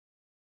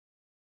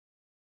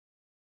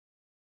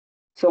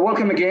So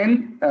welcome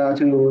again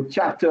to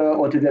chapter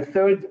or to the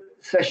third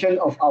session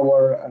of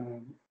our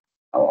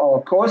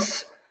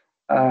course,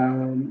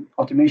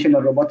 Automation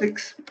and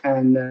Robotics.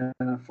 And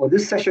for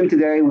this session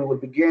today, we will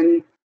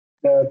begin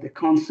the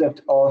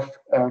concept of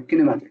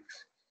kinematics.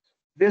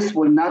 This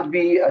will not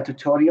be a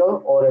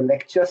tutorial or a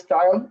lecture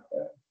style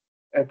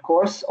a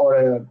course or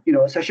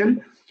a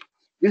session.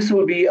 This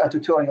will be a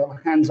tutorial,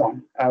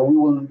 hands-on. We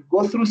will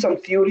go through some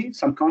theory,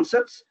 some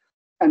concepts,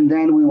 and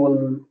then we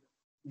will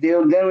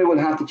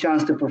have the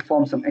chance to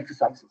perform some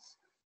exercises.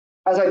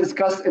 As I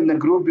discussed in the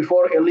group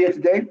earlier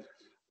today,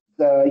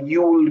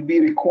 you will be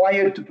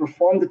required to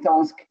perform the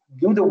task,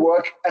 do the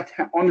work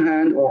on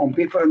hand or on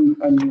paper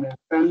and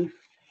pen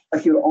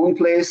at your own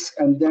place,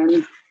 and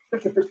then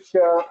take a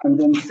picture and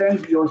then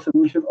send your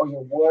solution or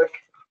your work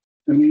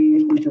to me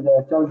into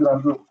the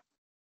Telegram group.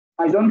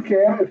 I don't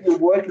care if your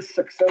work is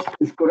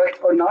correct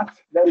or not.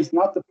 That is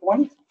not the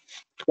point.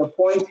 The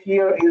point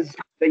here is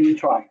that you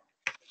try.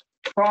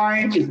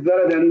 Try is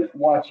better than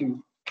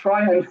watching.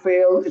 Try and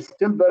fail is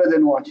still better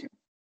than watching.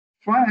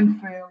 Try and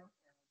fail,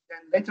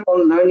 and later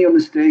on learn your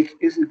mistake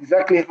is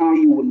exactly how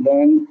you will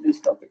learn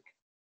this topic.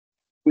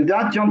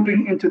 Without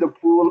jumping into the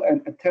pool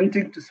and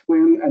attempting to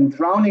swim and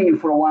drowning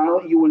for a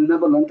while, you will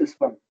never learn to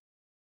swim.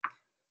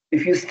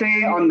 If you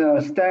stay on the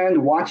stand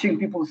watching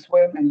people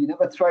swim and you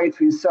never try it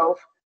for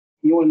yourself,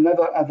 you will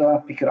never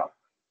ever pick it up.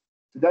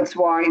 So that's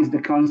why is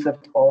the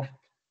concept of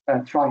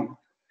trying.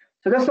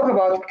 So let's talk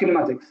about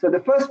kinematics. So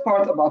the first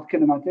part about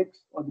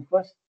kinematics, or the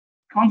first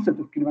concept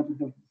of kinematics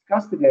that we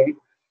discussed today,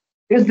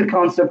 is the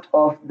concept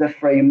of the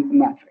frame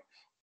matrix.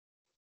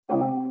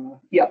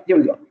 Here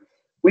we go.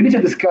 We need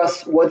to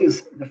discuss what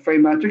is the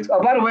frame matrix.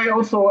 By the way,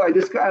 also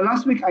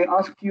last week I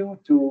asked you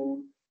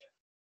to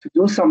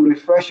do some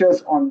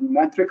refreshers on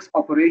matrix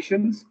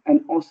operations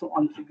and also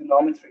on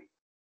trigonometry.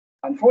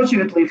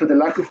 Unfortunately, for the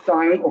lack of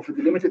time or for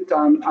the limited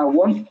time, I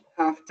won't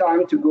have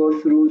time to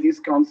go through these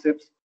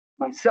concepts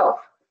myself.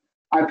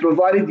 I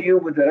provided you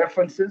with the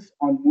references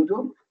on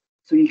Moodle,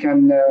 so you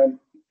can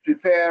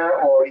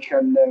prepare or you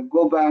can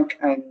go back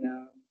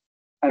and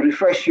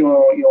refresh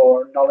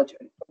your knowledge.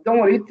 Don't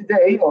worry,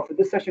 today or for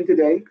this session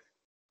today,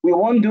 we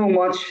won't do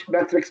much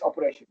matrix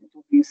operation. It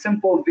will be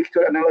simple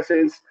vector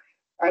analysis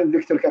and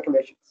vector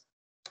calculations.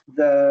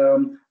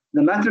 The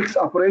matrix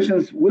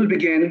operations will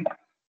begin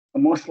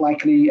most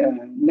likely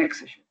next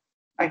session.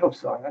 I hope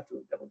so. I have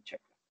to double check.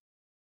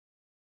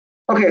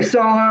 Okay, so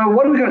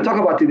what are we going to talk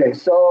about today?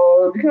 So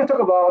we're going to talk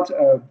about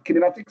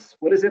kinematics.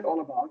 What is it all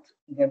about?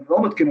 And then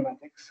robot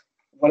kinematics.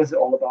 What is it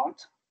all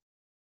about?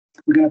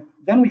 Then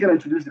we're going to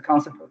introduce the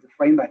concept of the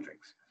frame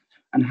matrix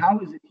and how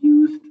is it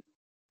used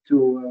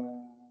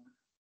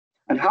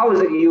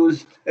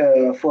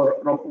for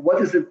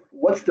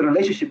what's the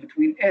relationship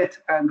between it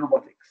and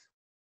robotics?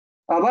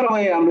 By the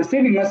way, I'm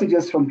receiving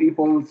messages from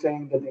people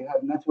saying that they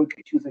have network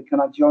issues and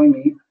cannot join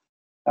me.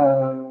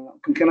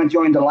 Cannot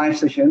join the live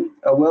session.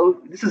 Well,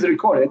 this is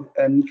recorded,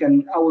 and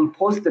I will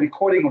post the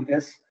recording of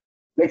this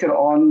later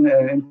on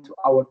into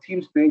our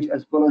Teams page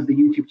as well as the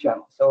YouTube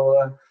channel. So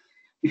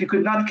if you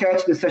could not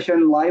catch the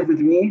session live with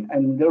me,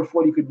 and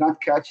therefore you could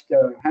not catch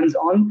the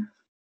hands-on,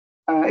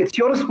 it's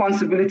your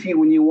responsibility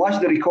when you watch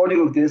the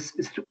recording of this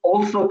is to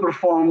also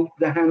perform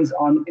the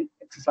hands-on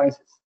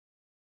exercises.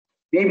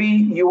 Maybe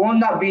you will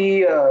not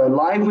be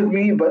live with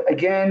me, but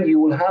again, you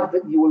will have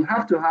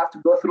to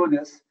go through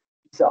this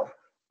yourself.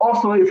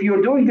 Also, if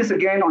you're doing this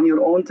again on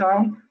your own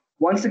time,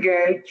 once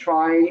again,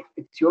 try.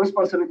 It's your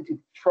responsibility to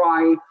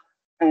try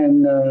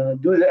and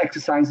do the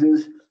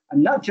exercises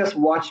and not just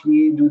watch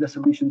me do the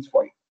solutions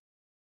for you.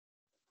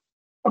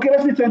 Okay,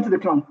 let's return to the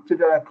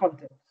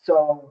content.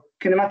 So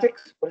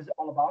kinematics, what is it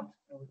all about?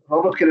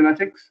 Robot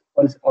kinematics,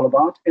 what is it all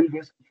about?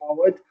 Inverse and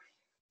forward.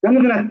 Then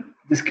we're going to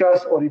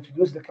discuss or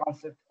introduce the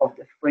concept of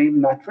the frame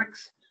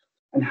matrix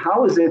and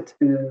how is it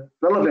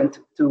relevant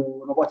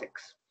to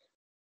robotics.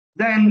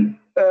 Then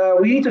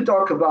we need to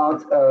talk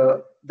about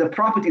the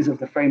properties of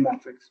the frame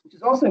matrix, which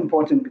is also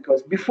important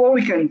because before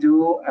we can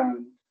do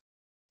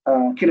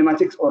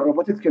kinematics or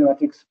robotics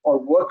kinematics or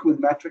work with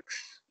matrix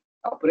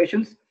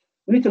operations,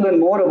 we need to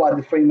learn more about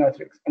the frame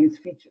matrix and its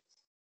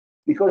features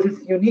because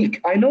it's unique.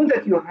 I know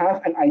that you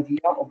have an idea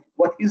of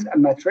what is a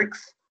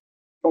matrix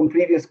from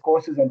previous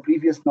courses and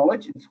previous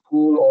knowledge in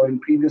school or in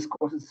previous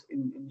courses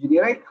in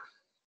engineering.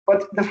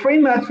 But the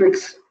frame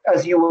matrix,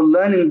 as you will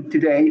learn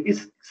today,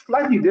 is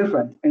slightly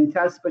different and it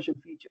has special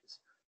features.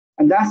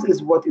 And that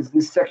is what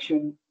this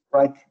section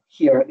right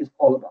here is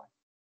all about.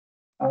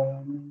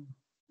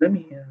 Let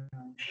me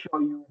show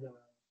you the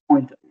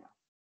pointer.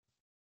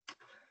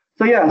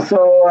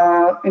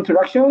 So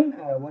introduction,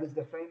 what is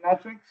the frame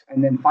matrix?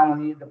 And then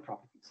finally, the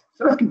properties.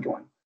 So let's keep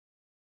going.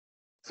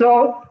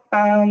 So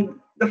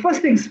the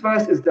first things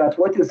first is that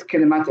what is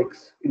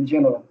kinematics in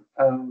general?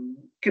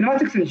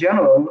 Kinematics in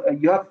general,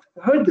 you have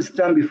heard this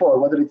term before,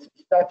 whether it's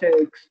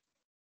statics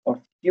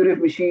or theory of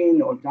machine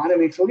or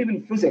dynamics or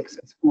even physics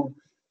at school.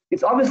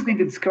 It's obviously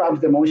describes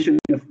the motion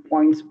of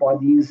points,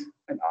 bodies,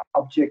 and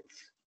objects,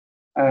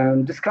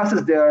 and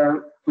discusses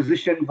their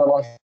position,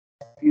 velocities,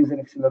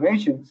 and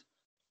accelerations.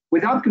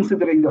 without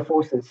considering the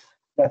forces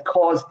that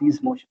cause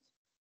these motions.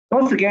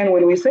 Once again,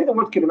 when we say the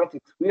word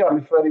kinematics, we are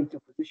referring to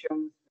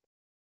positions,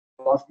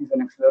 velocities,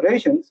 and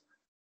accelerations,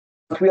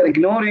 but we are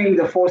ignoring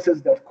the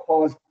forces that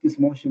cause this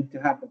motion to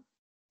happen.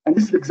 And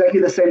this is exactly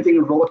the same thing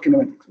in robot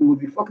kinematics. We will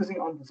be focusing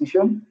on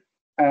position,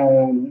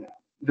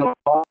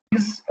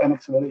 velocities, and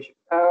acceleration.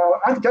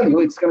 I can tell you,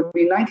 it's going to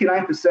be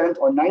 99%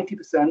 or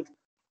 90%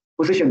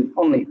 position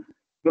only.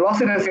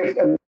 Velocities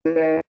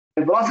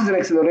and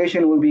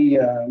acceleration will be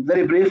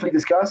very briefly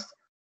discussed,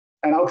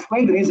 and I'll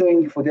explain the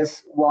reasoning for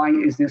this. Why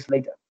is this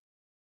later?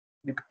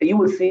 You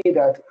will see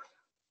that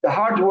the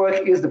hard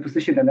work is the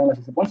position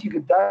analysis. Once you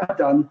get that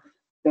done,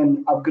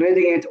 then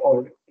upgrading it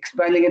or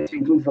expanding it to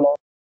include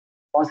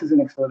velocities and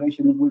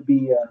acceleration will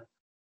be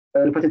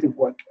repetitive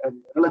work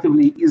and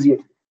relatively easier.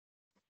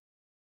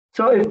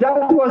 So if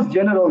that was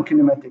general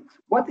kinematics,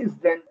 what is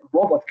then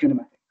robot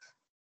kinematics?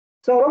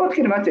 So robot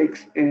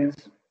kinematics is,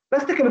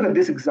 let's take a look at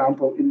this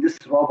example in this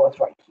robot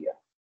right here.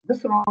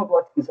 This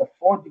robot is a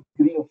 4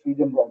 degree of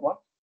freedom robot.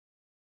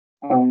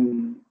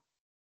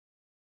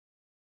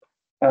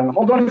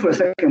 Hold on for a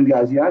second,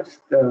 guys. Yeah,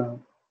 just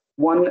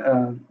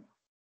one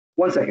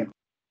second.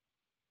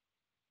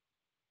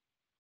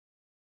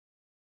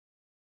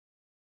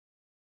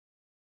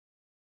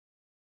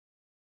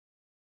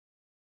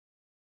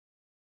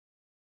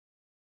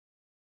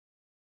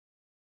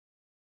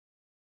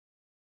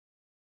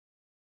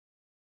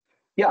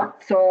 Yeah,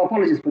 so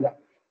apologies for that.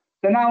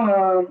 So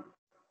now,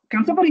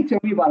 can somebody tell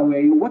me, by the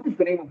way, what is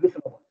the name of this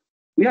robot?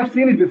 We have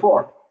seen it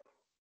before.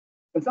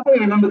 Can somebody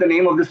remember the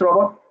name of this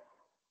robot?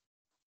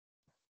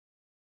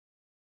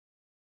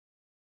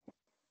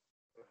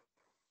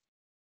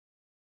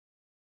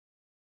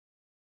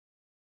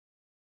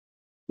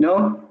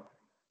 No?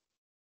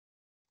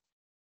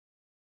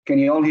 Can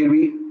you all hear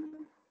me?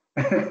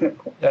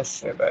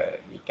 Yes,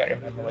 but we can't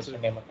remember what's the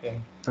name of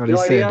him. Sorry, No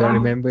sir. idea? Don't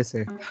remember,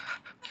 sir.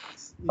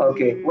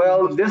 Okay,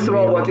 well, this Only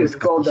robot remember is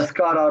called the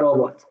SCADA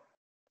robot.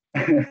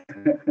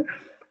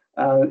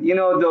 You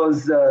know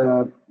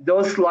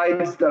those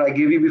slides that I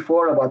gave you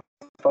before about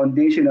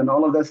foundation and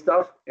all of that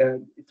stuff?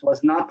 It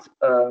was not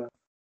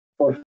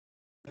for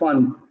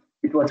fun.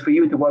 It was for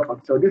you to work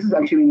on. So this is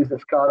actually the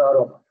SCADA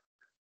robot.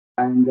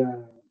 And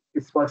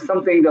it was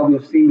something that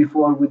we've seen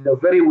before with a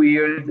very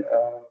weird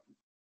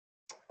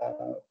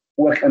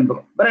work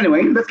envelope. But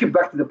anyway, let's get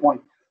back to the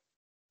point.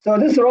 So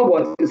this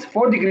robot is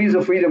 4 degrees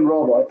of freedom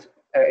robot.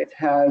 It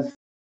has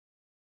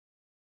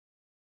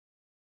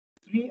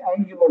 3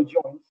 angular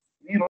joints,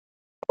 0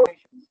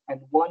 rotations,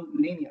 and 1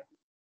 linear.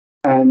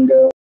 And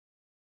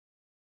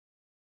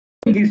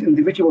these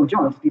individual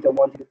joints, theta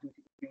 1, theta 2,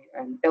 theta 3,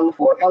 and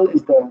L4. L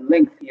is the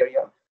length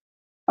area.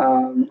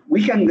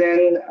 We can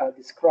then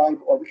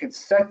describe, or we can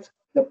set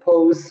the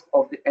pose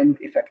of the end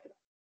effector.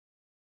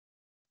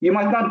 You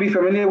might not be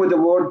familiar with the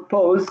word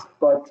pose,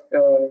 but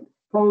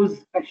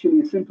pose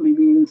actually simply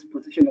means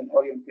position and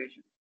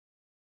orientation.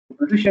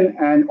 Position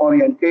and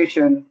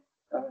orientation,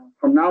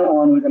 from now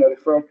on, we're going to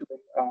refer to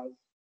it as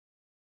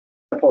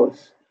the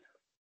pose.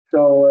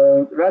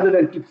 So rather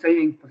than keep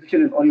saying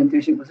position and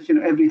orientation,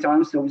 position every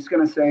time, so we're just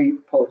going to say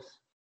pose.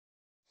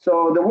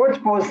 So the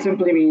word pose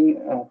simply means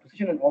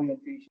position and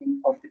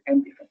orientation of the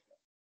end effector.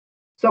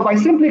 So by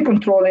simply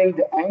controlling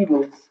the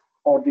angles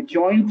or the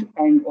joint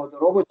and or the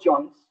robot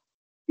joints,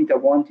 theta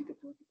 1, theta 2,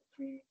 theta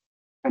 3,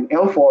 and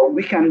L4,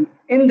 we can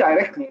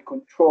indirectly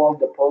control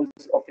the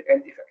pose of the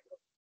end effector.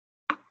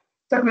 Is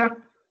that clear?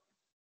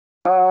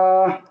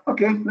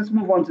 Okay, let's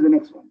move on to the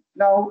next one.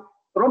 Now,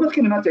 robot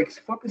kinematics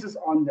focuses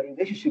on the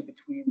relationship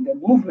between the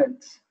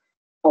movements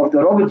of the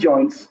robot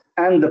joints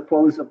and the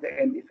pose of the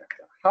end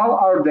effector. How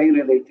are they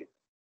related?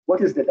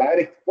 What is the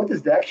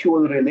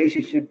actual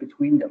relationship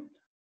between them?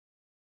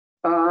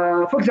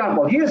 For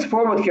example, here's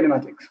forward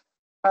kinematics.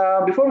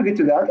 Before we get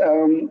to that,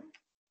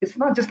 it's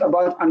not just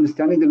about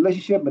understanding the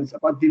relationship, but it's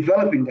about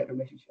developing that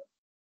relationship.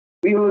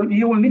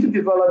 You will need to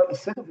develop a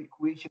set of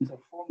equations or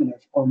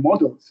formulas or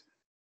models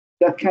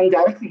that can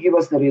directly give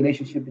us the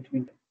relationship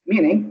between them.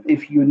 Meaning,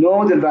 if you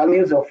know the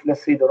values of,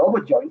 let's say, the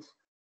robot joints,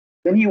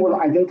 then you will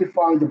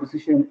identify the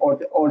position or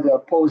the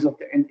pose of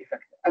the end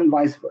effector, and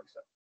vice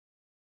versa.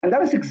 And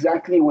that is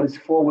exactly what is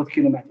forward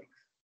kinematics.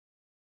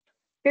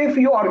 If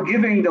you are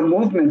giving the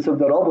movements of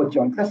the robot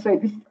joint, let's say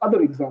this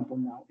other example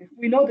now, if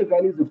we know the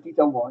values of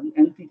theta 1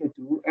 and theta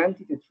 2 and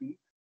theta 3,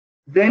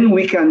 then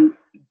we can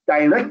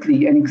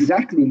directly and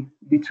exactly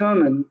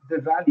determine the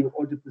value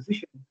or the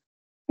position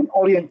and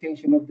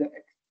orientation of the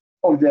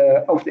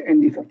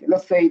end effector.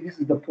 Let's say this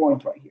is the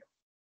point right here.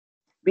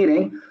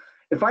 Meaning,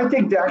 if I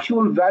take the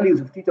actual values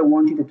of theta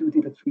 1, theta 2,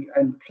 theta 3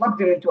 and plug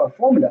them into a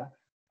formula,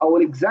 I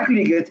will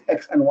exactly get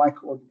x and y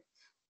coordinates.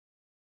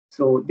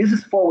 So this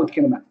is forward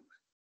kinematics.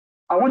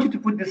 I want you to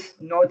put this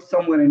note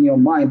somewhere in your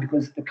mind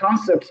because the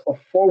concepts of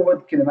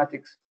forward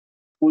kinematics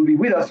will be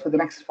with us for the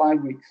next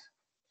 5 weeks.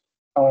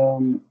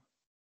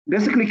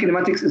 Basically,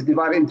 kinematics is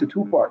divided into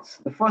 2 parts.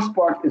 The first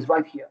part is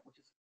right here, which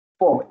is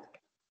forward.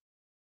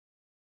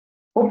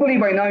 Hopefully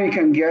by now you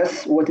can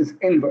guess what is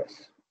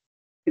inverse.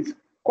 It's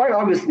quite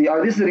obviously,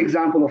 this is an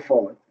example of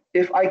forward.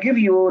 if I give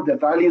you the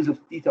values of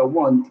theta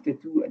 1, theta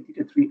 2, and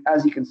theta 3,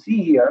 as you can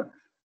see here,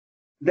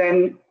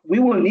 then we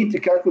will need to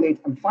calculate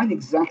and find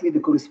exactly the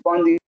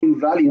corresponding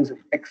values of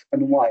x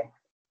and y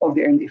of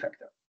the end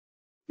effector.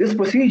 This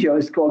procedure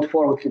is called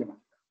forward kinematics.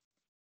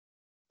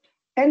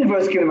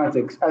 Inverse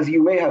kinematics, as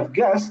you may have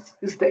guessed,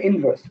 is the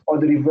inverse or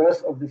the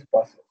reverse of this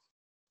process.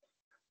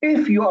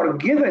 If you are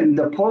given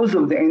the pose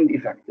of the end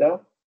effector,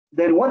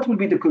 then what will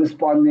be the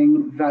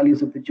corresponding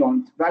values of the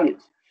joint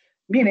values?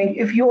 Meaning,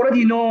 if you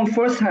already know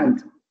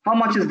firsthand how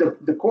much is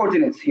the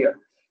coordinates here.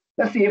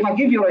 Let's see, if I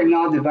give you right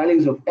now the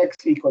values of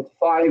x equal to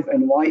 5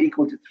 and y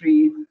equal to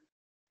 3,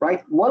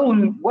 right? What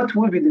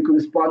will be the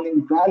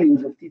corresponding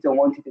values of theta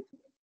 1, theta 2?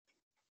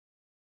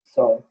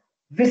 So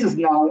this is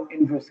now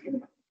inverse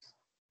kinematics.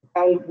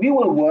 And we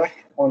will work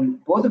on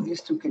both of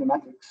these two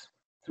kinematics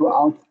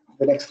throughout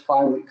the next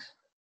 5 weeks.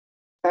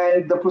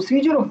 And the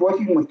procedure of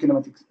working with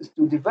kinematics is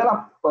to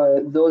develop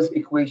those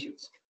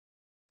equations.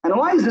 And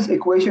why is this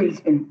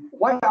equations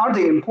why are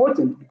they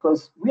important?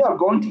 Because we are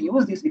going to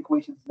use these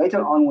equations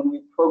later on when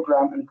we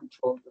program and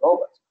control the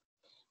robot.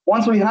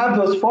 Once we have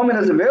those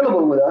formulas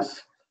available with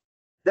us,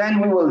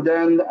 then we will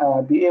then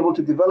be able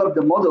to develop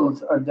the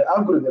models or the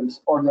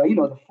algorithms or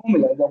the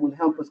formula that will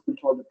help us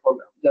control the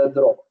program,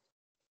 the robot.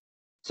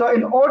 So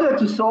in order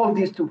to solve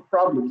these two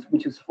problems,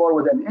 which is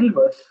forward and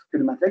inverse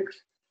kinematics,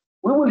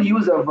 we will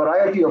use a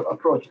variety of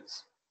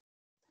approaches,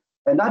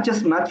 and not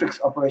just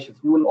matrix operations.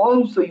 We will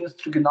also use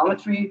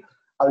trigonometry,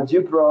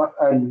 algebra,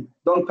 and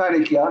don't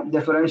panic,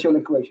 differential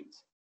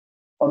equations.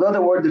 Although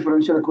the word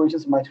differential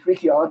equations might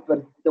freak you out,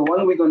 but the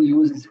one we're going to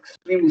use is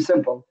extremely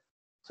simple.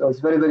 So it's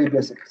very, very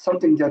basic,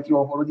 something that you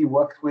have already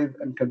worked with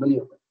and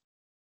familiar with.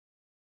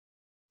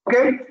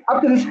 Okay,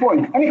 up to this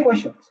point, any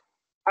questions?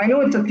 I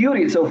know it's a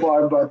theory so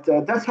far, but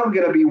that's how we're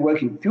going to be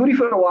working. Theory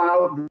for a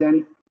while,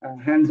 then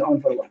hands-on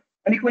for a while.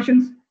 Any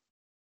questions?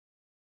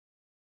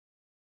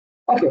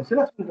 Okay, so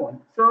let's move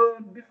on. So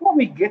before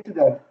we get to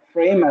the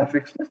frame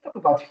matrix, let's talk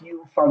about a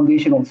few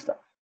foundational stuff.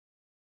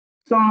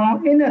 So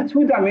in a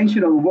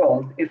two-dimensional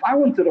world, if I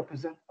want to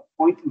represent a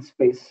point in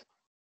space,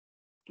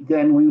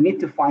 then we need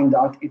to find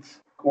out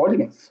its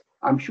coordinates.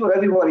 I'm sure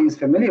everybody is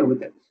familiar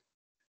with this.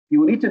 You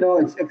will need to know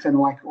its x and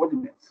y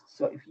coordinates.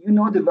 So if you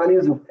know the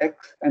values of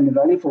x and the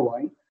value for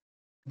y,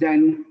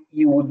 then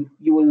you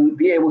will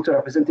be able to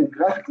represent it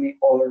graphically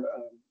or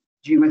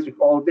geometric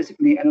or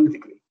basically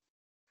analytically.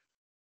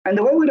 And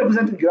the way we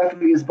represent it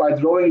graphically is by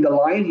drawing the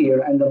line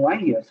here and the line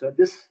here. So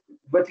this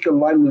vertical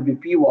line will be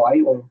py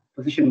or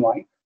position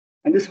y,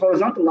 and this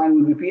horizontal line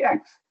will be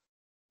px.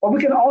 Or we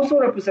can also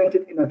represent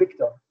it in a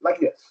vector like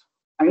this.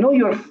 I know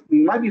you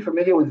might be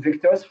familiar with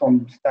vectors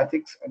from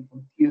statics and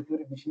from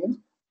theory machines,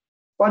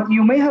 but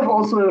you may have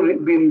also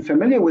been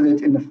familiar with it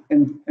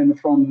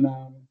from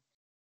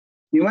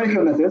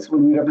numerical methods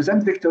when we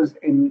represent vectors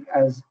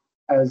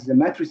as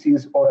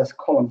matrices or as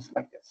columns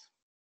like this.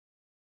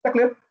 Is that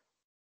clear?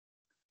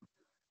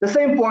 The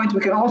same point,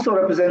 we can also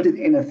represent it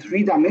in a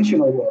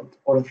three-dimensional world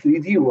or a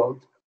 3D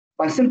world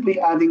by simply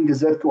adding the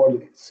z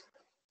coordinates.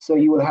 So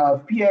you will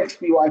have px,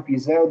 py,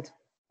 pz.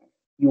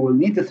 You will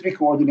need the three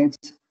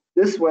coordinates.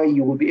 This way,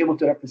 you will be able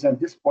to represent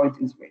this point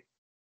in space.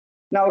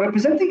 Now,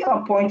 representing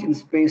a point in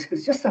space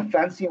is just a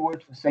fancy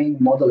word for saying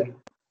modeling.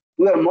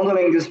 We are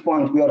modeling this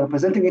point. We are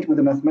representing it with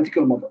a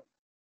mathematical model.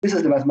 This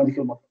is the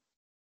mathematical model.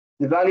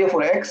 The value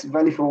for x,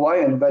 value for y,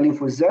 and value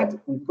for z,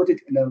 we put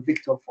it in a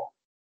vector form.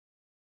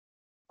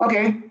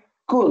 Okay,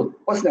 cool.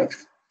 What's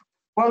next?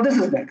 Well, this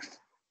is next.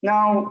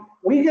 Now,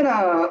 we're going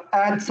to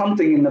add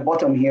something in the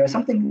bottom here.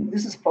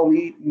 This is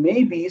probably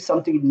maybe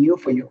something new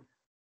for you.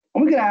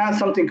 And we're going to add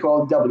something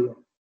called W.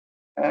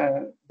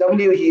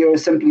 W here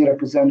simply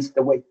represents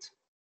the weight.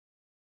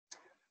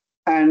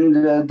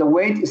 And the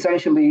weight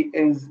essentially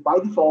is by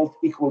default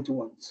equal to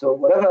 1. So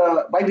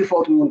whatever, by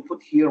default, we will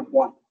put here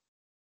 1.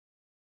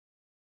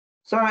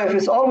 So if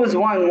it's always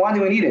 1, why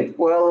do we need it?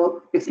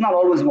 Well, it's not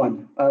always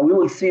 1. We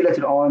will see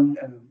later on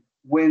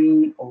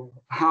when or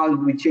how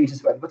we change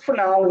this value. But for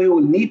now, we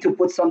will need to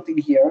put something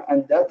here,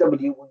 and that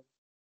W will,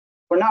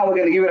 for now, we're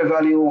going to give it a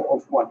value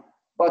of 1.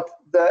 But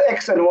the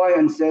x and y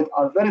and z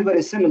are very,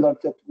 very similar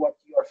to what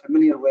you are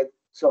familiar with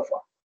so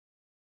far.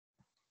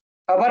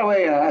 By the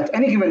way, at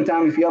any given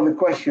time, if you have a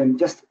question,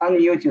 just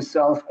unmute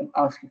yourself and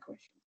ask a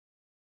question.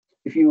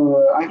 If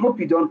you, I hope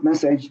you don't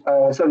message,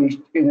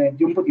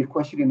 don't put your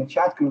question in the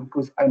chat group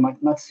because I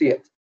might not see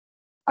it.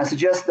 I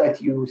suggest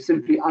that you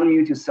simply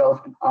unmute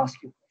yourself and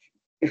ask your question.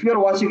 If you're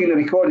watching in the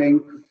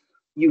recording,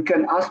 you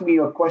can ask me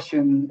your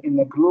question in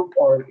the group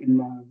or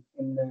in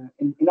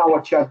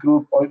our chat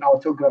group or in our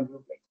Telegram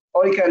group.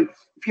 Or you can,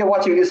 if you're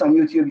watching this on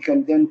YouTube, you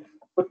can then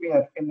put me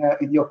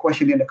in your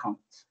question in the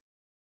comments.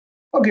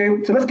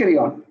 Okay, so let's carry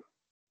on.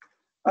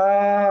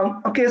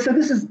 Okay, so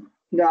this is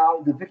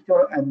now the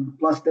vector and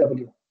plus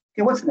W.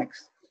 Okay, what's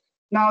next?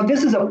 Now,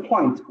 this is a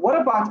point. What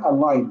about a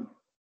line?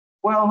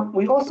 Well,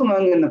 we also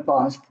learned in the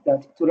past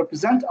that to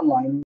represent a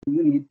line,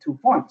 you need 2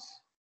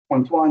 points,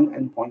 point 1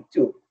 and point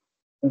 2.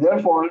 And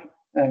therefore,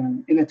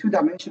 in a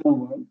two-dimensional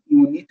world, you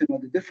will need to know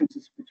the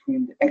differences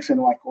between the x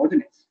and y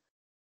coordinates.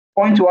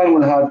 Point 1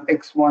 will have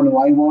x1,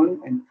 y1,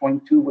 and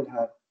point 2 will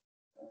have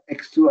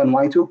x2 and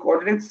y2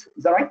 coordinates.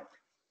 Is that right?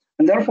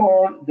 And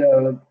therefore,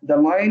 the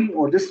line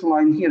or this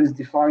line here is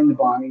defined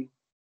by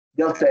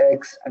delta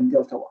x and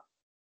delta y.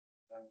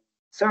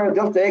 So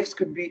delta x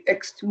could be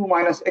x2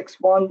 minus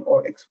x1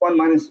 or x1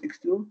 minus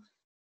x2.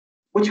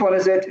 Which one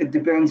is it? It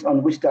depends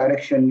on which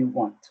direction you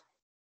want.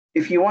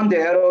 If you want the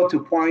arrow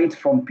to point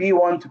from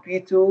P1 to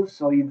P2,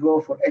 so you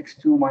go for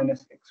x2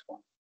 minus x1.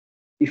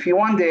 If you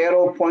want the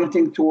arrow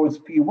pointing towards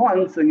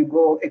P1, so you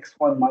go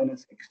x1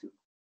 minus x2.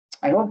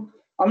 I hope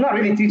I'm not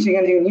really teaching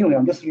anything new.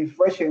 I'm just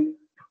refreshing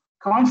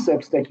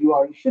concepts that you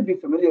should be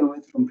familiar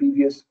with from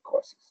previous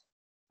courses,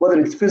 whether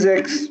it's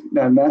physics,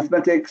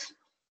 mathematics,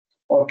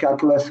 or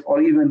calculus,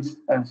 or even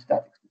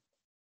statistics.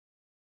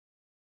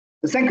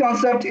 The same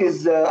concept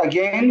is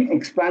again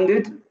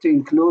expanded to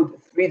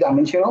include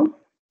three-dimensional,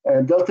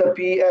 delta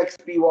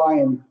px, py,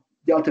 and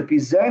delta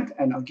pz,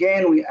 and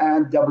again we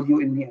add w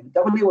in the end.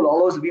 W will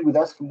always be with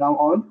us from now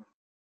on,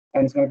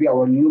 and it's going to be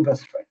our new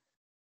best friend.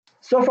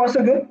 So far,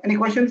 so good. Any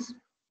questions?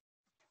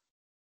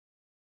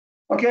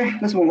 Okay,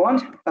 let's move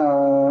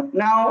on.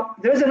 Now,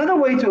 there's another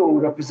way to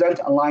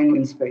represent a line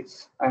in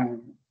space.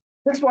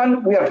 This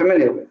one we are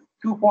familiar with.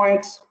 2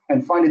 points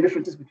and find the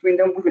differences between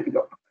them, we're good to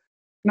go.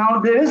 Now,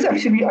 there is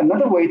actually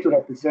another way to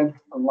represent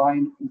a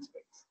line in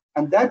space,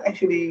 and that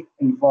actually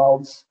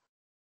involves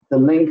the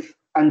length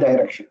and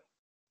direction,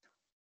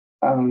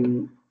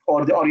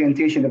 or the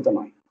orientation of the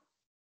line.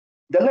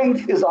 The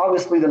length is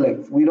obviously the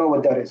length. We know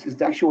what that is. It's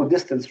the actual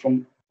distance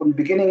from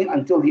beginning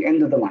until the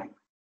end of the line.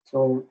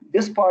 So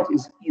this part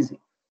is easy.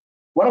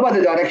 What about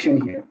the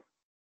direction here?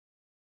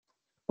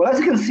 Well, as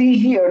you can see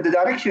here, the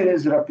direction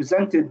is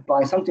represented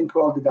by something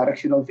called the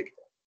directional vector.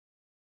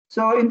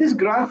 So in this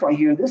graph right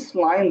here, this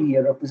line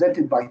here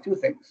represented by two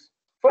things.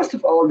 First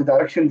of all, the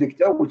direction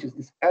vector, which is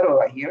this arrow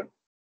right here,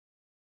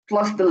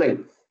 plus the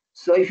length.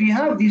 So if you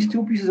have these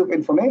two pieces of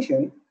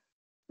information,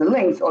 the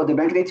length or the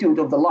magnitude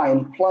of the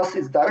line plus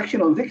its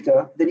directional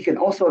vector, then you can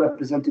also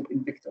represent it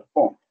in vector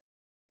form.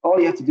 All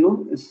you have to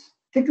do is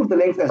think of the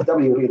length as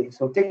W really.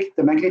 So take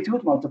the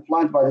magnitude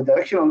multiplied by the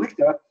directional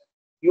vector,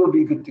 you'll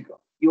be good to go.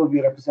 You'll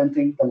be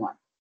representing the line.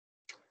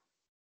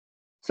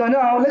 So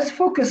now let's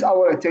focus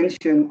our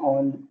attention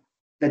on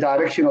the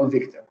directional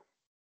vector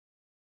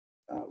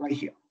right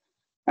here.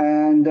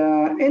 And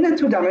in a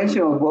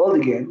two-dimensional world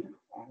again,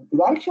 the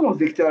directional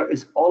vector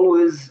is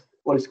always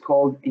what is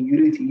called a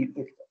unity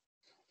vector.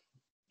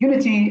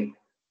 Unity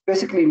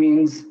basically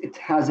means it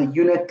has a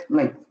unit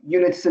length.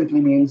 Unit simply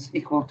means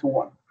equal to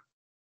 1.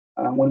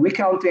 When we're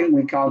counting,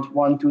 we count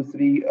 1, 2,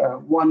 3,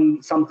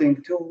 1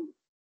 something, 2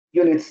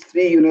 units,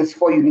 3 units,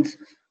 4 units.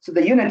 So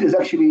the unit is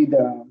actually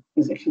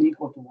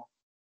equal to 1.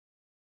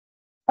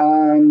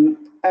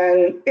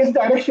 And its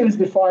direction is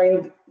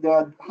defined.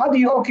 How do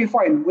you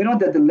fine? We know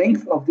that the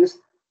length of this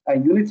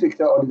unit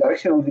vector or the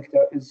directional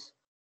vector is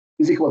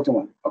equal to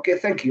 1. Okay,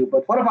 thank you.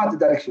 But what about the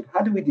direction?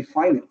 How do we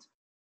define it?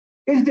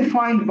 It's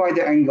defined by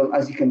the angle,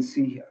 as you can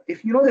see here.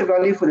 If you know the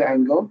value for the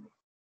angle,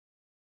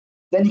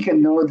 then you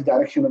can know the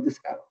direction of this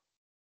arrow.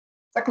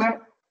 Is that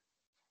clear?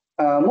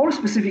 More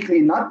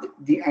specifically, not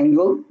the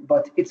angle,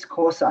 but its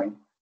cosine.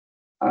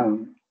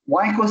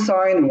 Why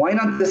cosine? Why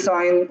not the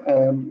sine?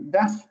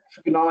 That's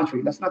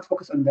trigonometry. Let's not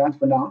focus on that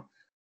for now.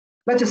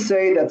 Let's just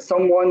say that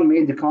someone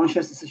made the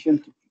conscious decision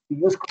to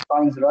use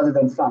cosines rather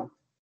than sine.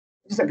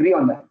 Just agree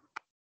on that.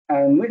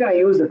 And we're going to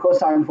use the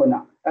cosine for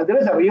now. There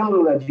is a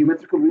real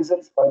geometrical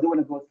reasons, but I don't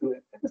want to go through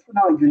it. Just for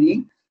now, you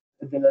need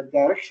the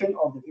direction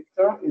of the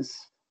vector is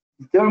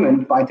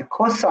determined by the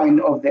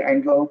cosine of the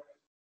angle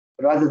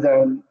rather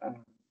than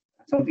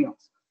something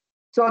else.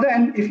 So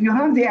then, if you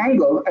have the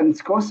angle and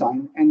its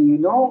cosine, and you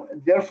know,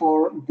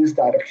 therefore, this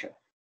direction,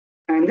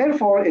 and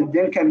therefore, it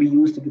then can be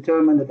used to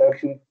determine the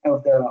direction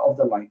of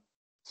the line.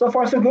 So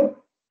far, so good.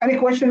 Any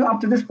question up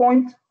to this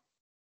point?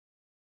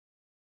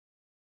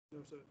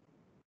 No, sir.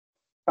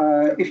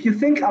 If you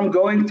think I'm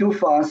going too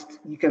fast,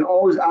 you can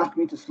always ask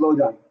me to slow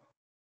down.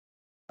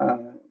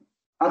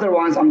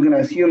 Otherwise, I'm going to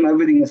assume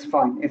everything is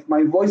fine. If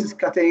my voice is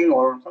cutting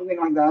or something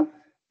like that,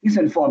 please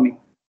inform me.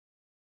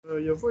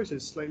 Your voice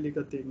is slightly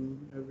cutting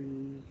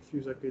every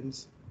few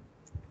seconds.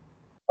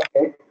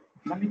 Okay,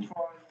 let me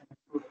try.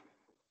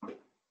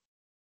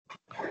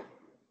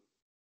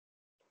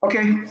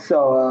 Okay,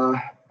 so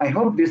I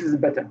hope this is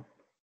better.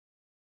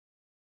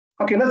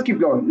 Okay, let's keep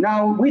going.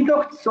 Now, we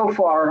talked so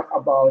far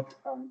about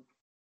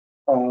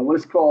what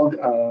is called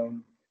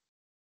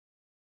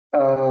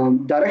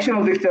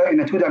directional vector in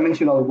a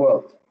two-dimensional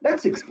world.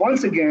 Let's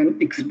once again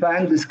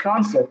expand this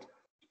concept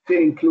to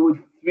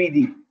include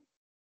 3D.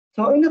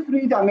 So in a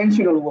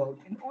three-dimensional world,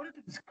 in order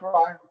to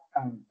describe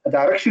a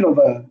direction of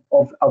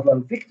a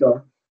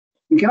vector,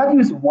 we cannot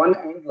use one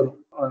angle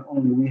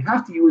only. We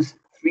have to use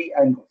 3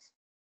 angles.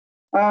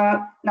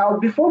 Now,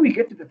 before we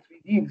get to the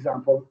 3D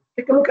example,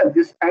 take a look at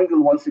this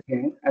angle once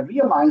again and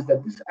realize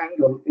that this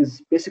angle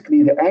is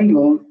basically the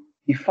angle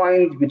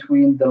defined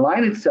between the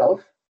line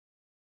itself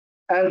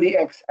and the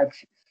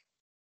x-axis.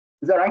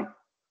 Is that right?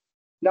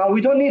 Now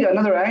we don't need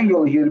another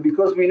angle here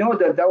because we know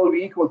that that will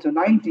be equal to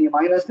 90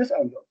 minus this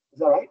angle. Is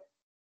that right?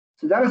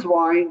 So that is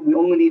why we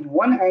only need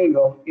one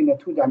angle in a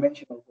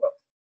two-dimensional world.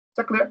 Is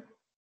that clear?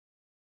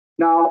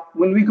 Now,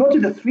 when we go to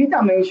the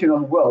three-dimensional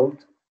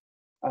world,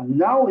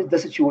 now the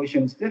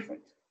situation is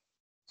different.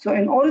 So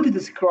in order to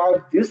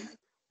describe this,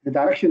 the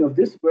direction of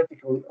this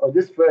vertical or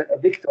this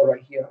vector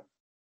right here,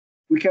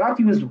 we cannot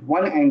use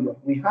one angle.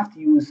 We have to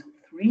use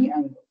three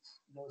angles.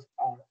 Those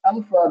are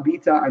alpha,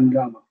 beta, and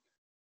gamma.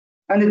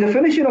 And the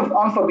definition of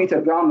alpha,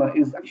 beta, gamma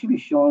is actually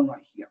shown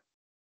right here.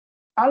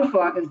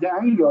 Alpha is the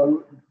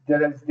angle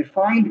that is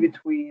defined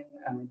between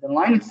the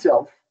line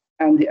itself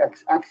and the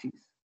x-axis.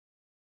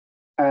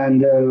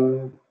 And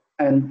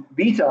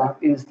beta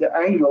is the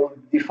angle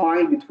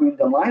defined between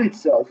the line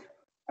itself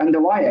and the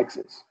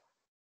y-axis.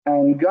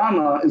 And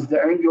gamma is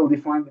the angle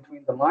defined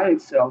between the line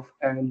itself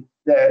and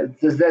the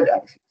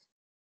z-axis.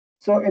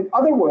 So in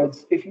other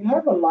words, if you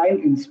have a line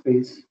in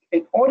space,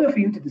 in order for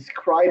you to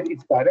describe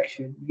its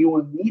direction, you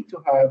will need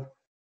to have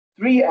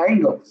three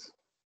angles,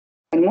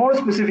 and more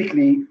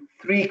specifically,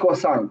 three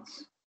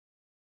cosines.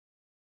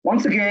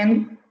 Once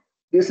again,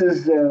 this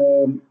is,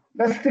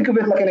 let's think of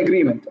it like an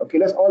agreement. Okay,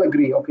 let's all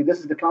agree. Okay, this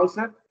is the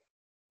concept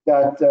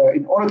that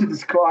in order to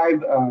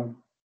describe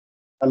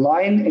a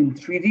line in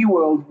 3D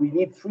world, we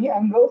need three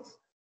angles.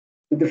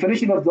 The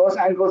definition of those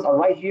angles are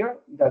right here.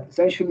 That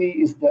essentially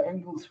is the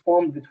angles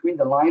formed between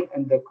the line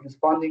and the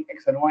corresponding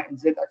x and y and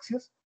z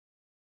axis.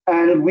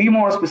 And we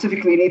more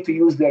specifically need to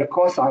use their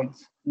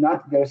cosines,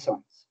 not their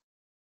sines.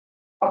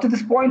 Up to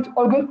this point,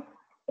 all good?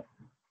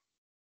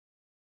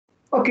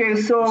 Okay,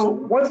 so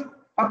once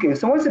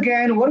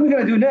again, what we're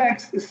going to do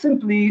next is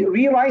simply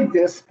rewrite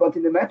this, but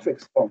in the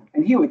matrix form.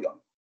 And here we go.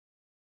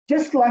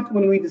 Just like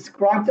when we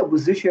described a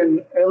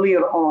position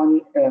earlier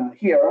on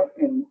here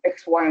in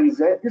x, y, and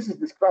z, this is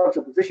describes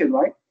a position,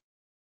 right?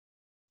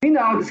 We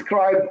now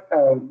describe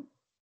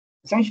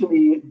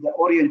essentially the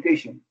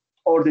orientation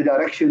or the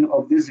direction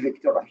of this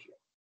vector right here.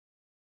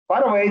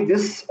 By the way,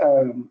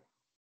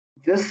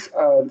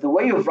 the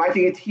way of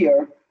writing it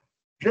here,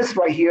 this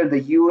right here, the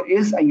u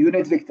is a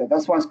unit vector.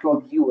 That's why it's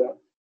called ul.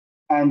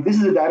 And this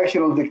is a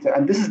directional vector,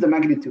 and this is the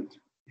magnitude.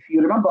 If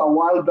you remember a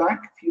while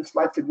back, a few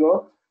slides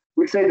ago,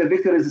 we say the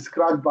vector is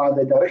described by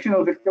the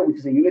directional vector, which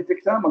is a unit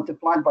vector,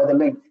 multiplied by the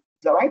length.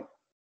 Is that right?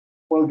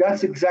 Well,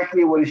 that's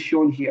exactly what is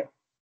shown here.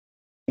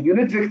 A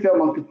unit vector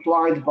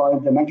multiplied by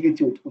the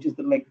magnitude, which is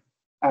the length.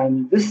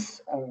 And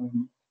this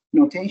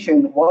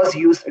notation was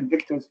used in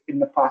vectors in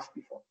the past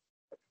before.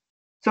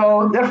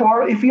 So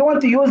therefore, if you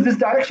want to use this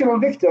directional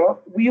vector,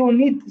 we will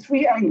need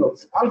three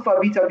angles, alpha,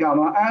 beta,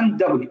 gamma, and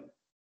w.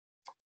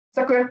 Is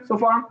that clear so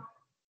far?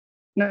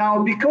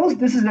 Now, because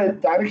this is a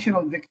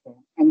directional vector,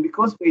 and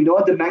because we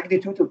know the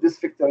magnitude of this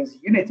vector is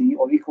unity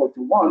or equal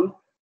to 1,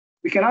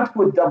 we cannot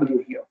put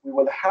w here. We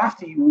will have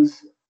to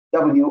use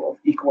w of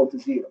equal to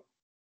 0.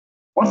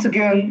 Once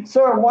again,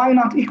 sir, why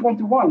not equal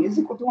to 1? Is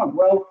equal to 1?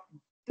 Well,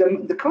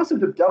 the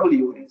concept of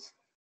w is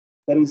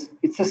that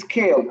it's a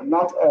scale,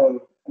 not a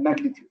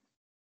magnitude.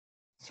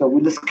 So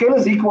when the scale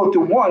is equal to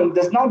 1,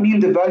 does not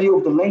mean the value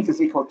of the length is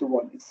equal to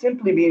 1. It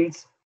simply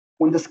means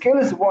when the scale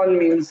is 1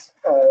 means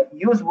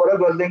use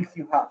whatever length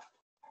you have.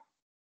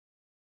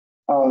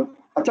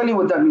 I'll tell you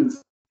what that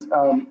means.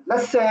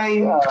 Let's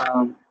say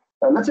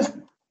let's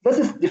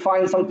just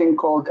define something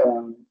called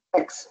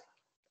x.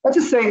 Let's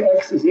just say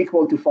x is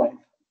equal to 5.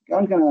 Okay,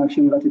 I'm going to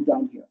actually write it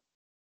down here.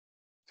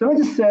 So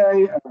let's just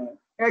say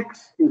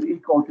x is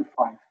equal to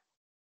 5,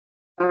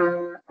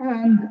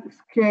 and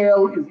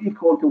scale is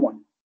equal to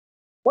 1.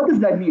 What does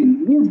that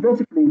mean? It means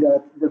basically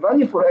that the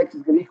value for x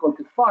is going to equal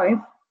to 5.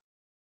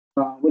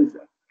 What is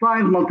that?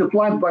 5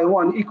 multiplied by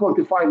 1 equal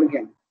to 5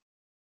 again.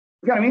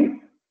 You got what I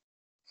mean?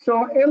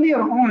 So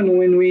earlier on,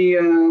 when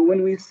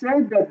we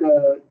said that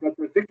the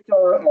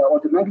vector or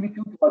the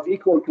magnitude was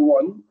equal to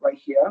 1 right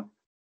here,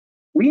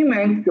 we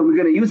meant that we're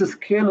going to use a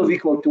scale of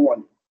equal to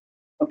 1.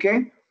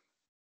 Okay?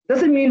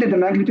 Doesn't mean that the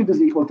magnitude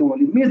is equal to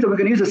 1. It means that we're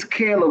going to use a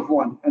scale of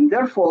 1. And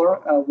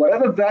therefore,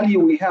 whatever value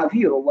we have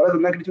here, or whatever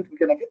magnitude we're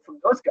going to get from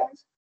those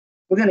guys,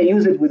 we're going to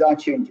use it without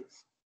changes.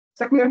 Is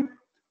that clear?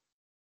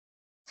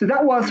 So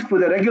that was for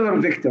the regular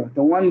vector,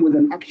 the one with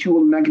an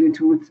actual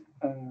magnitude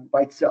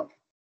by itself.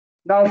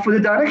 Now, for the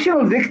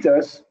directional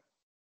vectors,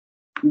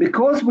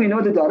 because we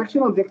know the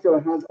directional vector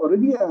has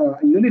already a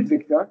unit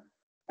vector,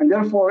 and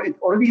therefore it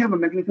already have a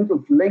magnitude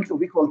of length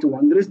of equal to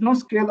 1, there is no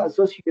scale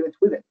associated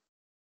with it.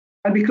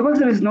 And because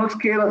there is no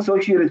scale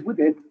associated with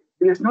it,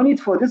 there is no need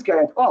for this guy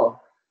at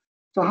all.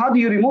 So how do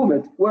you remove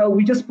it? Well,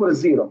 we just put a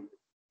 0.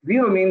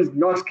 0 means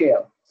no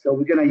scale. So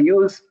we're going to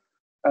use,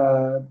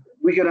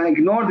 we're going to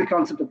ignore the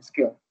concept of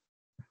scale.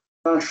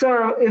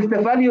 Sir, if the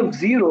value of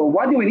 0,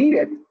 why do we need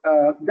it?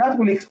 That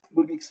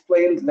will be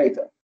explained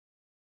later.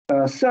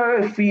 Sir,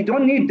 if we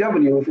don't need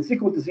w, if it's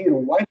equal to 0,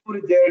 why put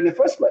it there in the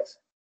first place?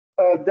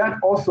 That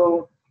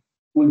also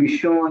will be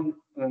shown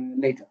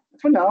later.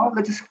 For now,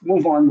 let's just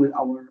move on with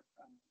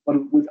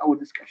our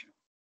discussion.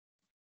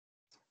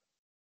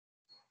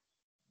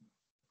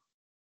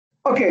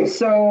 Okay,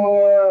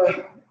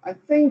 so I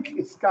think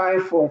it's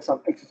time for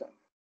some exercise.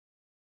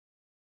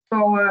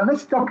 So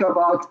let's talk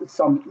about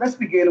let's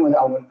begin with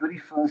our very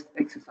first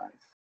exercise.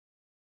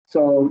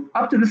 So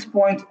up to this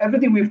point,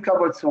 everything we've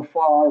covered so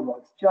far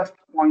was just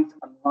point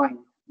and line,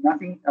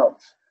 nothing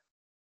else.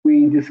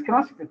 We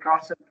discussed the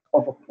concept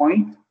of a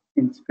point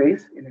in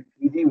space in a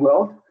 3D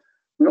world.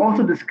 We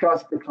also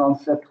discussed the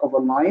concept of a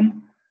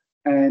line,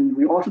 and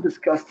we also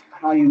discussed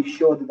how you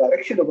show the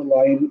direction of a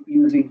line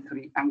using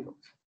 3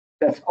 angles.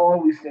 That's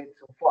all we said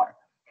so far.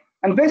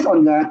 And based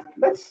on that,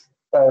 let's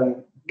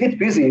get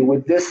busy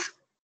with this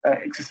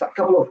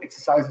couple of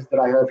exercises that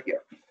I have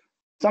here.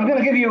 So I'm going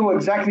to give you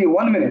exactly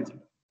 1 minute.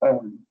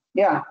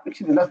 Yeah,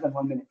 actually less than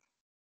 1 minute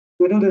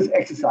to do this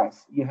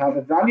exercise. You have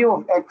a value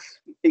of x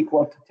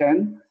equal to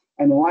 10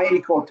 and y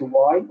equal to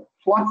y.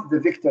 Plot the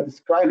vector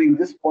describing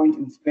this point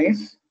in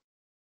space.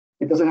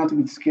 It doesn't have to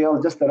be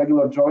scaled, just a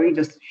regular drawing,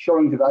 just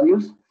showing the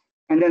values.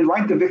 And then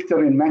write the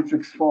vector in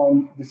matrix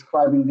form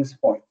describing this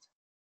point.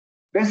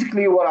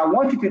 Basically, what I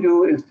want you to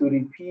do is to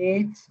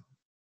repeat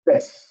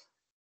this.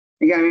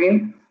 You get what I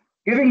mean?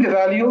 Giving the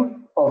value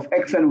of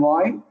x and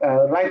y,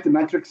 write the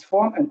matrix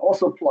form, and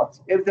also plot.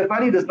 If the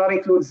value does not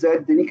include z,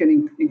 then you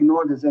can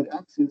ignore the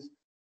z-axis.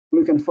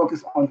 We can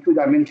focus on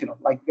 2-dimensional,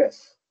 like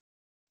this.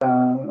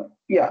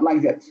 Yeah,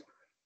 like this.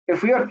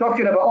 If we are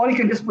talking about, or you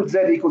can just put z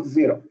equal to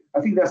 0.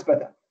 I think that's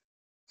better.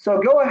 So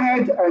go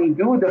ahead and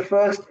do the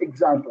first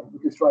example,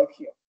 which is right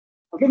here.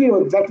 I'll give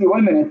you exactly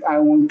 1 minute. I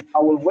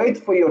will wait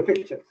for your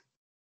pictures.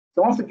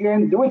 So once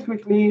again, do it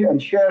quickly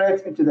and share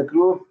it into the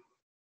group.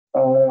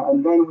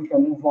 And then we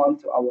can move on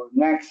to our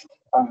next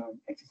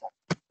exercise.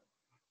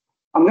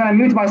 I'm going to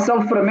mute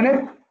myself for a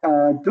minute,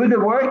 do the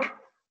work,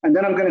 and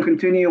then I'm going to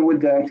continue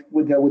with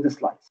the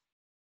slides.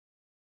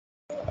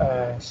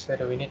 So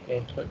do we need to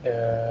include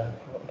the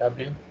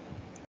W?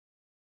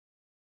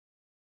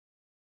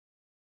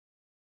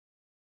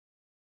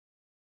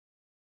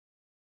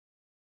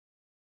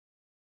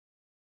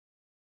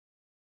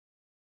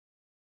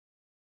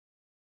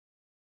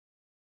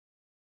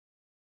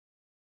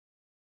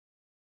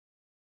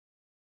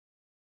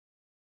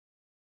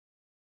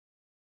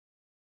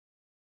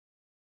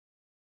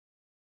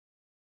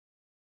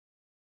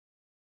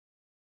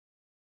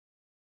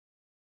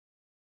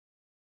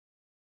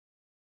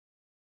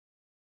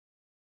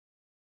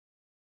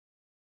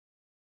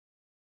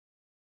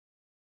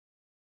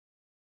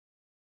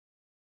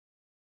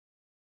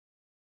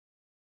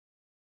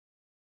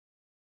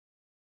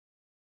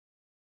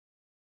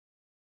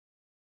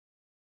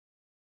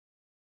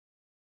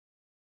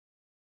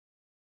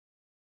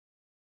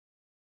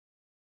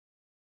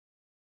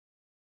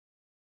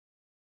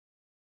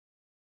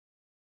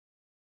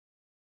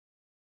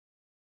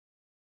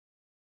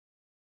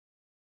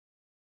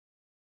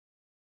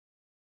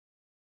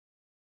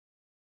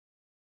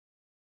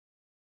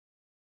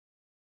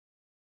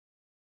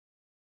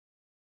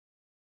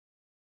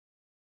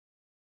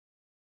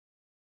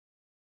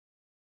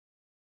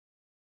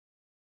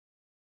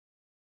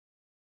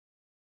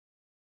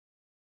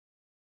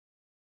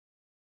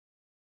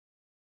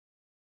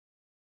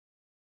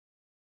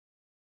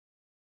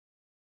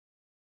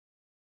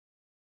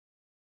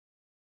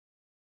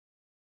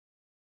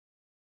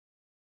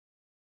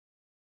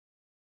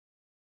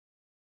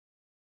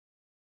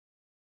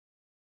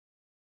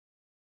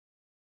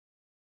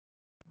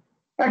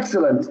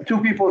 Excellent. 2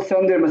 people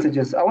send their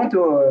messages. I want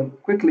to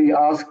quickly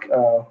ask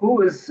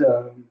who is.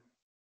 Oh,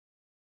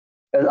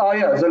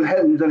 yeah,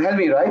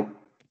 Zulhelmi, right?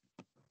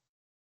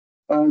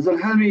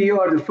 Zulhelmi, you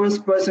are the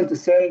first person to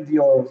send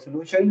your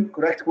solution.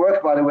 Correct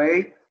work, by the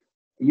way.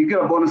 You get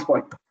a bonus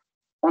point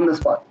on the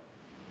spot.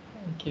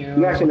 Thank you.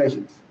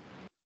 Congratulations.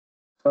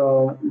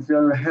 So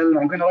Zulhelmi,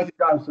 I'm going to write it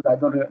down so that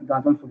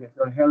I don't forget.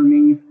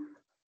 Zulhelmi,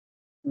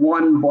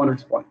 1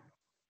 bonus point.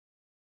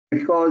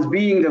 Because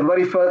being the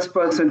very first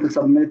person to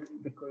submit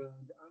the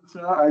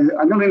answer,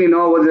 I don't really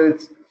know whether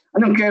I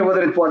don't care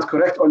whether it was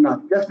correct or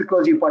not. Just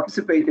because you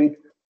participated,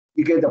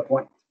 you get the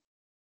point.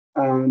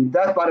 And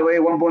that, by the way,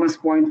 1 bonus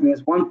point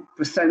means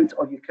 1%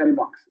 of your carry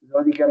marks. It's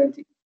already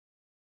guaranteed.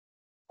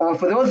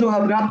 For those who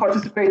have not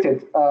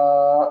participated,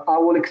 I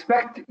will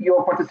expect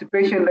your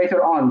participation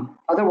later on.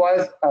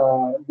 Otherwise,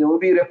 there will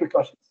be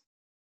repercussions.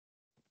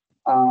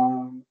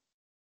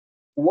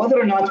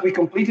 Whether or not we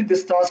completed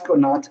this task or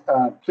not,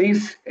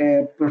 please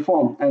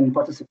perform and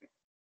participate.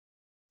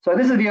 So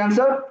this is the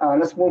answer.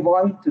 Let's move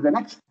on to the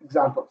next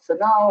example. So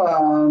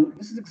now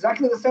this is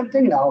exactly the same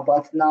thing now,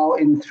 but now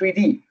in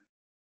 3D.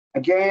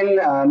 Again,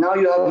 now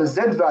you have a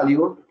z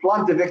value.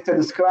 Plot the vector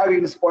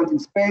describing this point in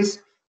space.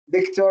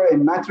 Vector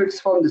in matrix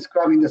form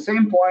describing the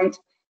same point,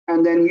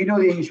 and then you know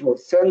the usual.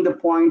 Send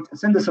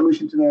the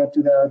solution to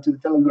the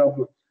Telegram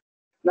group.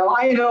 Now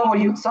I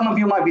know some of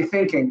you might be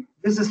thinking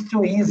this is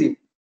too easy.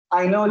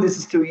 I know this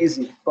is too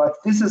easy, but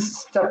this is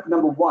step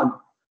number 1.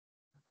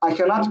 I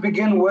cannot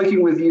begin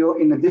working with you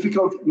in the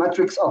difficult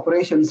matrix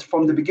operations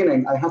from the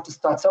beginning. I have to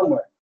start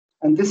somewhere,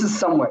 and this is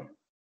somewhere.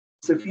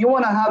 So if you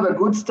want to have a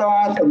good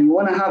start and you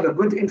want to have a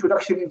good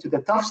introduction into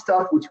the tough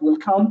stuff, which will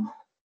come,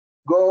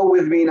 go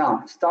with me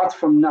now. Start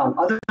from now.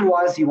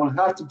 Otherwise, you will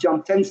have to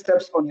jump 10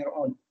 steps on your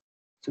own.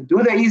 So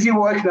do the easy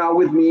work now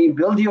with me,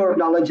 build your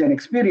knowledge and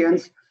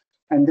experience,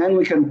 and then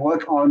we can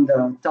work on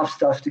the tough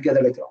stuff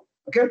together later on.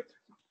 Okay?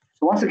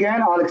 So once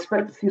again, I'll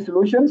expect to see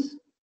solutions.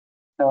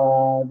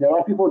 There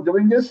are people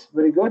doing this,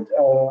 very good.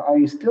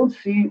 I still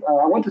see,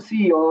 I want to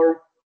see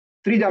your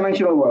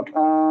three-dimensional work.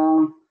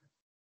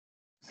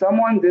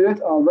 Someone did it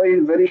very,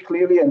 very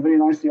clearly and very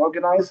nicely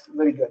organized,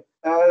 very good.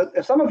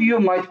 Some of you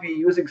might be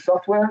using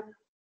software.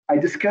 I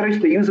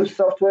discourage the use of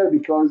software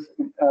because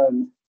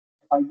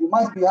you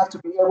might be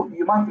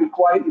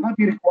required to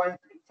do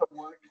some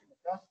work in the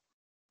test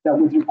that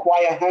would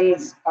require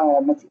hands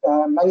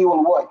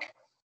manual work.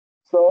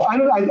 So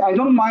I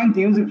don't mind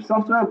the use of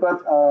software, but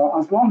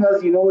as long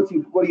as you know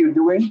what you're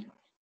doing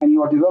and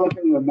you are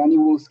developing your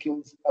manual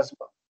skills as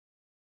well.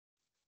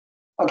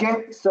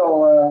 Okay,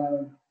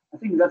 so I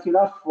think that's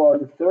enough for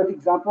the third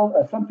example.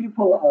 Some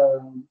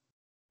people,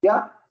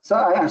 yeah, so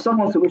I have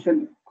someone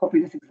solution copy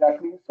this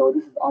exactly, so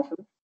this is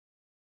awesome.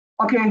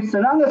 Okay,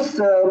 so now let's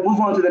move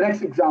on to the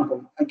next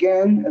example.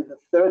 Again, the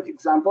third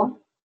example,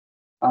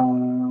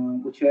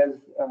 which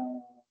is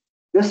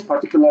this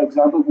particular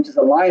example, which is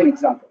a line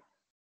example.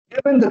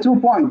 Given the 2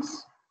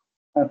 points,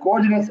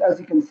 coordinates as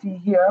you can see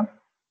here,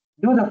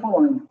 do the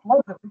following.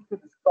 Plot the picture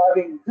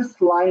describing this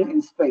line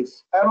in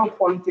space, arrow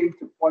pointing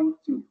to point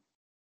 2.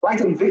 Write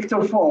in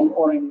vector form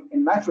or in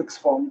matrix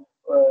form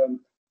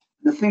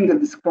the thing that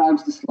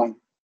describes this line.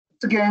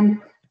 So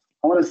again,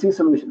 I want to see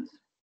solutions.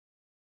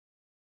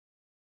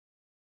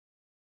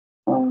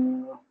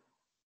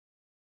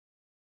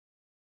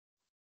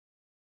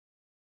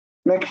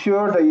 Make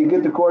sure that you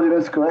get the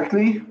coordinates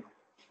correctly.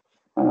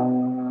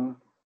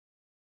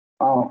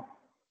 Oh.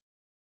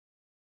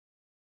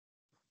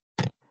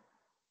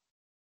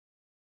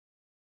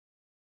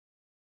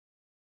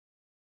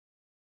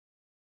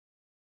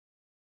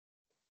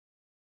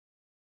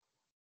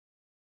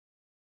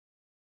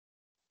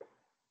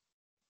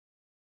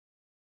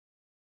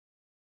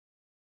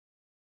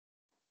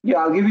 Yeah,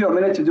 I'll give you a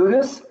minute to do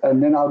this,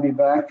 and then I'll be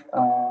back.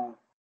 I'll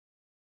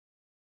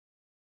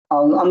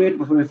unmute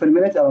for a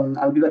minute.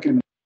 I'll be back in a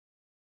minute.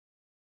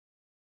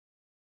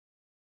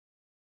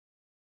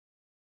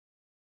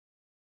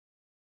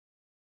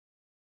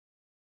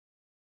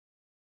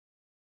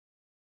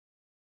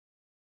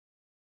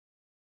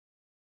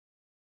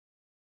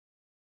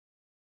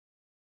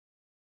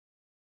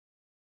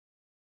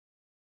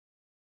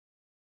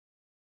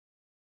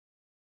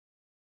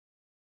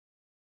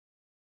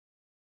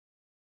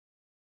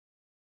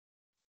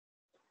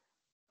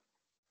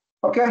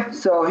 Okay,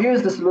 so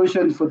here's the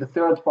solution for the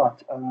third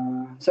part.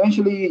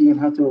 Essentially, you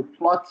have to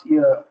plot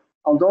your,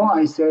 although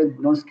I said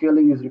no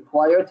scaling is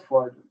required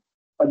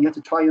but you have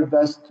to try your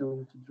best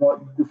to draw.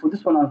 For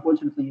this one,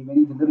 unfortunately, you may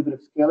need a little bit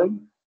of scaling.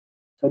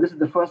 So this is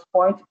the first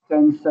point,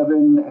 10,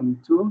 7,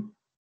 and 2.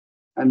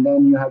 And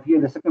then you have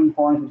here the second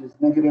point, which is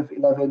negative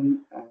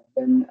 11,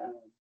 then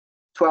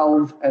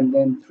 12, and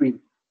then 3.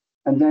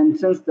 And then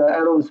since the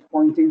arrow is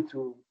pointing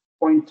to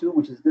point 2,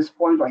 which is this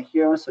point right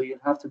here, so you'll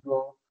have to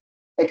go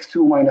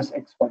x2 minus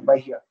x1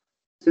 right here.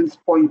 Since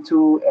point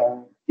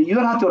 2, you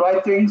don't have to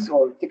write things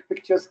or take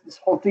pictures. This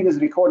whole thing is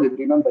recorded,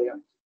 remember, yeah.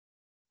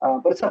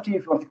 But it's up to you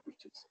if you want to take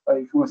pictures,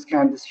 if you want to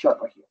scan this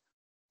shot right here.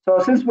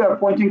 So since we are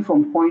pointing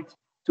from point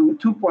to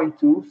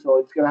 2.2, so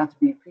it's going to have to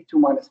be p2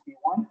 minus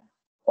p1,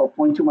 or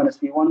 0.2 minus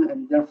p1,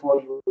 and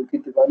therefore you will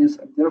get the values,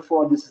 and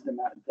therefore this is the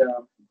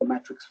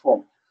matrix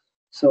form.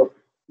 So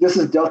this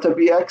is delta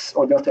bx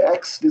or delta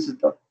x, this is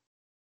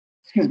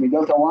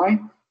delta y,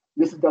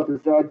 this is delta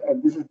z,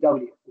 and this is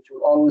w, which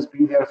will always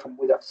be there from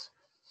with us.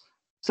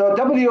 So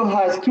w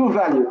has two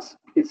values.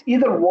 It's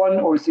either 1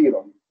 or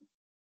 0.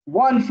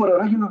 1 for a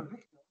regular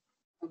vector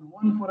and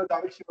 1 for a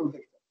directional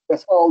vector.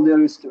 That's all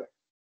there is to it.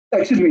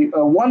 Excuse me,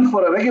 1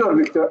 for a regular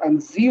vector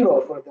and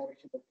 0 for a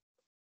directional vector.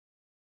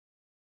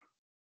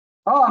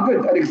 Ah,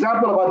 good, an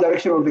example about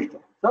directional vector.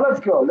 So let's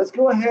go. Let's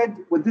go ahead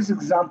with this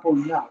example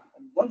now.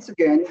 And once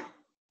again,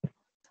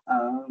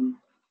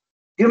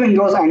 given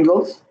those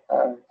angles,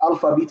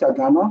 alpha, beta,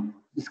 gamma,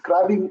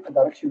 describing a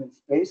direction in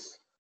space,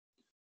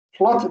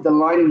 plot the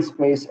line in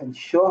space and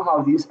show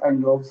how these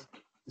angles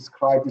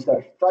describe this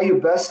direction. Try your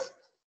best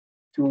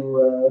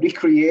to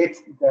recreate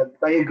the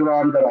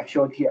diagram that I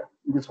showed here,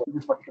 in this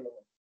particular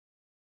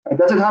one. It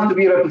doesn't have to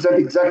be represent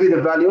exactly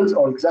the values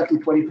or exactly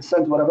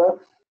 20%, whatever.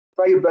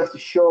 Try your best to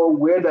show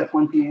where that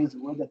 20 is,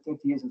 where that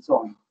 30 is, and so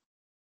on.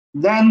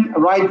 Then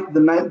write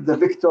the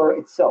vector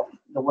itself,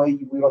 the way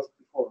we wrote it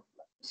before,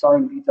 like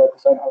cosine beta,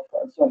 cosine alpha,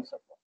 and so on and so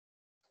forth.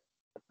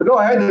 So go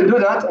ahead and do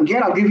that.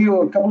 Again, I'll give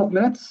you a couple of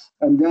minutes,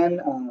 and then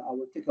I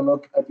will take a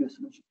look at your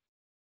solution.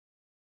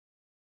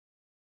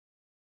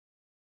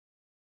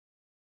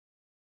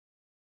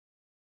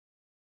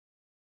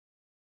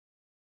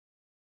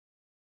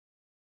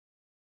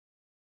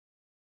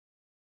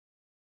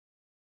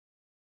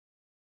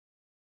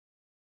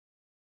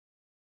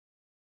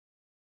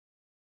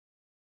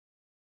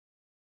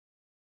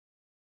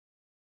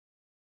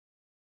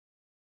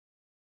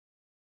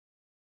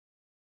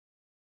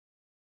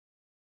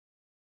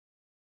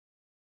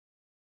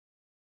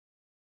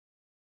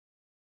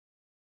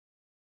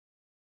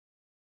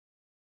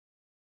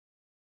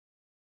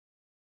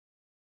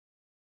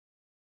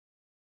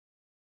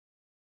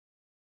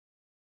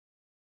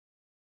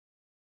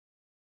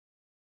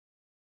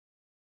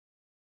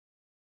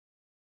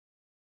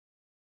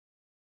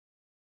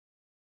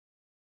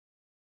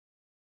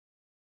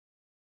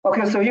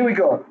 Okay, so here we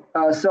go.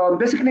 So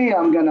basically,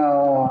 I'm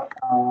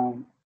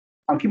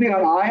keeping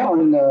an eye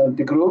on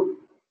the group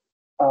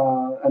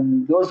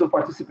and those who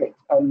participate.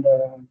 And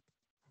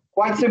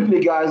quite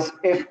simply, guys,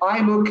 if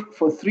I look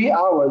for 3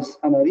 hours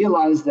and I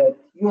realize that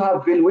you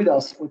have been with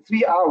us for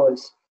 3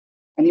 hours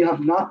and you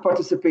have not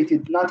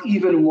participated, not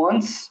even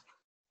once,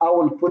 I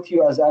will put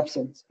you as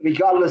absent,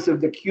 regardless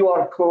of the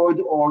QR code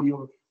or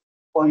your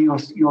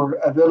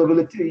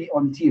availability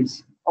on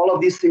Teams. All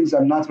of these things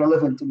are not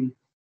relevant to me.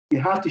 You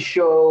have to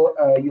show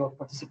your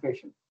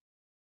participation.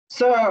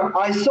 Sir,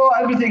 I saw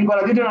everything,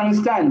 but I didn't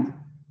understand.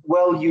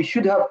 Well, you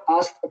should have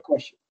asked a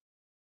question.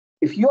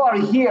 If you are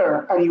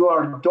here and you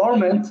are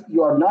dormant,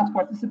 you are not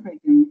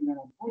participating, then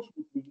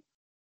unfortunately,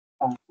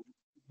 uh,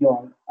 you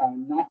are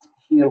not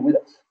here with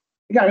us.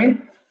 You know what I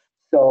mean?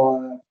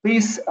 So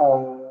please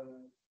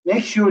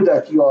make sure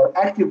that you are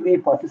actively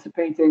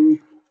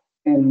participating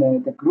in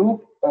the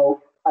group.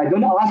 I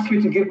don't ask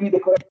you to give me the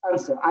correct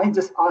answer. I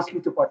just ask you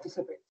to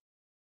participate.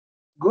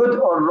 Good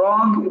or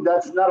wrong,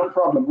 that's not a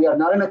problem. We are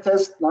not in a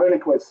test, not in a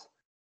quiz.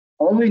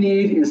 All we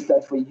need is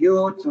that for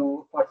you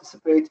to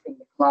participate in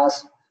the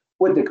class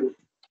with the group.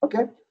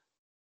 Okay?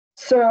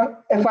 So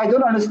if I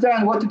don't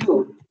understand what to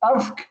do,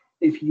 ask.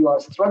 If you are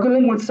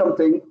struggling with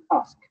something,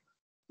 ask.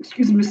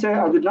 Excuse me, sir,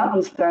 I did not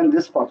understand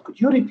this part.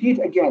 Could you repeat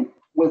again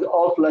with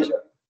all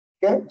pleasure?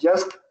 Okay,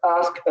 just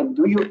ask and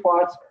do your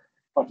part,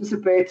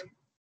 participate,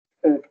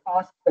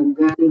 ask, and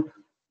then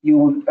we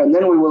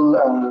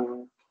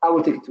will. I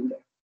will take it from there.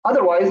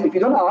 Otherwise, if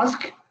you don't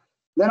ask,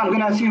 then I'm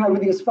going to assume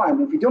everything is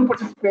fine. If you don't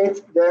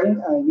participate,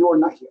 then you are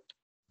not here.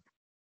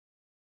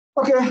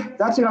 Okay,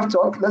 that's enough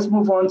talk. Let's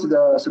move on to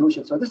the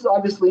solution. So this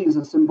obviously is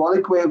a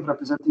symbolic way of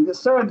representing this.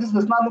 Sir, this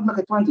does not look like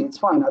a 20. It's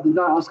fine. I did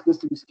not ask this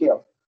to be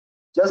scaled.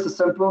 Just a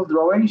simple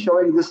drawing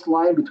showing this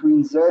line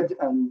between Z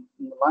and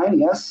the line,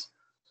 yes.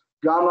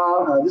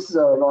 Gamma, this is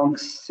a wrong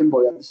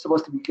symbol. Yeah. It's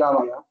supposed to be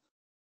gamma, yeah.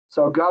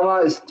 So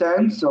gamma is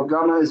 10. So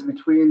gamma is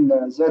between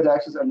the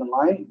Z-axis and the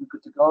line. We're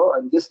good to go.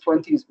 And this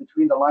 20 is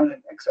between the line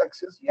and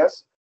X-axis,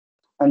 yes.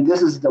 And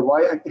this is the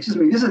Y, excuse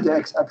me, this is the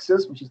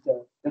X-axis, which is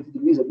the 30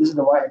 degrees. And this is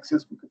the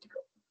Y-axis, we're good to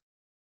go.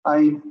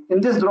 In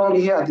this drawing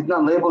here, I did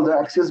not label the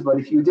axis, but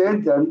if you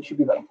did, then it should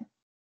be better.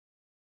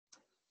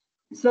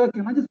 So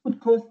can I just put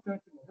cos 30?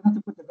 I don't have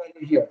to put the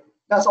value here.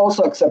 That's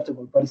also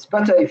acceptable, but it's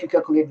better if you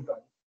calculate the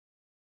value.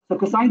 So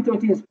cosine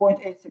 30 is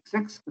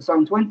 0.866,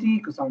 cosine 20,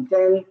 cosine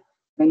 10,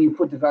 then you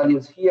put the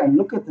values here and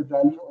look at the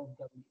value of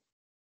W.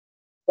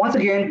 Once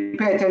again,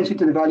 pay attention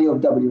to the value of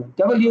W.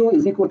 W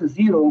is equal to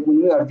 0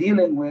 when we are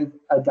dealing with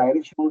a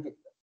directional vector.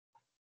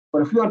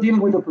 But if we are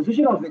dealing with a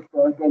positional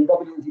vector, then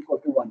W is equal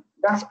to 1.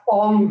 That's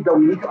all that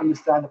we need to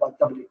understand about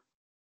W.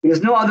 There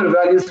is no other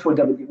values for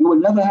W. We will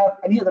never have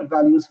any other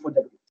values for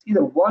W. It's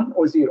either 1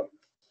 or 0.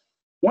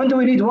 When do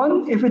we need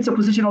 1? If it's a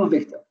positional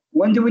vector.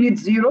 When do we need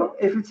 0?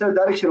 If it's a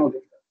directional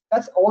vector.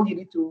 That's all you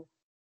need to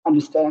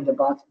understand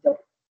about W.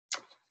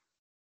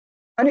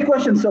 Any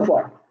questions so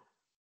far?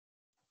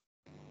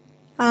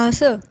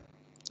 Sir,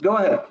 Go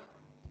ahead.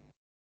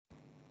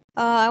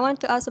 I want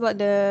to ask about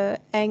the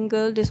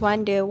angle, this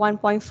one, the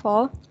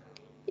 1.4.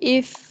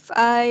 If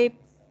I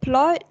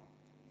plot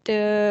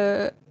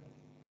the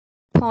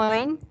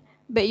point,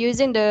 but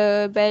using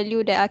the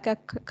value that I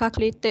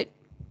calculated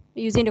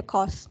using the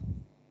cos,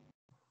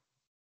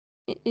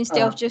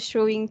 instead of just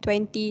showing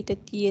 20,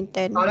 30, and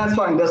 10. Oh, that's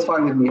fine. That's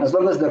fine with me. As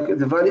long as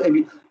the value, I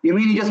mean, you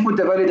mean you just put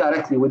the value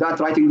directly without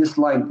writing this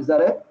line. Is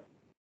that it?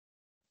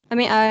 I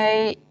mean,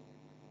 I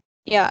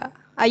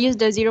use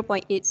the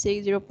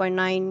 0.86,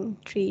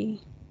 0.93.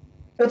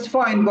 That's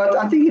fine, but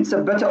I think it's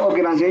a better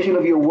organization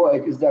of your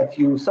work is that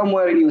you,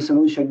 somewhere in your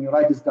solution, you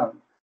write this down.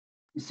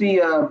 You see,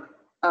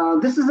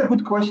 this is a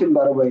good question,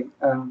 by the way.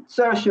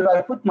 Sir, should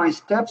I put my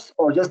steps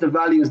or just the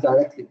values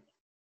directly?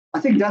 I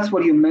think that's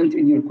what you meant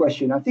in your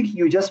question. I think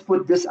you just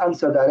put this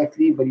answer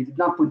directly, but you did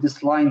not put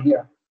this line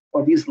here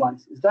or these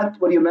lines. Is that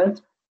what you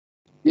meant?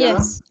 Yeah.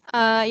 Yes.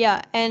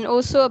 Yeah, and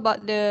also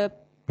about the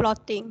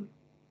plotting.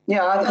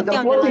 Yeah, the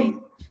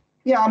plotting.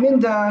 Yeah, I mean,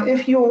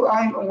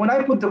 when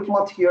I put the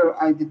plot here,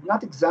 I did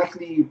not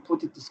exactly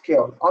put it to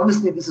scale.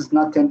 Obviously, this is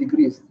not 10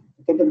 degrees.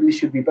 10 degrees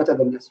should be better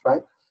than this,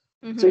 right?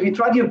 Mm-hmm. So if you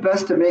tried your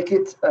best to make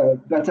it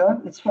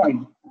better, it's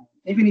fine.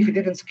 Even if you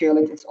didn't scale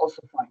it, it's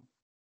also fine.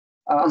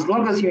 As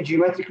long as you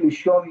geometrically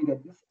show me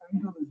that this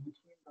angle is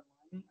between the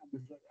line and the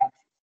z-axis,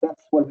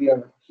 that's what we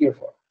are here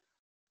for.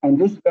 And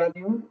this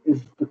value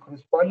is the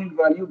corresponding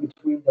value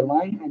between the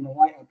line and the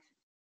y-axis.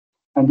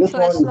 And this so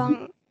as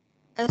long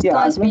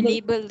as we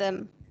label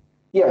them.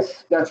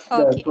 Yes, that's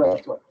the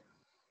correct one.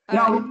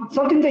 Now,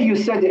 something that you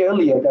said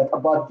earlier that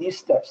about these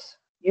steps,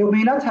 you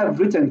may not have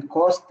written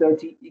cos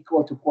 30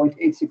 equal to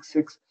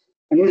 0.866,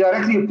 and you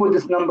directly put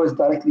these numbers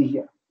directly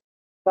here.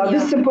 Now,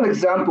 this simple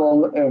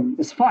example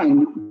is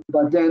fine,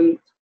 but then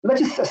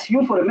let's just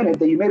assume for a minute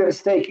that you made a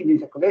mistake in your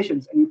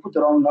calculations and you put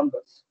the wrong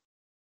numbers.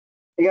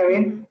 You get what I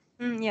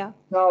mean? Yeah.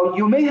 Now,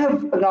 you may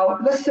have,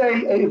 let's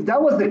say if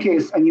that was the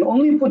case and you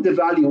only put the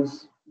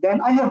values,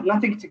 then I have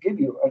nothing to give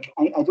you.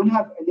 I don't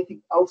have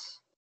anything else.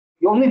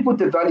 You only put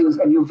the values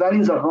and your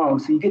values are wrong,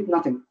 so you get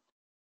nothing.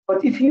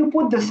 But if you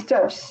put the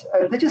steps,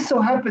 and it just so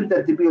happened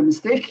that there be a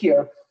mistake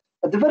here,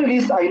 at the very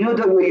least, I know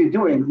the way you're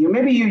doing.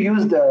 Maybe you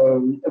used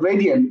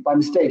radian by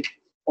mistake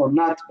or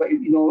not, but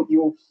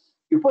you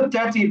put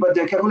 30, but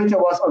the calculator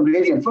was on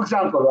radian, for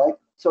example, right?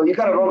 So you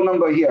got a wrong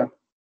number here.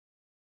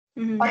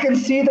 Mm-hmm. I can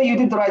see that you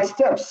did the right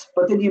steps,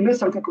 but then you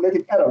missed some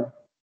calculated error.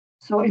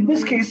 So in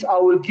this case, I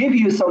will give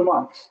you some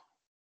marks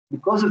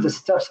because of the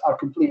steps are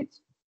complete.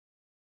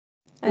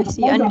 I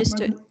see,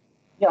 understood.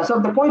 Yeah,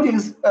 so the point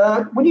is,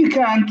 when you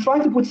can, try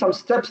to put some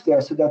steps there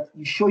so that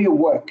you show your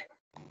work.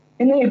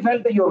 In the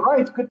event that you're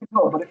right, good to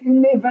go. But if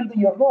in the event that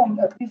you're wrong,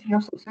 at least you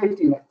have some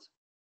safety net.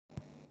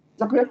 Is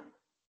that clear?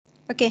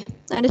 Okay,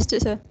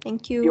 understood, sir.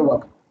 Thank you. You're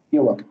welcome.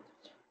 You're welcome.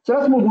 So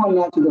let's move on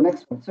now to the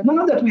next one. So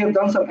now that we have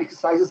done some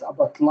exercises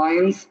about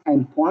lines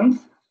and points,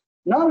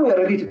 now we are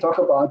ready to talk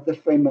about the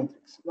frame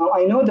matrix. Now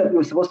I know that we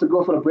were supposed to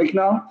go for a break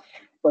now,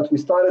 but we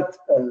started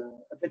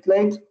a bit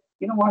late.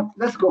 You know what?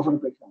 Let's go for a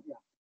break now. Yeah.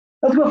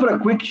 Let's go for a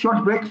quick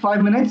short break,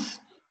 5 minutes,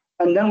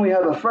 and then we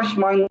have a fresh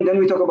mind. Then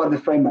we talk about the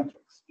frame matrix.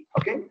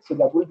 Okay, so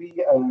that will be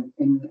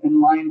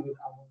in line with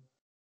our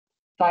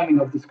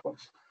timing of this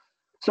course.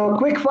 So a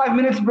quick 5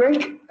 minutes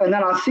break, and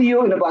then I'll see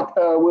you in about.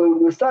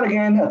 We'll start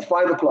again at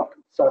 5 o'clock.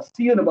 So I'll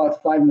see you in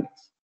about 5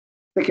 minutes.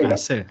 Take care.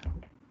 Sir.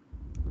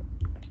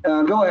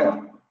 Go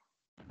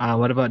ahead.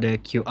 What about the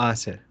QR,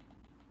 sir?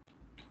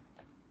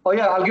 Oh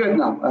yeah, I'll give it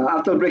now.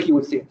 After the break, you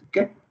will see it.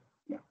 Okay.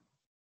 Yeah.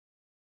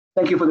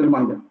 Thank you for the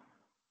reminder.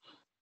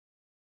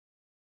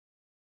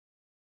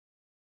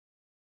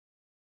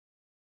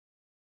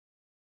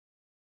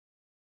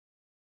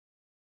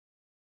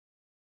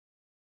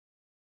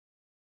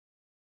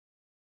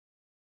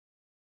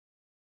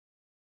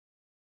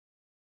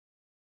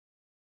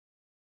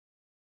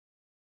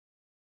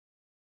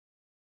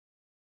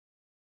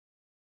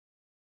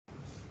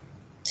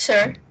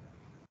 Sir?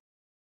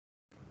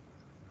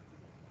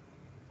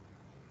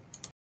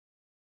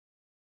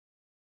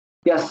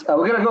 Yes,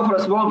 we're gonna go for a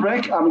small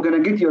break. I'm gonna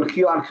get your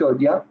QR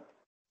code. Yeah.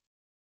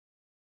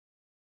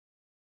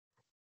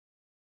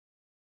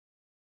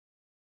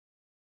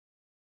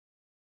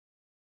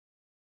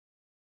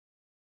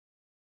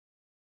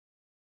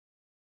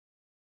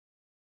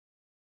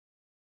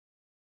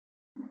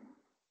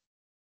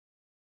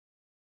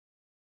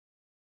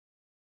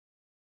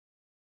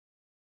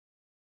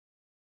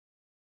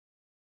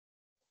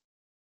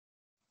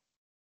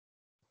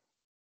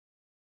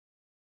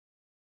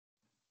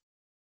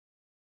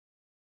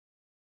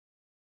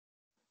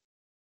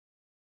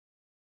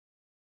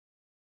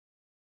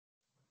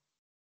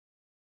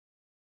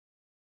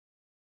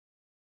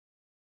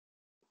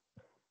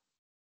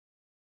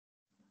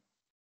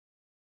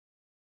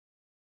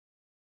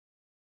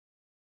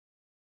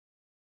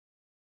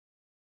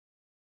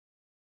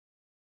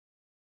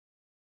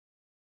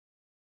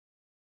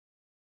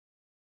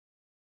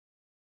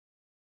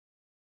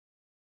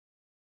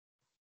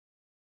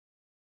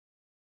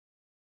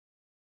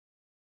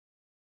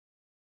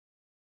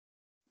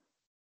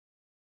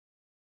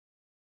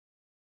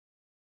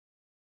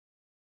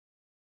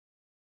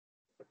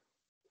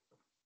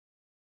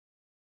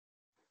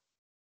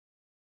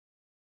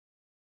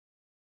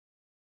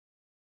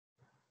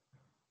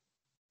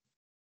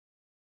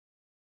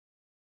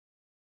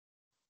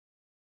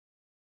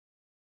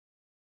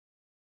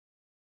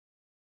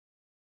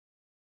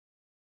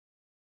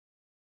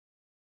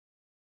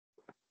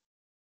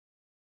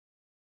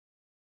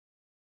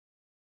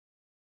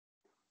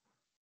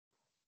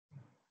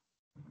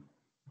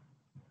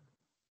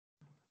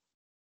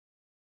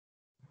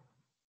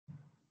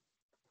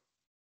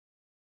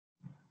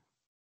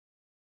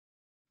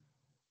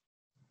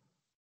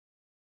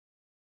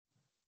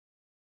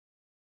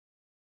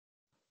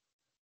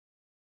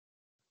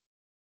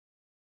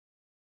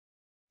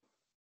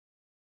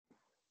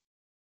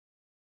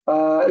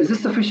 Is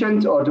this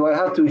sufficient, or do I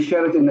have to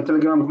share it in the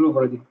Telegram group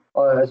already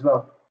as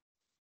well?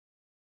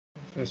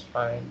 It's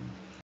fine.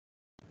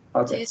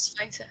 Okay. It's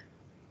fine, sir.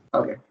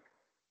 Okay.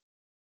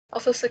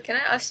 Also, sir, can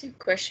I ask you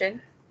a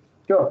question?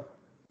 Sure.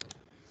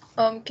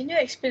 Can you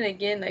explain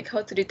again, like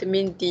how to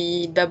determine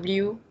the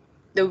W,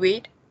 the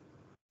weight?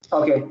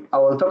 Okay. I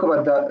will talk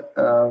about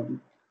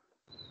that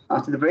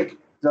after the break. Is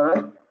that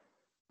right?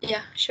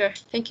 Yeah, sure.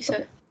 Thank you, sir.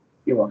 Okay.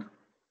 You're welcome.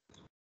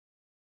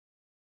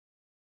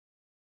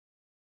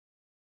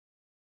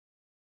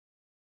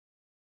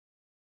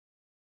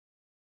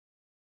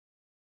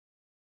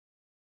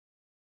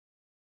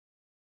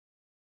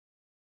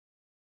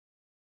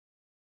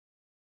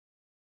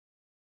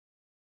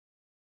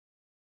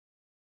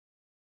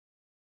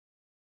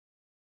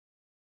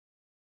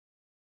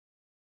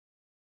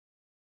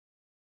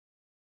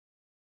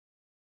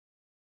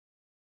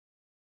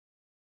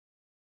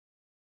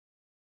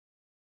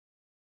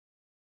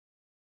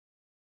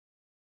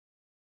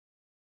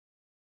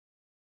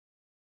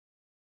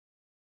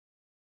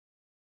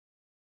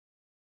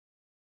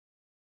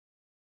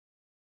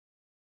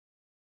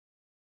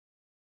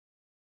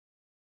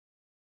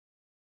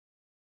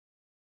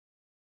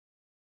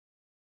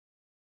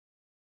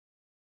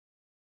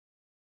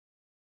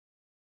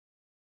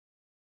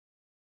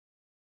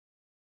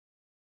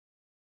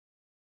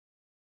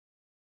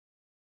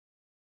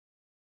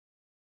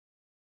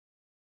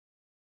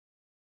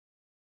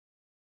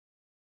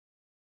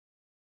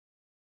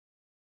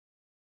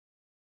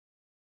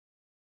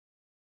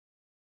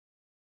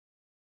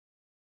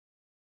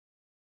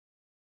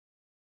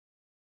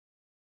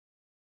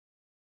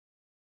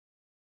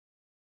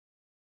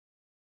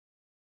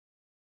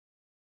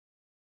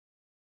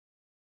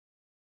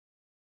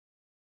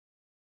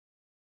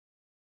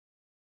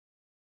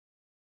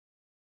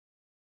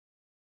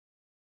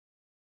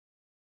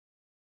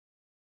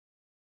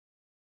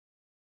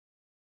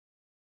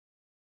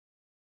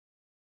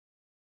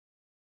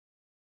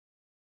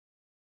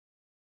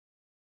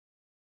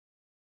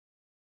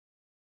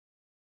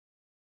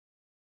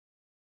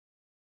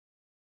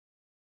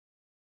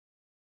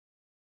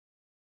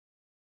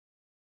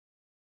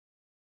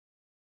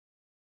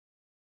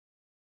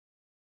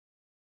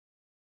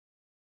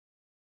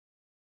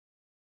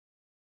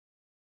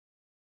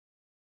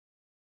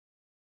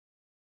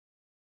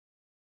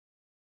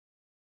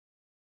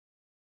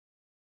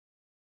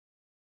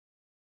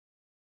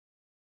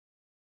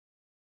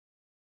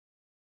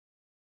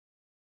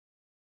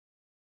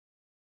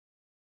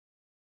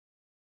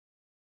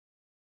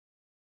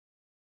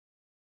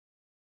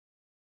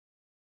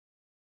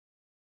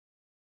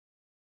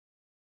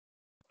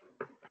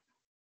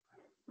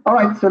 All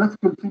right, so let's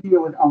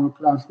continue with our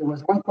class. There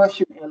was one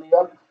question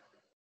earlier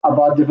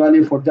about the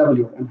value for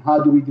W and how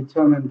do we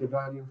determine the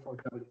value for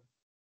W.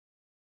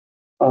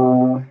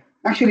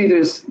 Actually,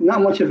 there's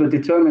not much of a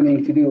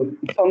determining to do.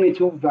 It's only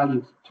two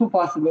values, two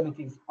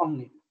possibilities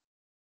only.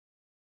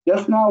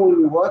 Just now when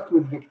we worked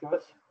with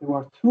vectors, there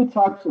were two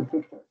types of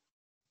vectors.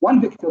 One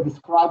vector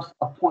describes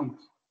a point,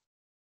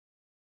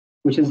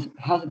 which has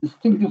a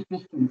distinctive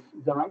distance,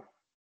 is that right?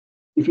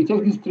 If you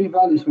take these three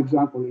values, for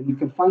example, and you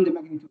can find the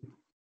magnitude,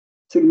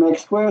 sigma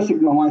x squared,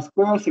 sigma y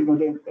squared, sigma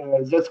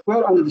z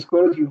squared, under the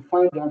square root, you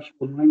find the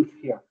actual length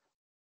here.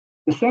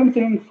 The same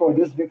thing for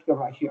this vector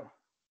right here.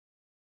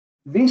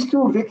 These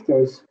two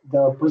vectors,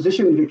 the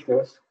position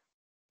vectors,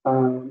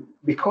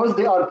 because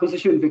they are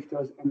position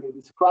vectors and they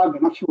describe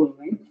an actual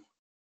length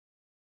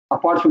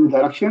apart from the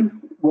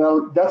direction,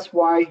 well, that's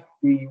why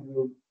we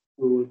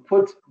will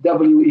put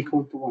W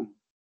equal to 1.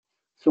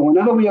 So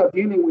whenever we are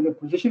dealing with a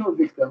positional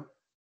vector,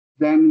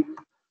 then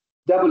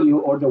W,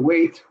 or the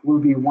weight, will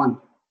be 1.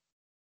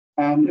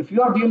 And if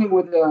you are dealing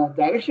with a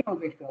directional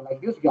vector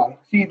like this guy,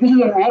 see, this is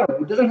an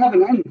arrow. It doesn't have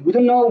an end. We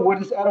don't know where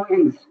this arrow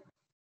ends.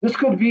 This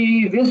could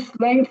be this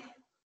length,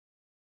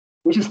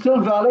 which is still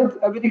valid.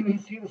 Everything we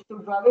see is still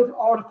valid,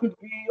 or it could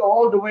be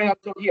all the way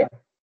until here.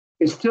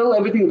 It's still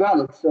everything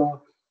valid.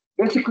 So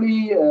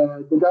basically,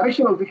 the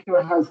directional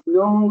vector has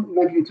no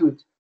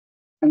magnitude,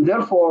 and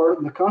therefore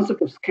the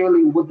concept of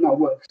scaling would not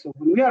work. So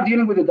when we are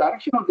dealing with a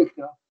directional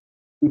vector,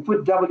 we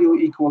put W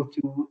equal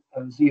to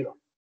 0.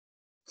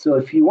 So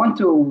if you want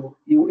to,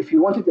 if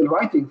you wanted in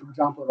writing, for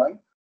example, right?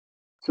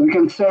 So we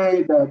can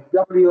say that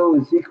W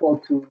is equal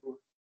to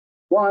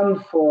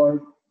 1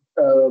 for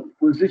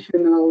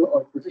positional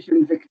or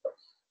position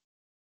vectors.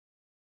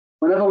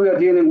 Whenever we are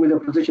dealing with a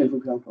position, for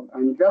example,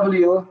 and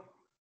W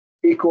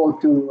equal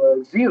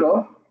to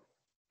 0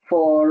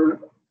 for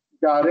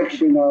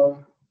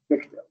directional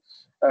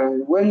vectors.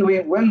 And when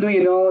do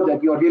you know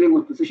that you are dealing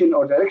with position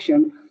or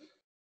direction?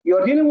 You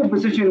are dealing with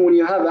position when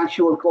you have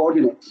actual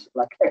coordinates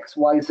like x,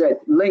 y, z,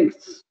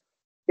 lengths.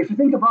 If you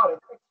think about it,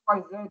 x,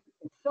 y, z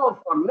itself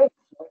are lengths.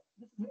 Right?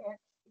 This is x,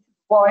 this is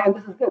y, and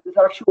this is z. These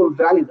are actual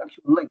values,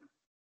 actual length.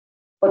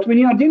 But when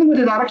you are dealing with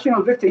a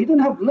directional vector, you don't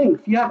have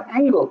length. You have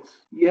angles.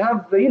 You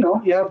have,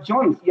 you have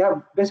joints. You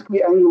have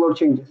basically angular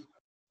changes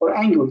or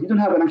angles. You don't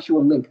have an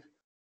actual length.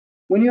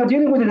 When you are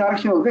dealing with a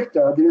directional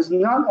vector, there is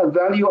not a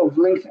value of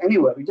length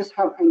anywhere. You just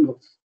have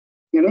angles.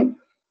 You know?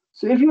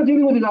 So if you're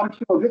dealing with a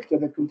directional vector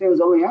that contains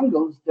only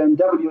angles, then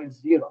W is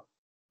 0,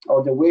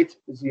 or the weight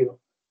is 0.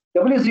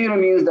 W0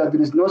 means that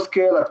there is no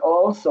scale at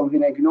all, so we're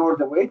going to ignore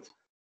the weight.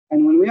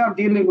 And when we are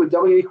dealing with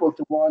W equal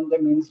to 1,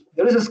 that means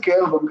there is a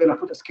scale, but we're going to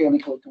put a scale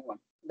equal to 1.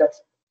 That's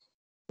it.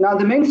 Now,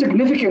 the main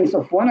significance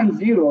of 1 and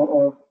 0,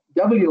 or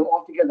W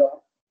altogether,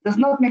 does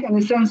not make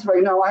any sense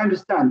right now, I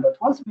understand. But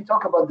once we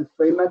talk about the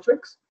frame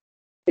matrix,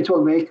 it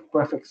will make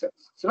perfect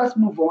sense. So let's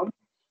move on.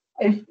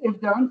 If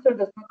the answer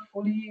does not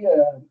fully,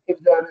 if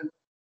the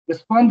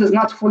response does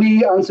not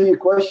fully answer your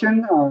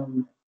question,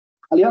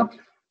 Alia,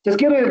 just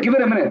give it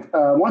a minute.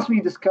 Once we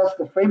discuss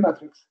the frame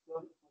matrix,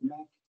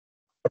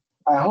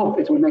 I hope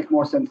it will make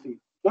more sense to you.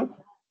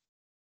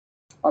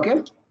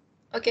 Okay?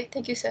 Okay,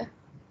 thank you, sir.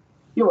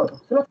 You're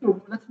welcome. So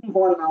let's move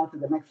on now to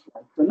the next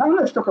slide. So now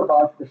let's talk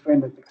about the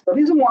frame matrix. The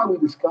reason why we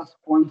discuss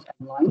points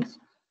and lines,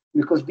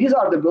 because these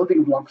are the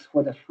building blocks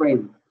for the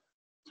frame.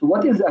 So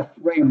what is a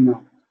frame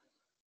now?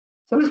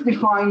 So let's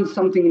define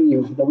something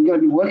new that we're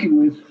going to be working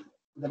with for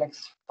the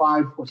next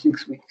 5 or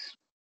 6 weeks.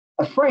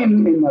 A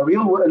frame in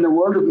the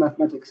world of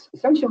mathematics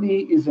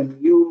essentially is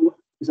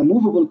a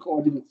movable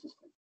coordinate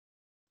system.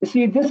 You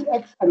see, this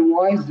x and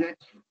y z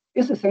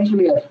is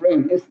essentially a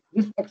frame. It's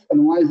this x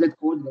and y z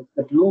coordinates,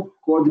 the blue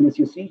coordinates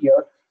you see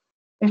here.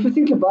 If you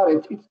think about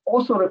it, it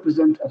also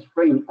represents a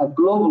frame, a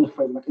global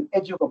frame, like an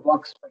edge of a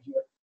box right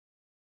here.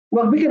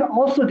 Well, we can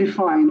also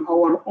define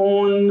our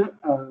own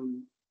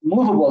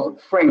movable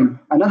frame,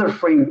 another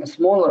frame, a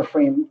smaller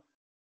frame.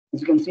 As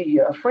you can see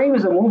here, a frame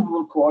is a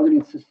movable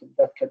coordinate system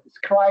that can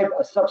describe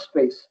a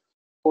subspace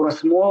or a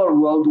smaller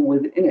world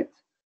within it.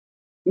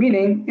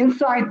 Meaning,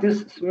 inside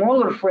this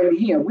smaller frame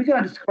here, we're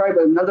going to describe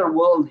another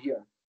world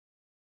here.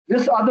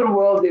 This other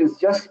world is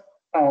just,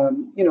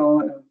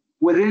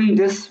 within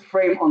this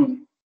frame only,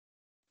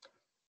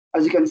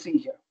 as you can see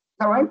here.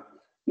 All right?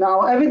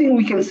 Now, everything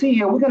we can see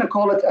here, we're going to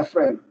call it a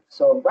frame.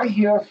 So right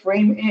here,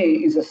 frame A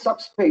is a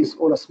subspace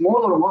or a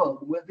smaller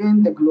world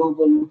within the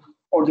global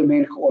or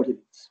domain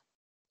coordinates.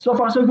 So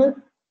far, so good?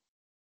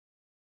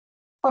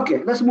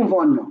 Okay, let's move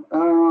on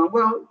now.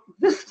 Well,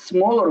 this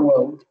smaller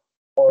world,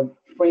 or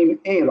frame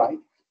A, right,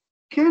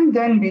 can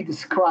then be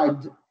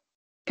described,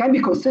 can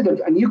be considered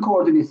a new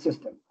coordinate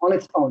system on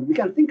its own. We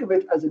can think of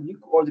it as a new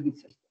coordinate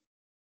system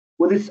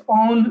with its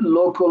own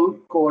local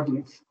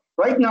coordinates.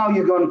 Right now,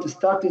 you're going to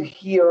start to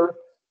hear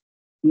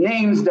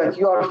names that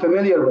you are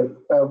familiar with.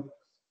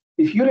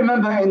 If you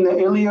remember in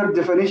the earlier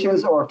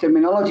definitions or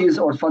terminologies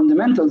or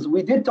fundamentals,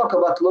 we did talk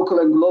about local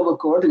and global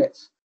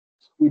coordinates.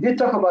 We did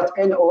talk about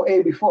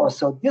NOA before,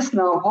 so this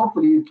now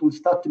hopefully it will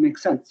start to make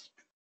sense.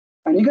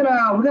 And we're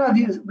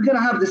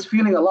gonna have this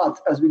feeling a lot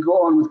as we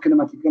go on with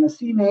kinematics. You're gonna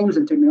see names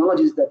and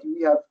terminologies that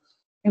we have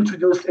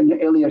introduced in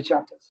the earlier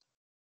chapters.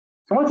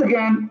 So once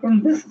again,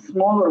 in this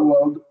smaller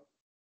world,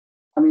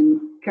 I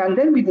mean, can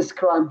then be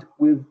described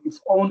with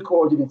its own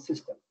coordinate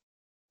system.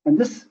 And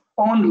this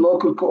own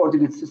local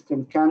coordinate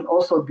system can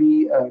also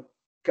be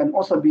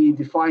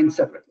defined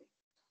separately.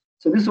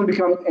 So this will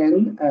become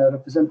N,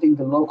 representing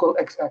the local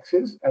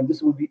x-axis, and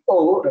this will be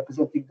O,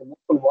 representing the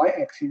local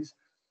y-axis,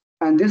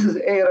 and this is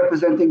A,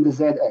 representing the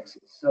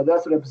z-axis. So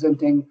that's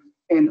representing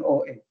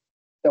NOA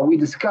that we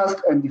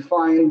discussed and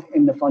defined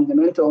in the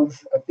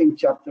fundamentals, I think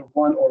chapter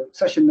 1 or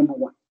session number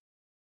 1.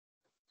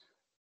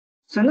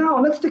 So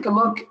now let's take a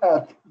look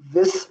at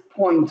this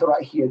point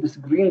right here, this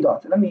green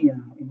dot. Let me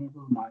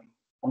enable my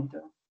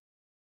pointer.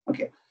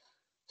 Okay,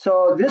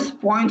 so this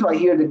point right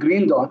here, the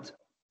green dot,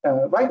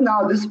 right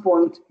now this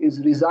point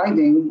is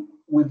residing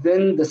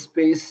within the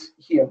space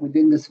here,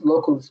 within this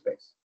local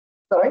space.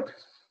 All right,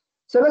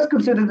 so let's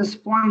consider this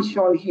point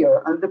shown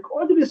here, and the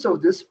coordinates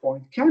of this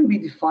point can be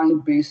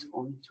defined based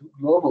on two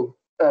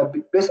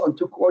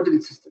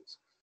coordinate systems.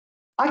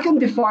 I can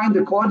define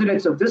the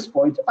coordinates of this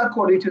point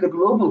according to the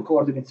global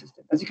coordinate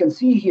system. As you can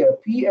see here,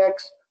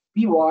 Px,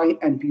 Py,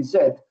 and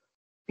Pz,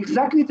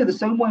 exactly to the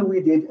same way we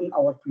did in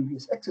our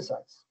previous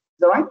exercise. Is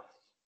that right?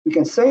 We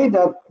can say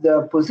that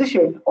the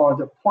position or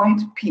the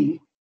point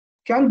P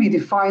can be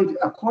defined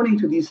according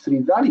to these three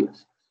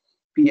values,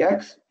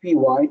 Px, Py,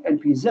 and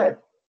Pz.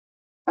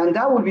 And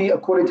that would be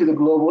according to the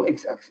global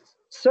x-axis.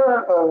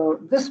 Sir,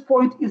 this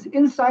point is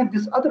inside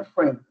this other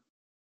frame.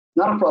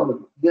 Not a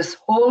problem. This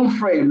whole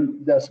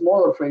frame, the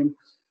smaller frame,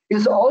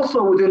 is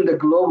also within the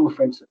global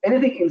frame. So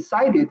anything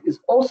inside it is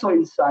also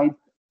inside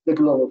the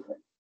global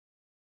frame.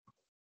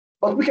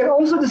 But we can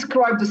also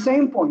describe the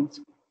same point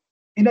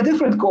in a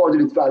different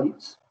coordinate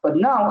values. But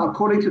now,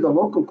 according to the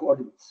local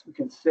coordinates, we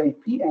can say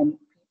Pn,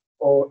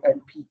 Po, and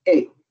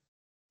Pa,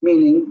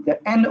 meaning the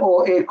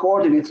NOA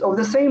coordinates of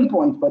the same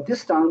point, but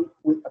this time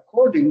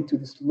according to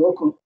this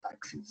local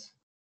axis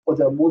or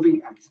the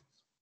moving axis. Is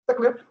that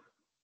clear?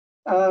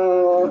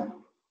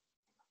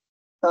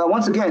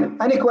 Once again,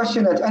 any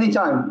question at any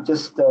time,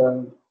 just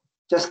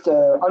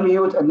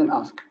unmute and then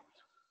ask.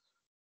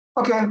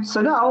 Okay,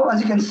 so now,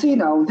 as you can see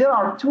now, there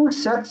are two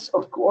sets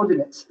of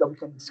coordinates that we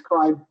can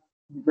describe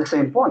the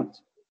same point.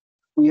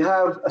 We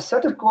have a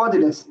set of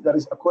coordinates that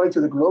is according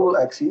to the global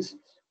axis,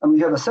 and we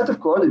have a set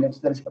of coordinates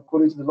that is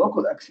according to the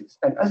local axis.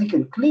 And as you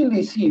can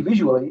clearly see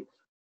visually,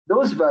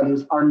 those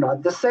values are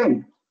not the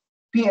same.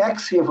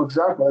 Px here, for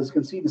example, as you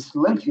can see, this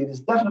length here is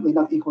definitely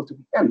not equal to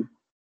Pn.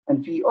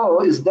 And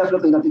Po is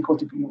definitely not equal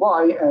to Py,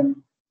 and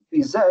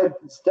Pz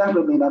is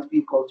definitely not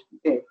equal to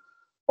Pa.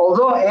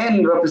 Although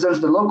N represents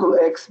the local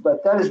x,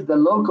 but that is the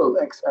local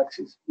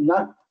x-axis,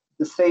 not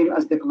the same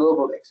as the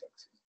global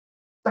x-axis. Is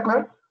that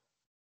clear?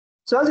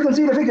 So as you can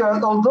see in the figure,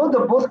 although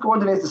the both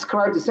coordinates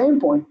describe the same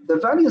point, the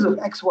values of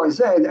x, y,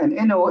 z and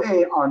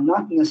NOA are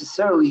not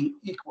necessarily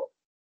equal.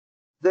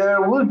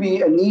 There will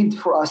be a need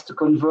for us to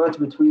convert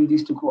between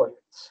these two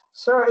coordinates.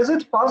 Sir, is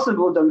it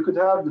possible that we could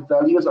have the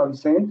values are the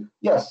same?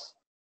 Yes,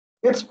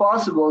 it's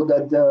possible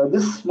that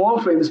this small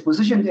frame is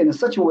positioned in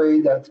such a way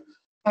that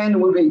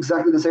N will be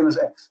exactly the same as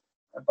X.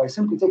 By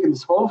simply taking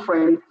this whole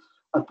frame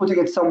and putting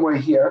it somewhere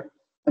here,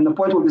 and the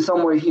point will be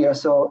somewhere here,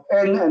 so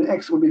N and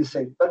X will be the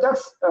same. But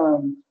that's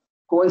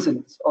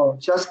coincidence, or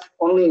just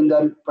only in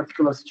that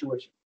particular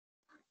situation.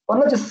 But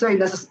let's just say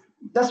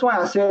that's why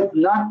I said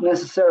not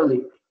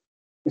necessarily.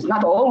 It's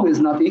not always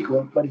not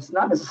equal, but it's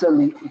not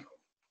necessarily equal. Is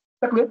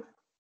that clear?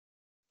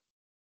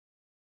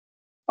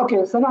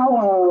 Okay, so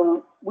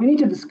now we need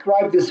to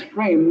describe this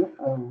frame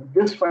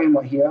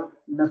right here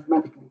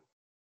mathematically.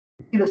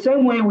 In the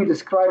same way we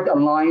described a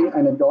line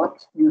and a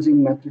dot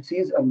using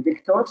matrices and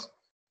vectors,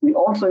 we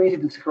also need to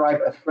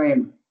describe a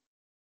frame.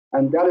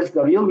 And that is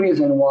the real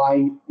reason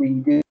why we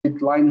did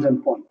lines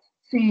and points.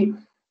 See,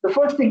 the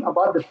first thing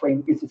about the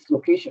frame is its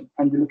location,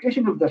 and the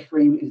location of the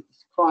frame is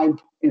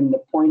described in the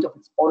point of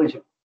its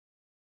origin.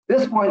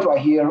 This point right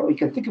here, you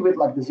can think of it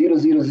like the 0,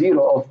 0,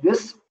 0 of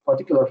this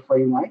particular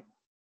frame, right?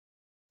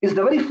 Is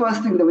the very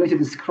first thing that we need to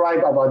describe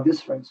about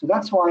this frame. So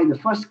that's why the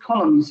first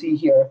column you see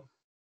here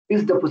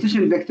is the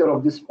position vector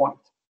of this point,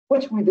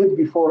 which we did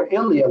before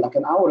earlier, like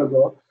an hour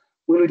ago,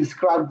 when we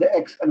described the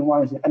x and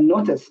y and z. And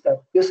notice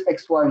that this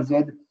x, y, and z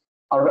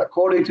are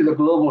according to the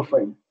global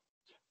frame.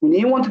 When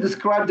you want to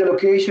describe the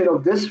location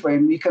of this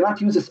frame, you cannot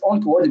use its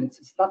own coordinates.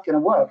 It's not going to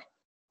work.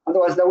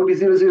 Otherwise, that would be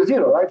 0, 0,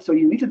 0, right? So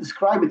you need to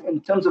describe it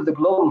in terms of the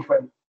global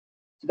frame.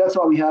 So that's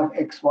why we have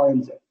x, y,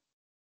 and z.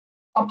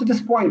 Up to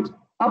this point,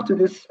 up to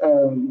this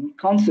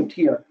concept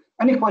here,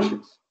 any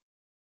questions?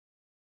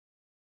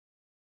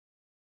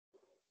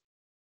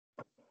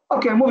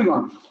 Okay, moving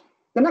on.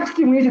 The next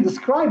thing we need to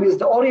describe is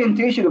the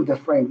orientation of the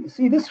frame. You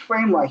see, this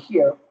frame right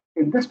here,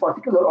 in this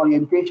particular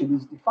orientation,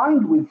 is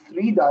defined with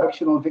 3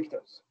 directional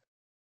vectors,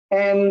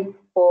 N,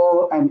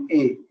 O, and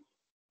A.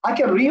 I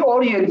can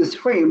reorient this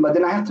frame, but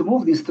then I have to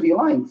move these 3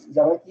 lines. Is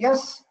that right?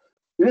 Yes,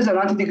 there is a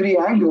 90-degree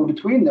angle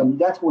between them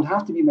that will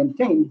have to be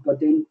maintained, but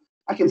then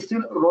I can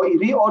still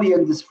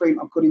reorient this frame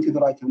according to the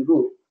right-hand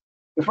rule.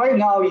 If right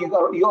now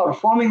you are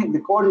forming the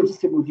coordinate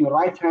system with your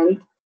right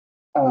hand,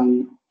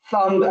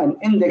 thumb, and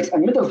index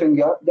and middle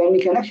finger, then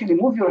you can actually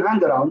move your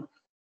hand around.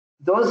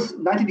 Those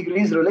 90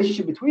 degrees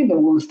relationship between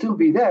them will still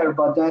be there,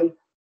 but then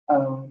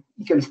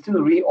you can still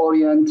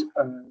reorient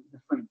the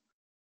frame.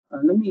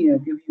 Let me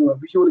give you a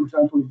visual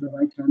example of the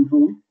right-hand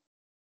rule.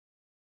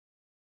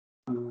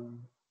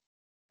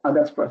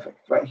 That's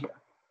perfect right here.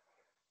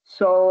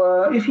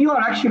 So if you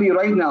are actually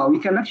right now, you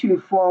can actually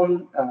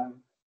form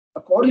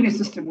a coordinate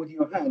system with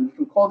your hand. You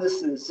can call this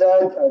Z,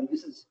 and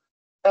this is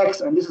X,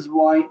 and this is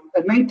Y,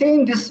 and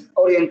maintain this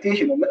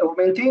orientation or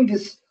maintain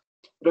this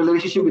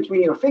relationship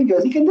between your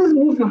fingers. You can just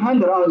move your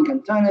hand around, you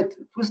can turn it,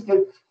 twist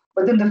it,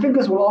 but then the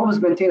fingers will always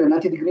maintain a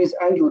 90 degrees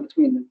angle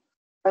between them.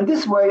 And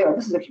this way,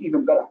 this is actually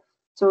even better.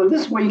 So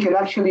this way you can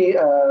actually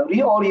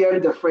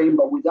reorient the frame,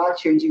 but without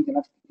changing the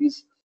 90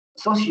 degrees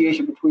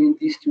association between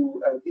these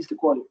two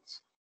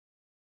coordinates.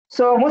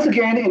 So once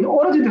again, in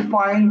order to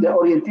define the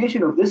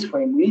orientation of this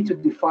frame, we need to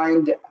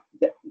define the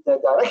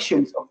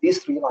directions of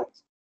these three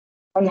lines.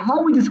 And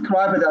how we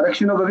describe the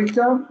direction of a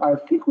vector, I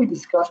think we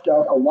discussed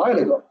that a while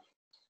ago.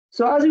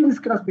 So as we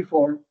discussed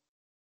before,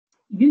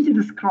 you need to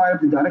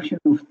describe the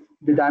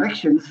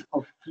directions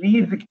of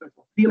three vectors,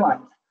 or three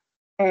lines,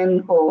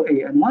 N, O,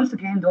 A. And once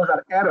again, those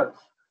are arrows.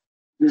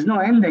 There's no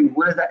ending.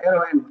 Where is the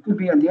arrow end? It could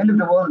be at the end of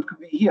the world, it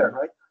could be here,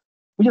 right?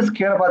 We just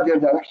care about their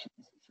directions.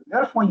 So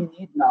therefore, you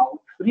need now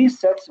three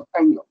sets of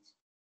angles.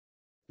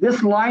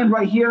 This line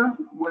right here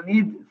will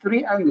need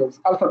three angles,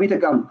 alpha, beta,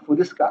 gamma for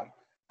this guy.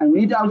 And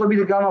we need alpha,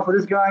 beta, gamma for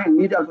this guy, and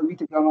we need alpha,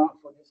 beta, gamma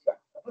for this guy.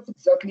 That's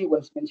exactly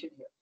what's mentioned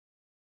here.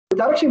 The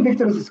direction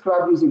vector is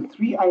described using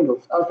three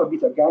angles, alpha,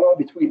 beta, gamma,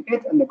 between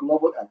it and the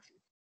global axis.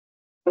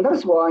 And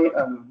that's why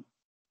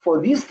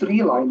for these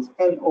three lines,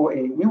 N, O,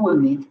 A, we will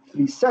need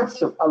three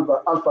sets of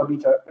alpha,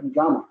 beta, and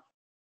gamma.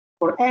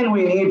 For N,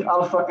 we need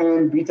alpha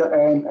N, beta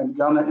N, and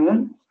gamma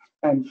N.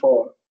 And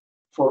for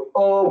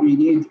O, we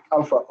need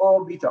alpha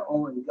O, beta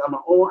O, and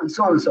gamma O, and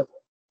so on and so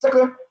forth. Is that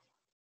clear?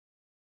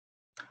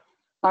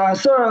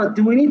 Sir,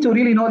 do we need to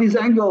really know these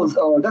angles?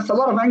 Oh, that's a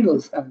lot of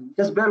angles.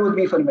 Just bear with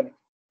me for a minute.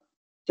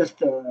 Just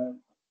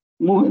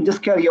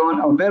carry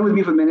on, or bear with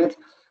me for a minute.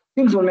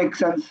 Things will make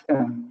sense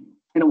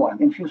in a while,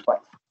 in a few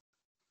slides.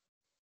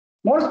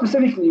 More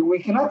specifically, we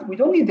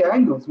don't need the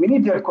angles, we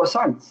need their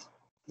cosines.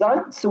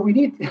 Right? So we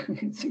need,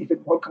 it's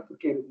even more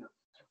complicated now.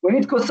 We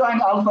need cosine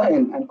alpha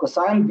n, and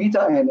cosine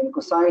beta n, and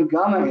cosine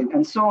gamma n,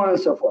 and so on and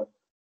so forth.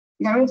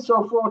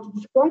 So to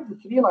describe the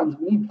three lines,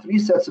 we need three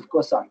sets of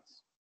cosines.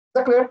 Is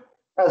that clear?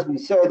 As we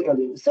said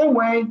earlier, the same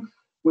way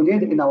we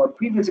did in our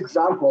previous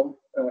example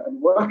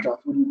and workout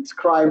when we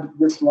described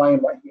this line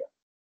right here.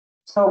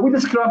 So we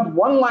described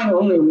one line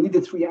only, we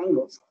needed three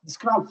angles. To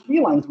describe three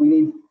lines, we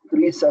need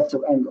three sets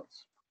of angles.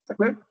 Is that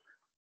clear?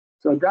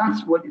 So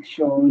that's what is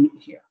shown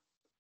here.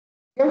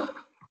 Okay.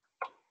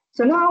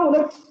 So now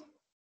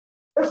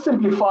let's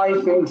simplify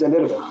things a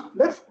little bit.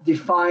 Let's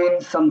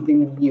define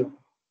something new.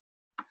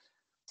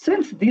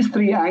 Since these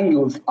three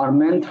angles are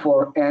meant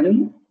for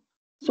n,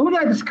 so when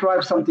I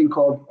describe something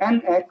called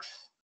nx,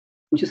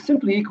 which is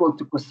simply equal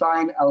to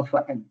cosine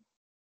alpha n.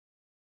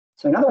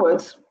 So in other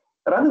words,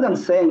 rather than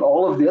saying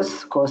all of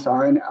this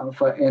cosine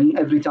alpha n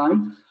every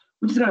time,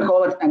 we're just going to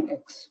call it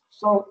nx.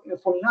 So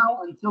from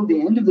now until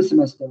the end of the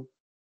semester,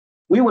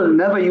 we will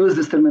never use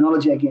this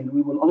terminology again.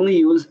 We will only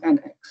use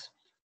nx.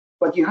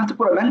 But you have to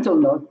put a mental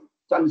note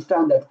to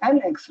understand that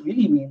nx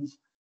really means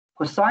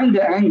cosine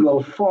the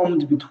angle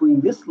formed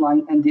between this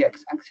line and the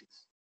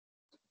x-axis.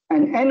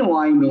 And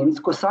ny means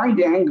cosine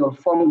the angle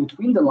formed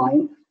between the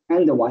line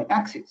and the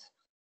y-axis.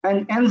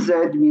 And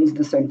nz means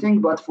the same thing,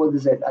 but for the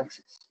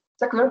z-axis. Is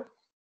that clear?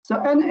 So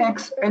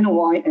nx,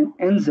 ny, and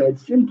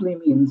nz simply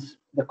means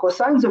the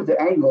cosines of the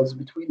angles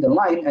between the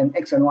line and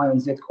x and y and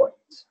z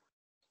coordinates.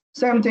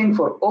 Same thing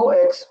for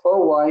OX,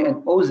 OY,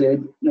 and OZ,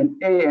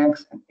 and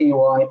AX, and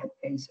AY,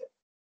 and AZ.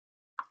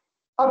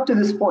 Up to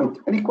this point,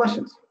 any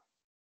questions?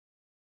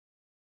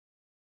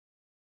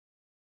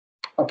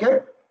 Okay,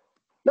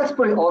 let's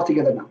put it all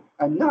together now.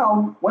 And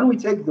now, when we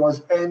take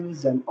those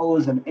N's and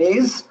O's and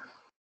A's,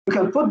 we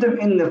can put them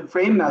in the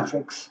frame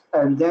matrix,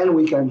 and then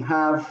we can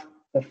have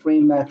the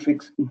frame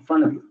matrix in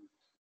front of you.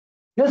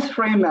 This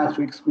frame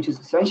matrix, which is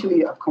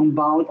essentially a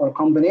compound or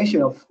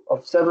combination of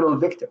several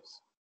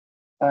vectors,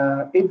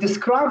 it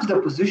describes the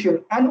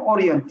position and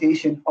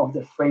orientation of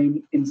the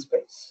frame in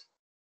space.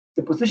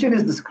 The position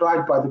is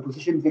described by the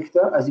position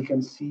vector, as you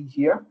can see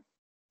here,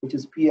 which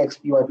is px,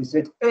 py,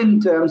 pz,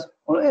 in terms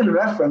or in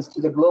reference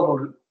to the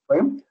global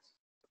frame.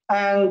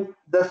 And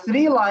the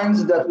three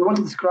lines that we want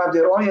to describe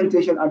their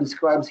orientation are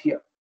described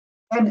here.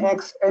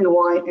 Nx,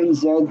 ny,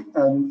 nz,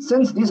 and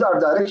since these are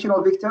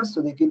directional vectors,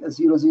 so they get a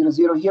 0, 0,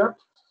 0 here.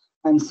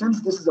 And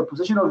since this is a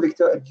positional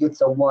vector, it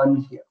gets a 1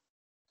 here.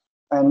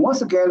 And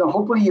once again,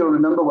 hopefully you'll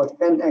remember what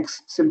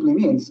nx simply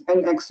means.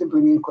 Nx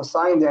simply means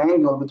cosine the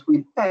angle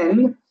between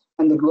n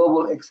and the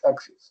global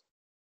x-axis.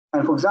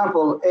 And for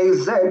example,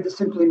 az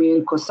simply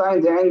means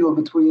cosine the angle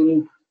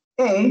between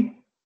a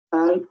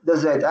and the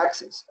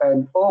z-axis.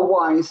 And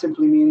OY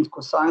simply means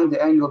cosine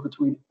the angle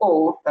between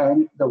O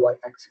and the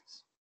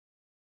y-axis.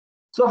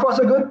 So far,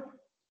 so good.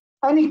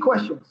 Any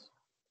questions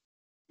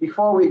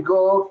before we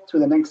go to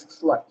the next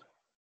slide?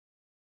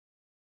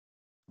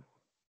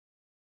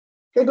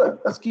 Okay, good.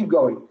 Let's keep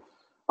going.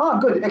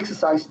 Good.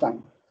 Exercise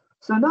time.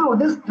 So now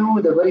let's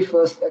do the very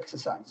first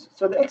exercise.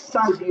 So the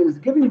exercise here is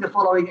giving the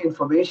following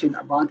information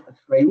about a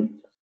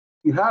frame.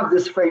 You have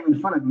this frame in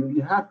front of you.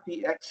 You have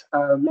PX.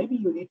 Maybe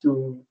you need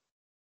to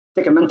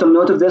take a mental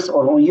note of this,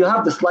 or you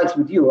have the slides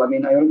with you. I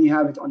mean, I already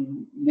have it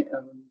on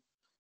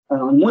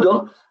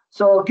Moodle.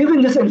 So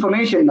given this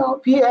information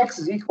now, Px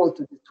is equal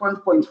to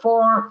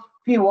 12.4,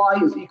 Py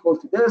is equal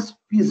to this,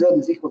 Pz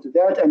is equal to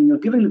that, and you're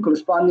given the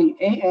corresponding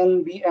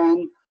An,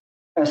 Bn,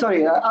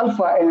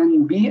 alpha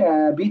n,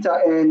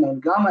 beta n,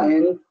 and gamma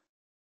n,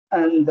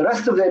 and the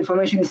rest of the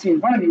information you see in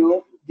front of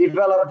you,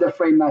 develop the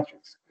frame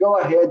matrix. Go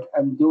ahead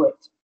and do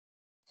it.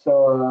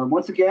 So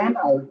once again,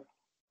 I'll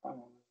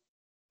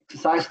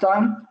exercise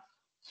time.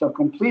 So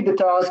complete the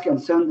task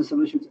and send the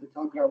solution to the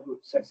Telegram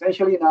group. So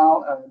essentially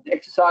now the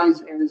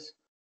exercise is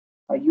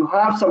you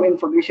have some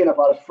information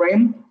about a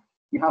frame,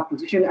 you have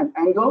position and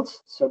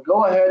angles. So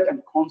go ahead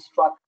and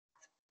construct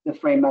the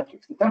frame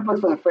matrix. The template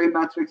for the frame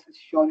matrix is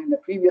shown in the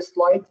previous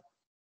slide,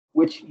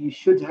 which you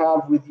should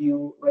have with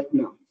you right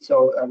now.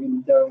 So I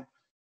mean, you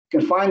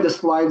can find the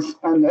slides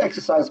and the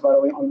exercise, by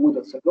the way, on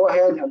Moodle. So go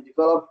ahead and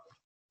develop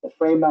the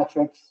frame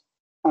matrix,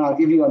 and I'll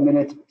give you a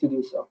minute to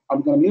do so.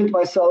 I'm going to mute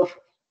myself,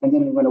 and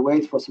then I'm going to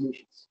wait for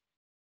solutions.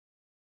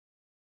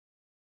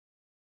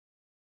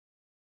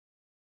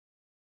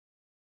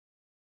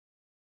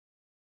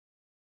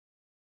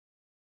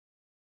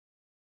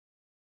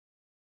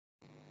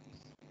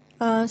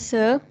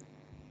 Sir,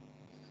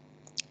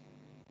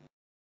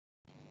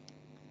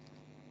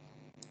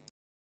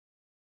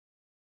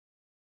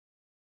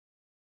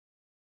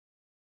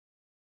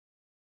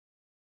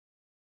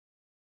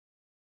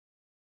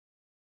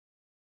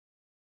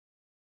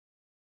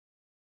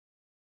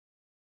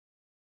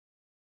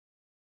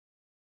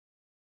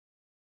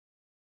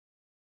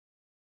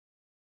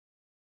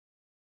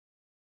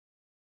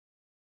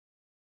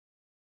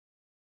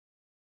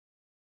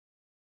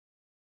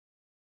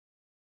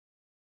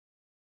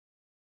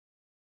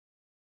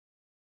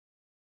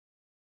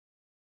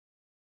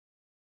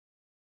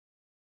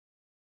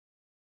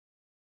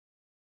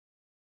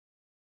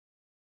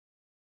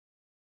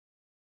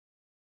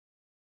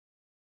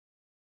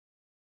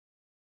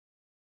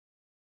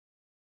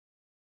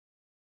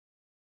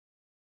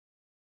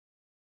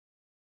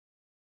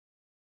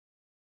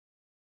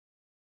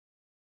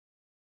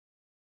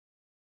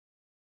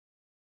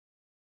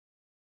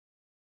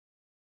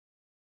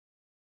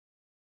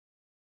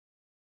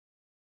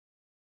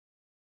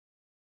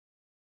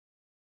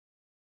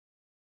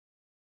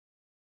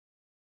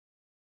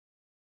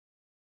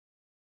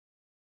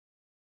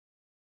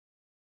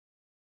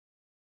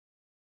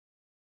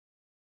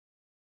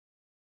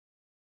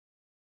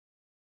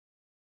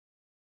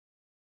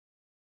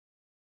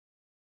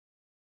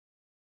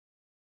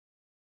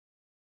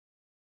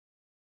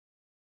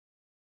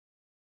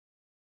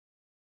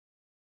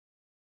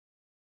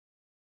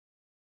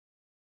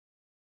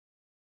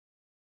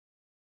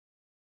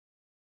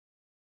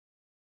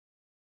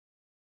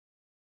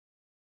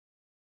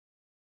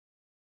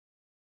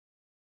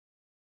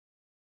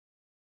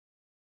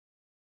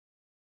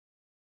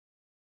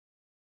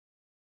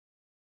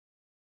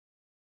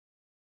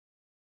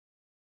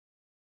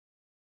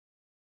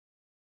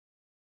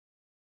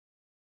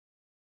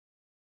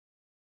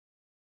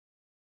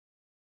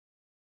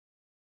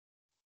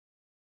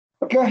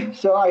 Okay,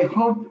 so I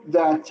hope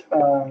that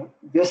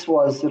this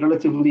was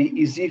relatively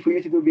easy for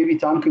you to do, maybe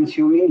time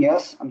consuming.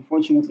 Yes,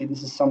 unfortunately,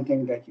 this is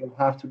something that you'll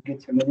have to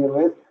get familiar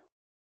with,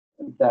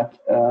 that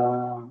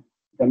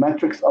the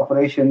matrix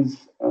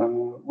operations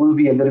will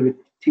be a little bit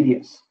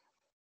tedious,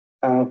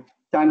 time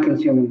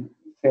consuming,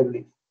 to say the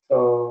least.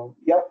 So,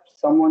 yep,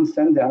 someone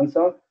send the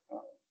answer.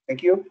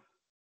 Thank you.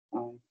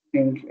 I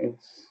think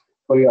it's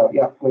Korea.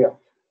 Yeah, Korea.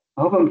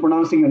 I hope I'm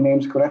pronouncing your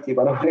names correctly,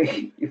 by the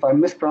way. If I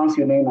mispronounce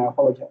your name, I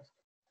apologize.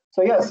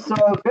 So yes, so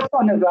based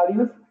on the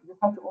values, you just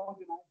have to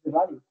organize the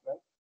values, right?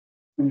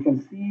 So you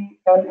can see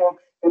nx,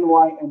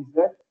 ny, and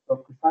z. So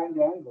cosine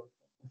the angles.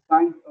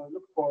 Cosine,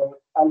 look for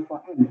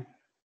alpha n.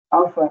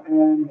 Alpha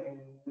n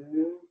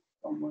is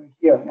somewhere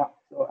here. Yeah.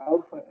 So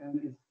alpha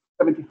n is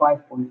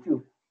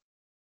 75.2.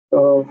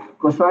 So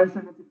cosine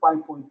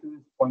 75.2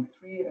 is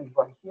 0.3 is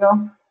right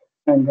here,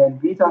 and then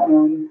beta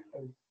n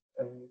is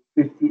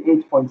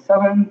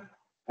 58.7,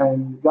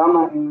 and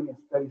gamma n is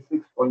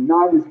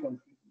 36.9, as you can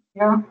see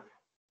here.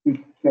 You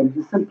can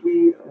just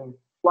simply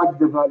plug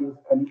the values,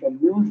 and you can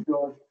use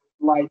those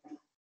like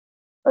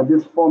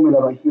this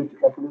formula right here to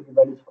calculate the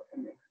values for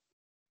nx.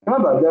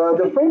 Remember,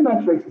 the frame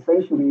matrix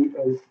essentially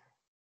is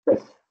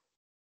this.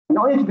 And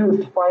all you have to do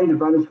is to find the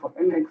values for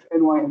nx,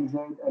 ny, and z,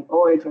 and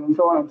ox, and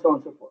so on and so on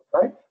and so forth,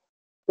 right?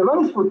 The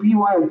values for py,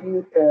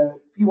 and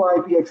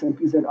px, and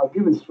pz are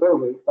given straight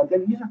away, but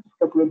then you have to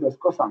calculate those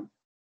cosines.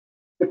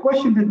 The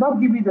question did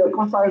not give you the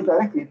cosines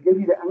directly, it gave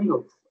you the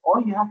angles.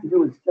 All you have to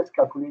do is just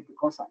calculate the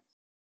cosines.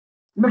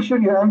 Make sure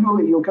your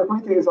angle, your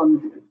calculator is on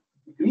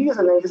degrees,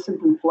 and then just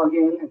simply plug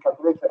in and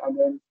calculate it, and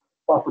then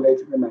populate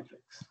the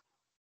matrix.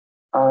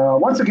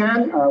 Once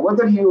again,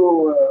 whether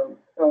you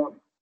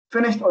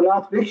finished or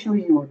not, make sure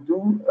you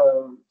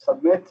do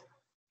submit,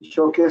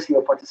 showcase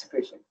your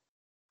participation.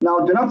 Now,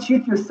 do not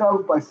cheat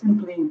yourself by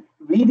simply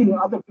reading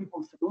other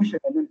people's solution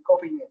and then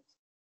copying it.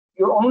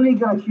 You're only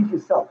going to cheat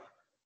yourself.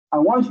 I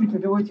want you to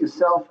do it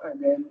yourself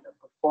and then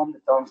perform the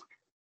task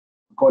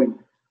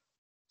accordingly.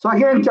 So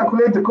again,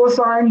 calculate the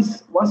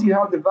cosines. Once you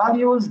have the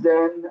values,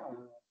 then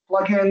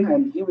plug in,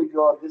 and here we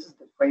go. This is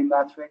the frame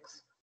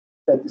matrix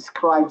that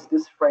describes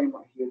this frame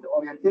right here. The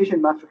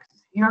orientation matrix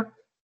is here,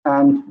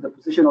 and the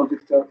positional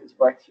vector is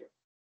right here.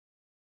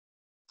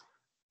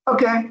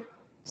 Okay.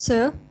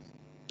 Sir?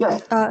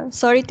 Yes.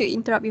 Sorry to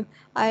interrupt you.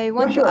 I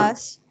want sure. to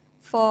ask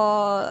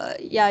for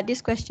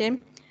this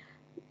question.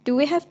 Do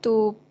we have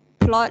to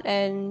plot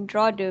and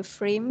draw the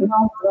frame?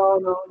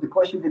 No. The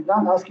question did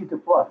not ask you to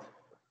plot.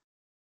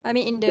 I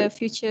mean, in the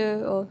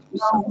future or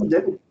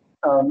something.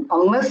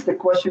 Unless the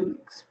question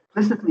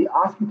explicitly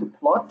asks you to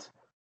plot,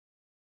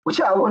 which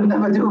I will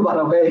never do, by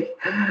the way.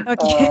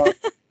 Okay.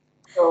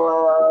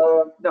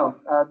 No.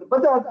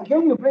 But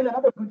again, you bring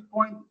another good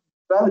point,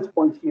 valid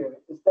point here,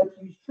 is that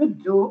you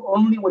should do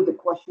only what the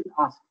question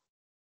asks.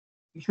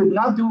 You should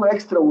not do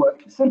extra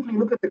work. Simply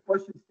look at the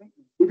question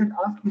statement. Did it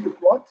ask you to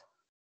plot?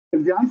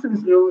 If the answer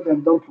is no,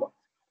 then don't plot.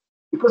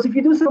 Because if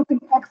you do something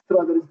extra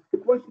that the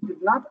question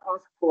did not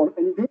ask for,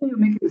 and then you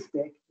make a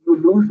mistake, you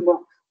lose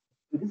marks.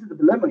 So this is the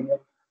dilemma here.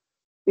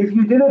 If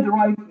you did it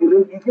right,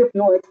 you get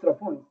no extra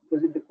points,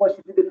 because if the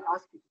question didn't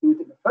ask you to do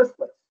it in the first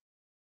place.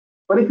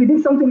 But if you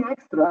did something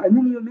extra and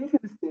then you make a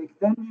mistake,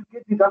 then you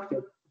get deducted,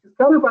 which is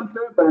kind of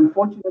unfair, but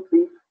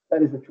unfortunately,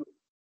 that is the truth.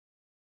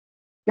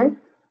 Okay?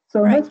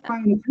 So next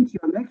time in the future,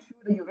 make sure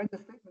that you read the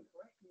statement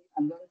correctly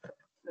and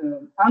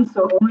then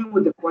answer only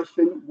with the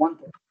question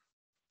wanted.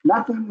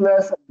 Nothing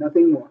less and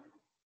nothing more.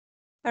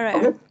 All right.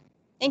 Okay?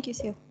 Thank you,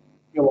 sir.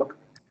 You're welcome.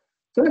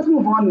 So let's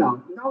move on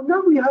now.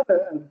 Now we have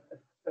a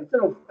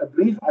sort of a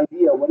brief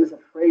idea what is a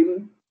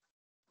frame.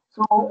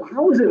 So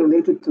how is it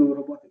related to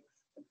robotics?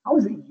 And how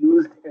is it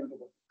used in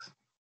robotics?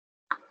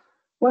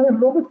 Well, in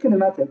robot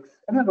kinematics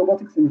and in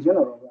robotics in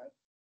general,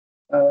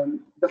 right?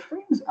 The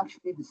frames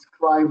actually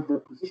describe the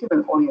position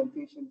and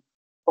orientation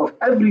of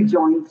every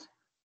joint,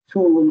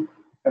 tool,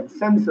 and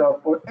sensor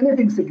or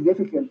anything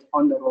significant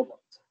on the robot.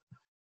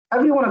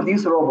 Every one of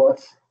these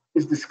robots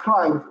is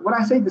described. When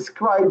I say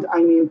described,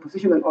 I mean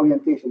position and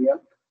orientation, yeah,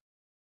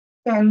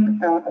 in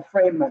a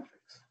frame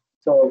matrix.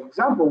 So, for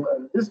example,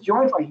 this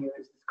joint right here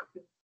is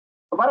described.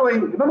 By the way,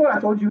 remember I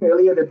told you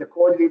earlier that the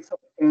coordinates of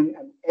n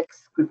and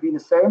x could be the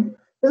same?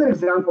 Here's an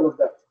example of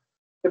that.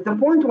 If the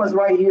point was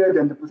right here,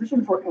 then the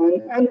position for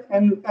n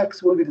and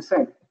x will be the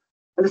same.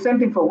 And the same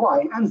thing for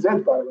y and z,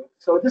 by the way.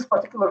 So this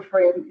particular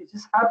frame, it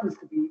just happens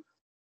to be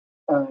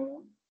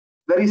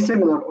very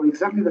similar or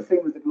exactly the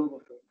same as the global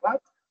frame, right?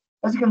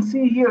 As you can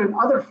see here in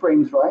other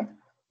frames, right?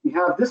 You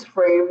have this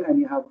frame and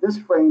you have this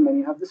frame and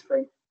you have this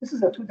frame. This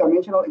is a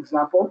two-dimensional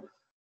example.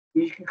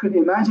 You could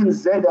imagine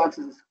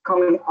z-axis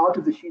coming out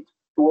of the sheet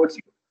towards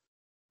you.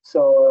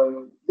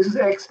 So this is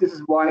x, this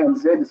is y, and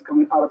z is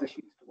coming out of the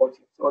sheet towards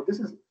you. So this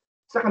is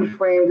second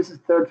frame, this is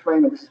third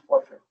frame, and this is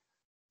fourth frame.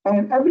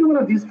 And every one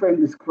of these frames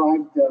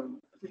describe the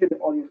position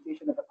and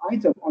orientation of an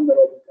item on the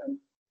robot. And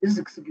this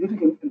is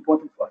significant,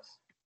 important for us.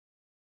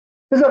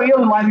 This is a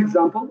real life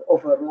example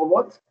of a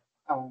robot.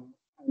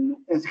 And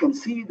as you can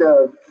see,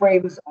 the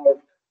frames are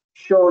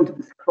shown to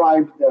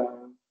describe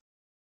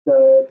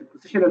the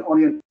position and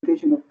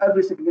orientation of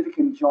every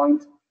significant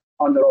joint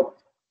on the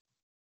robot.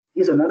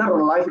 Here's another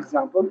real life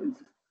example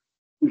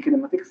in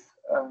kinematics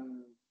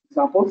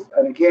examples.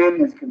 And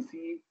again, as you can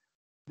see,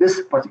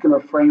 this particular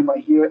frame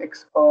right here,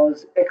 x.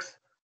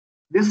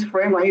 This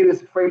frame right here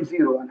is frame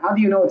 0. And how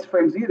do you know it's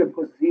frame 0?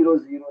 Because 0,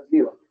 0,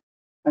 0.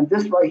 And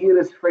this right here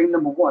is frame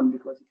number 1,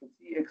 because you can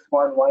see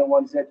x1,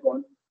 y1,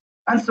 z1,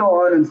 and so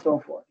on and so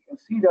forth. You can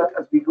see that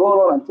as we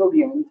go on until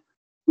the end,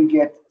 we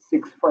get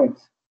 6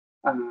 frames.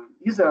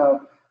 These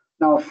are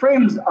now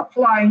frames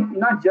apply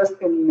not just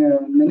in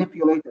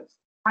manipulators.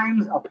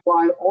 Frames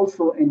apply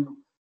also in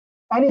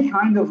any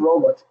kind of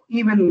robot,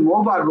 even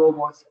mobile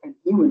robots and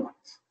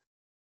humanoids.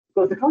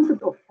 Because the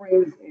concept of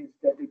frames is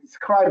that they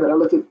describe a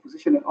relative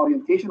position and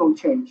orientational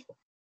change.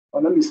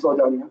 Let me slow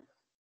down here.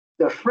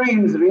 The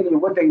frames really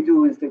what they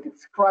do is they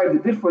describe the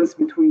difference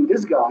between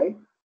this guy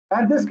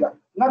and this guy.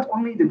 Not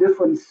only the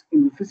difference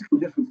in physical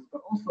differences,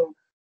 but also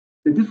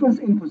the difference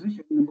in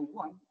position. Number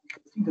one, you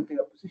can see that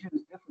their position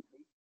is differently,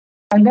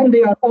 and then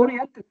they are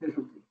oriented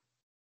differently.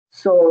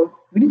 So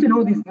we need to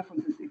know these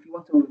differences if you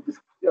want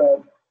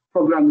to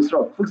program this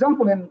robot. For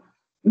example, in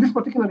this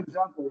particular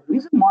example, the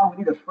reason why we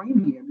need a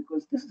frame here,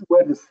 because this is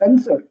where the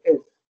sensor is.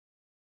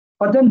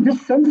 But then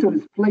this sensor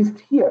is placed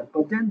here,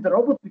 but then the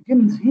robot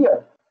begins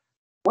here.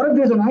 What if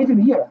there's an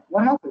item here?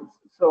 What happens?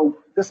 So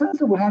the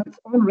sensor will have its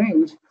own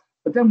range,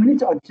 but then we need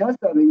to adjust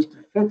that range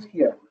to fit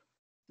here.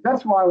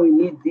 That's why we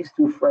need these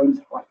two frames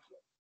right here.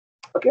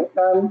 Okay,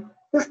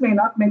 this may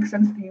not make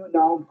sense to you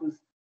now because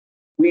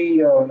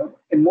we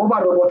in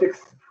mobile robotics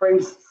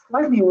frames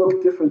slightly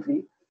work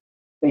differently.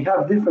 They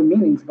have different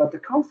meanings, but the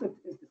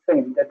concept is the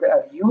same, that they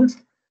are used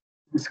to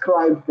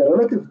describe the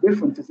relative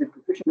differences in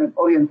position and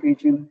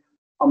orientation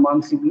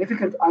among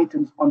significant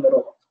items on the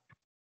robot.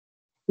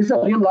 This is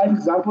a real life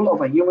example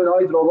of a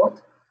humanoid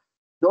robot.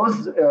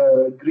 Those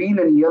green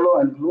and yellow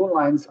and blue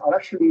lines are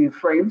actually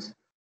frames.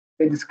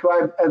 They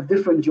describe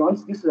different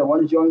joints. This is a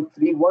one joint,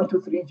 one to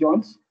three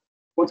joints.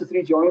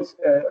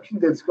 Actually,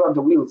 they describe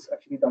the wheels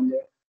actually down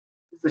there.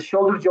 This is the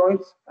shoulder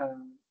joint,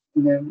 and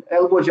then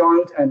elbow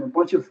joint, and a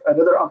bunch of a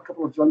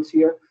couple of joints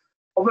here.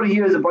 Over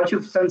here is a bunch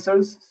of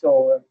sensors.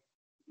 So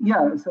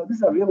yeah, so this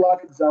is a real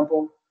life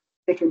example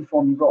taken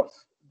from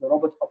ROS, the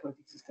Robot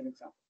Operating System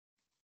example.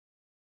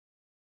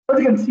 As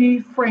you can see,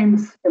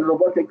 frames in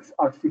robotics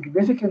are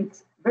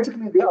significant.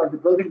 Basically, they are the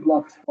building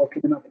blocks for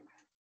kinematics.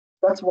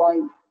 That's why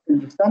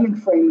understanding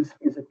frames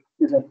is a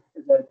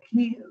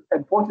key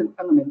important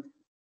element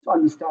to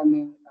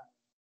understanding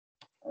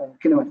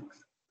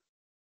kinematics.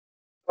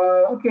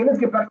 Okay, let's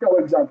get back to our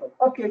example.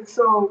 Okay,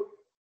 so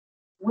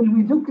when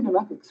we do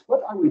kinematics,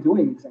 what are we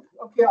doing exactly?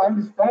 Okay, I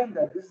understand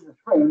that this is a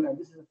frame, and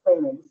this is a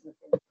frame, and this is a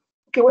frame.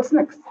 Okay, what's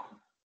next?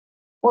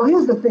 Well,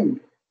 here's the thing.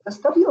 The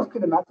study of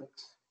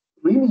kinematics,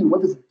 really,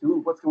 what does it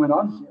do? What's going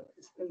on here?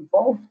 It's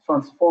involved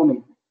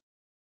transforming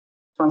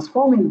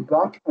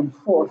back and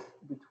forth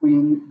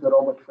between the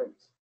robot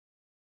frames.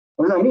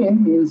 What I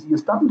mean means you're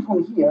starting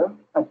from here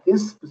at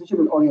this position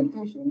and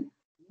orientation,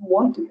 you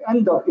want to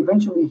end up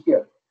eventually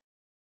here.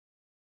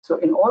 So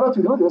in order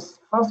to do this,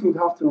 first you'd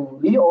have to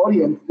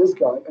reorient this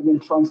guy and then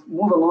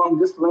move along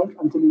this length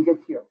until you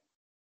get here.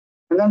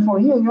 And then from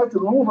here, you have to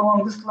move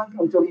along this length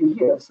until you're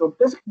here. So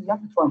basically, you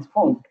have to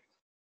transform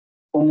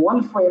from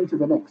one frame to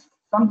the next.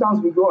 Sometimes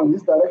we go in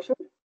this direction,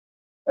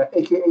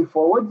 aka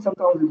forward.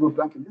 Sometimes we go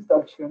back in this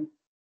direction,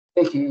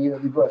 aka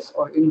reverse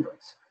or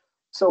inverse.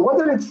 So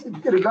whether it's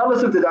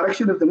regardless of the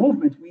direction of the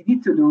movement, we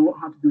need to know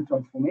how to do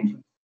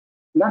transformation.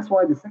 And that's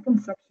why the second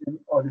section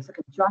or the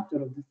second chapter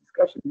of this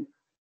discussion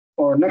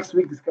or next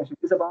week's discussion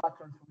is about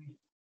transformation.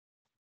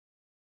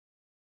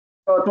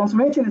 So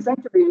transformation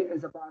essentially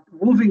is about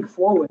moving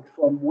forward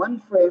from one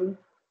frame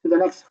to the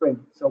next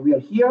frame. So we are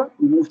here,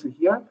 we move to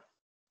here,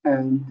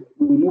 and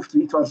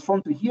we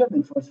transform to here,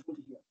 then transform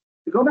to here.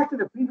 To go back to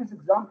the previous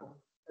example,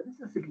 this is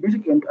a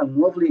significant and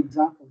lovely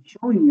example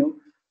showing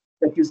you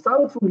that you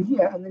started from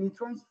here and then you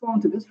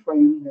transform to this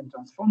frame, then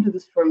transform to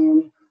this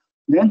frame,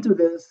 then to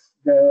this,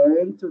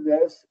 then to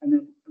this, and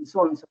then and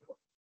so on and so forth.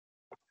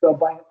 So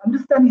by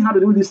understanding how to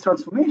do these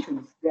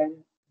transformations,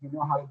 then you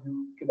know how to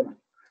do kinematics.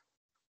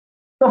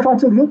 So far,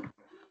 so good.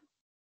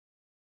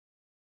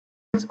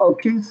 It's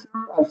okay, sir.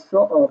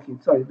 Okay,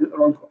 sorry, the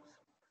wrong course.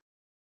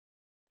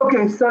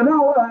 Okay, so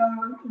now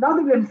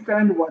that we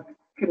understand what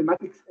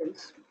kinematics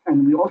is,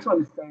 and we also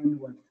understand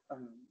what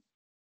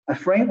a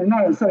frame,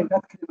 no, sorry,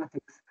 not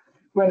kinematics.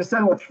 We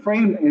understand what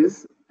frame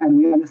is, and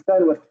we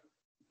understand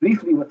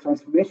briefly what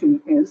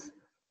transformation is.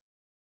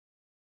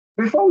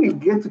 Before we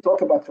get to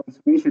talk about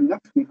transformation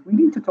next week, we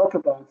need to talk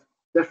about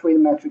the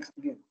frame matrix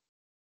again,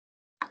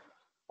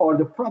 or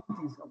the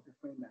properties of the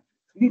frame matrix.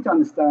 We need to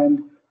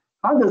understand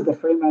how does the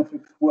frame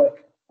matrix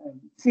work.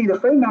 And see, the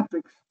frame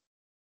matrix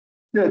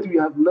that we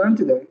have learned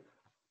today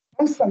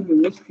has some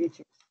unique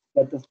features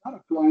that does not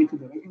apply to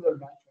the regular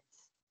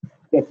matrix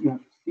that you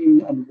have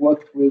seen and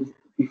worked with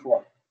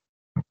before.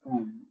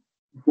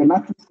 The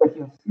matrix that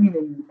you have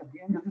seen at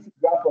the end of this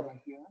example right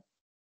here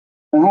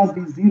has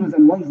these zeros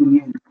and ones in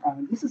the end.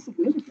 This is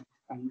significant,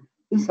 and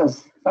this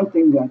has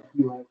something that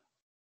you have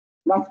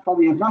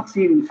probably have not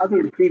seen in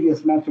other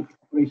previous matrix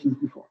operations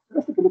before. So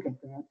let's take a look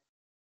at that.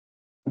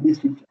 This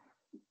feature.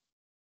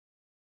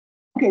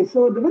 Okay,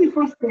 so the very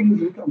first thing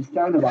you need to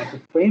understand about the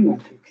frame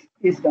matrix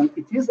is that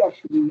it is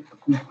actually a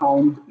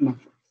compound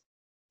matrix.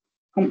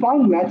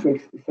 Compound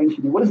matrix,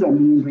 essentially, what does that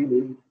mean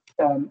really?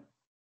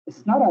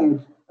 It's not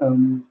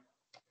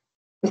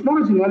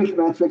a generic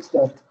matrix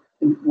that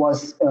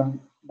was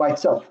by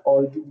itself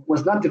or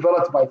was not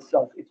developed by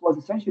itself. It was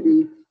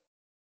essentially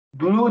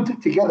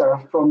glued together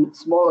from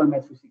smaller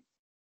matrices.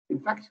 In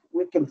fact,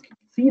 we can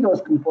see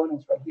those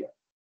components right here.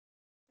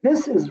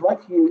 This is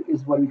right here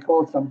is what we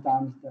call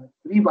sometimes the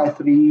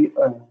 3x3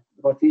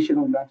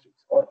 rotational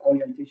matrix or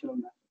orientational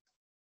matrix.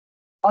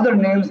 Other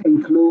names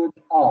include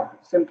R,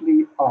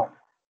 simply R.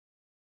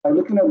 By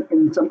looking at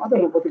in some other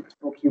robotics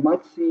book, you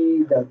might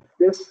see that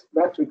this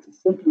matrix is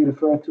simply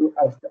referred to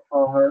as the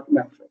R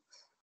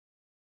matrix.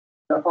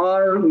 The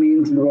R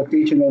means the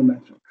rotational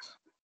matrix.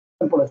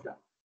 Simple as that.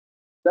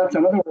 That's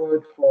another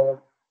word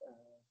for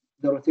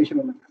the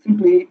rotational matrix.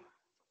 Simply,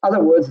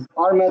 other words is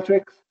R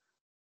matrix,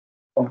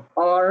 or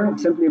R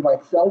simply by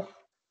itself,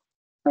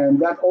 and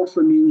that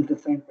also means the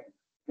same thing.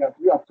 That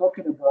we are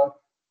talking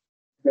about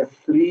the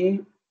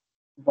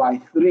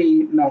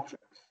 3x3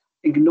 matrix,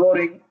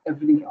 ignoring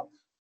everything else.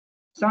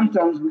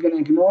 Sometimes we're going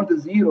to ignore the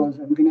zeros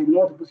and we're going to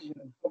ignore the position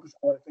and focus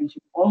our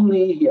attention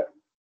only here.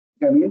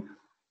 You know what I mean?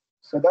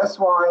 So that's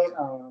why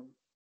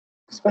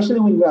especially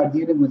when we are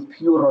dealing with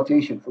pure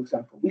rotation, for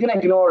example. We're going to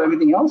ignore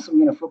everything else.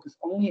 We're going to focus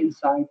only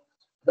inside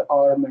the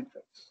R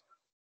matrix.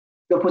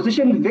 The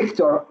position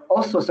vector,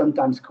 also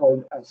sometimes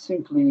called as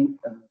simply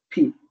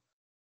P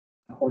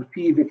or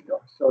P vector.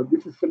 So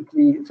this is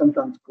simply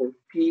sometimes called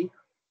P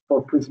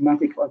for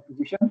prismatic or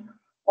position,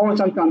 or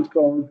sometimes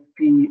called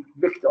P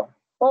vector,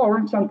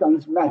 or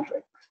sometimes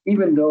matrix,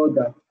 even though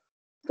that's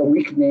a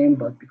weak name,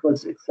 but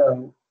because it's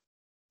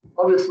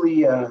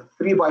obviously a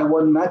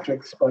 3x1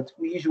 matrix, but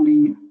we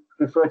usually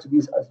refer to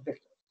these as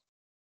vectors.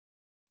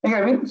 Okay,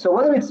 I mean, so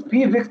whether it's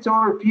P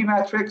vector, P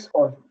matrix,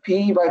 or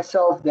P by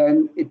itself,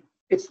 then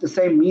it's the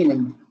same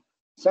meaning.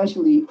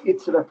 Essentially,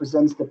 it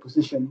represents the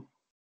position.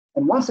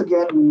 And once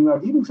again, when we are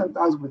dealing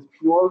sometimes with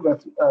pure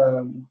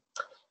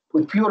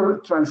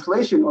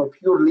translation or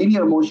pure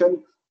linear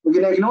motion, we're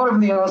going to ignore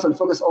everything else and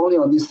focus only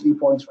on these 3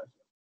 points right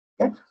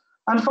here. Okay?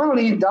 And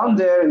finally, down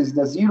there is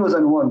the zeros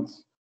and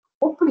ones.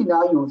 Hopefully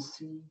now you will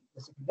see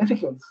the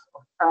significance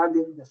of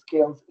adding the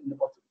scales in the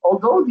bottom.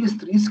 Although these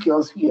 3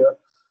 scales here,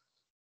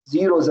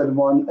 zeros and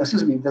one,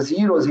 excuse me, the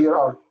zeros here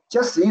are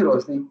just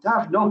zeros. They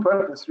have no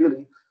purpose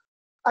really.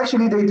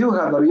 Actually, they do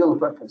have a real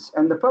purpose.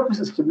 And the purpose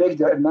is to make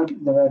the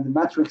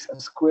matrix a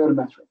square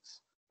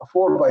matrix, a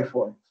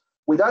 4x4.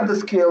 Without the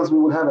scales, we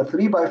will have a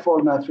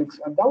 3x4 matrix,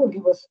 and that will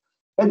give us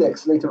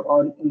headaches later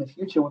on in the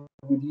future when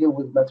we deal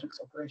with matrix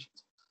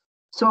operations.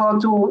 So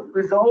to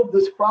resolve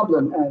this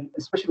problem, and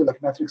especially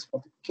like matrix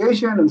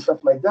multiplication and stuff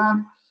like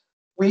that,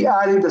 we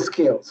added the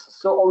scales.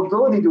 So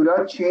although they do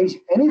not change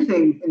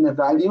anything in the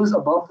values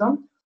above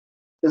them,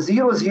 the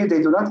zeros here,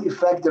 they do not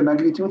affect the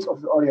magnitudes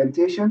of the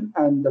orientation,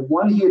 and the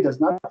 1 here does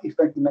not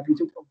affect the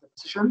magnitude of the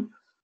position.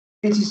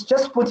 It is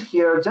just put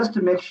here just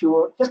to make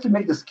sure, just to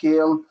make the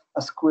scale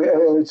a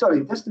square,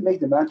 just to make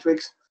the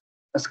matrix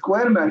a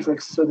square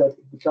matrix so that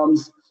it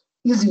becomes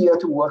easier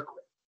to work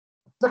with.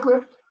 Is that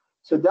clear?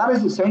 So that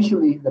is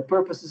essentially the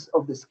purposes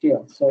of the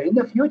scale. So in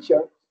the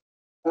future,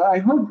 I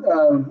hope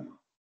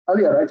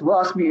earlier, right, who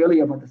asked me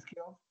earlier about the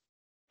scale.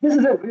 This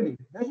is it really.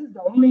 This is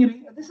the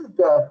only, this is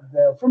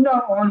the from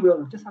now on,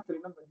 we'll just have to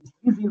remember these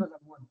 3 zeros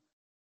and 1.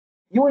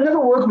 You will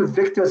never work with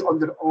vectors on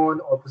their own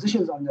or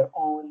positions on their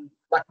own,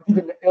 like we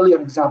did in the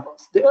earlier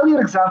examples. The earlier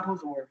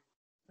examples were,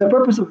 the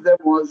purpose of them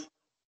was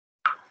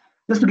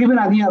just to give an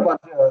idea about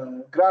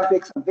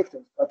graphics and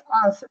vectors. But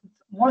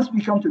once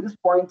we come to this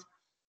point,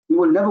 we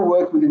will never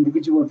work with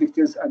individual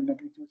vectors and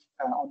magnitudes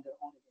on their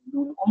own.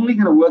 We're only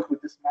going to work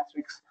with this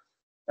matrix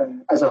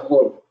as a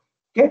whole.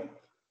 Okay?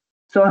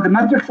 So the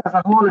matrix as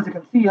a whole, as you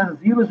can see, has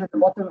zeros at the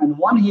bottom and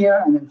 1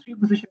 here, and then 3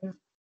 positions,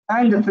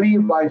 and the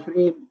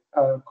 3x3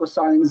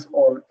 cosines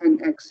or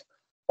nx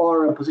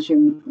or a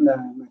position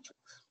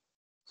matrix.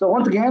 So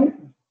once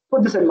again,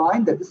 put this in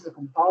mind that this is a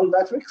compound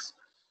matrix.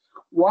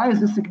 Why is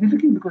this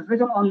significant? Because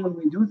later on when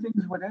we do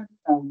things with it,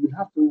 we'll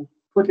have to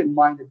put in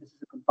mind that this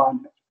is a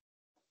compound matrix.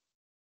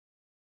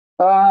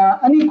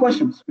 Any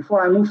questions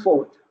before I move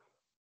forward?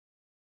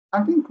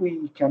 I think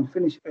we can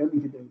finish early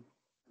today,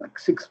 like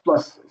 6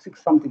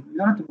 something. We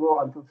don't have to go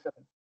until 7,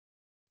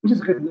 which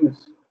is good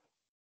news.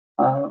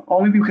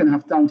 Or maybe we can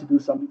have time to do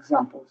some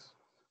examples.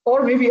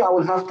 Or maybe I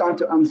will have time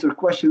to answer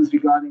questions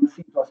regarding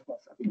C++. I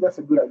think that's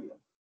a good idea,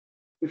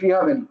 if you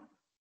have any.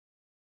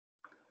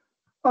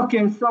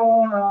 Okay, so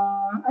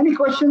any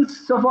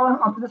questions so far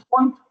up to this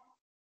point?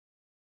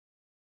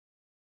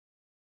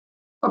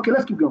 Okay,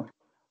 let's keep going.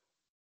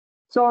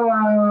 So,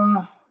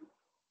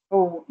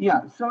 so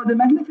the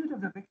magnitude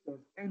of the vectors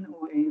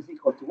NOA is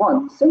equal to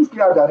 1. Since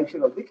they are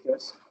directional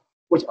vectors,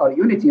 which are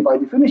unity by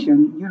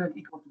definition, unit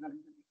equal to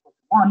magnitude equal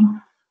to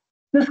 1,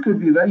 this could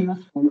be very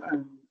useful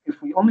if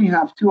we only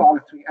have 2 out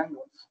of 3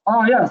 angles.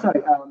 Oh yeah,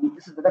 sorry,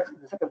 this is the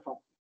second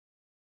property.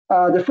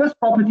 The first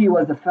property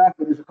was the fact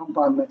that it's a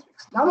compound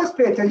matrix. Now let's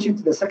pay attention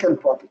to the second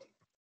property.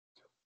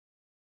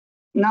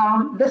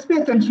 Now let's pay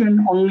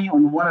attention only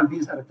on one of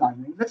these at a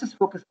time. Let's just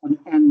focus on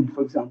n,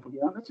 for example.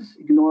 Yeah, let's just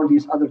ignore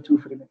these other 2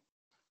 for a minute.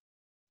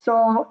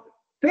 So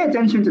pay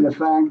attention to the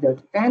fact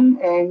that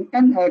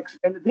nx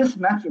and this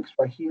matrix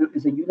right here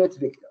is a unit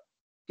vector.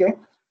 Okay,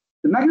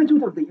 the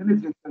magnitude of the unit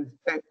vector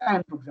is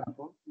n, for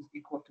example, is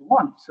equal to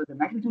 1. So the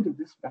magnitude of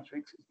this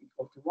matrix is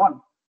equal to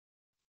 1.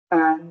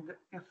 And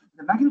if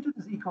the magnitude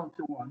is equal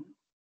to 1,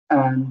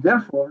 and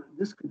therefore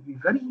this could be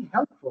very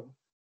helpful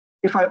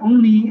if I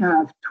only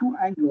have 2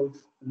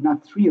 angles and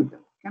not 3 of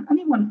them. Can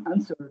anyone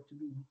answer to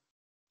me,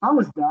 how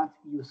is that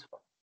useful?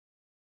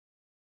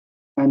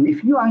 And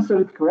if you answer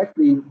it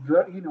correctly,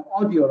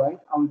 audio, right,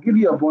 I'll give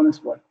you a bonus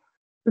point.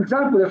 For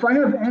example, if I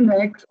have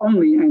nx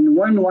only and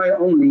 1y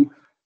only,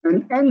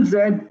 and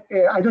nz,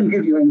 I don't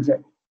give you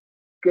nz.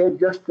 Okay,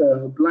 just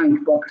a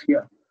blank box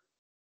here.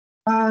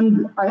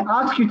 And I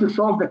ask you to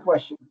solve the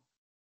question.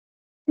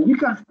 And you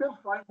can still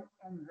find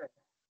nz.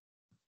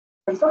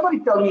 Can somebody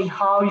tell me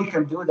how you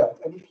can do that?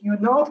 And if you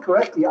know it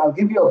correctly, I'll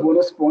give you a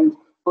bonus point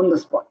on the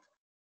spot.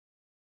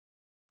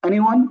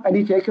 Anyone?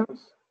 Any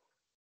takers?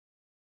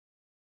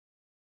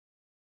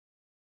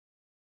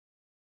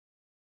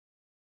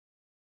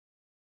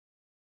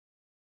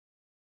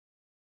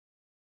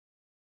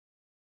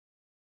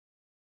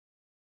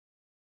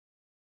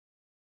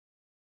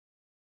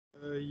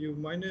 You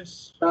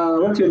minus.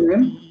 What's your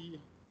name?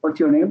 What's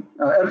your name?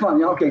 Irfan.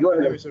 Yeah. Okay. Go My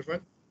name ahead. is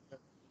Irfan.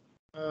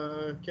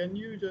 Can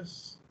you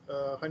just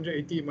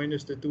 180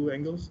 minus the two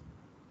angles?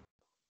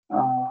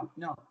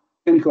 No,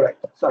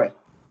 incorrect. Sorry,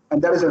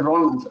 and that is a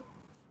wrong answer.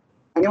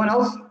 Anyone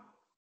else?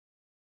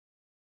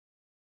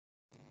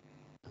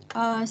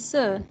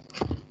 Sir,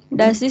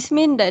 does this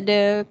mean that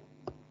the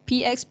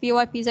PX,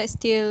 PY, PZ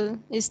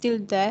is still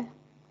there?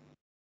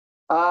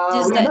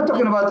 We're not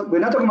talking about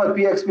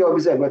PXP or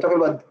PZ. We're talking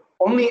about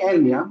only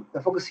N. Yeah,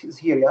 the focus is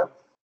here. Yeah.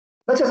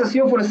 Let's just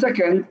assume for a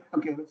second.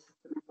 Okay.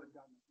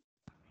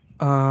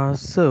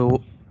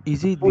 So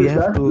is it Who we is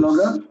have that? to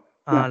Loga?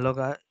 Yeah.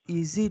 Loga,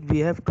 is it we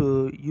have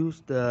to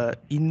use the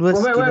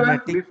inverse Wait.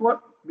 kinematic?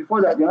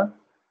 Before that, yeah.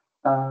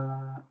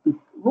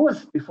 Who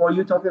was before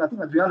you talking? I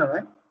think Adriana,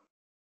 right?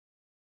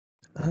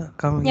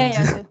 Come Yeah, again,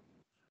 yeah, sir.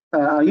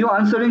 sir. Are you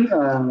answering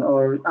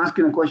or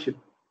asking a question?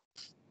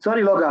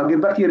 Sorry, Loga. I'll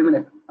get back to you in a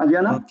minute.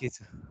 Adriana? Okay,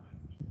 sir.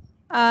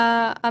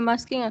 I'm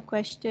asking a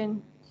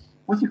question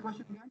What's your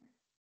question again?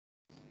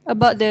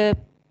 about the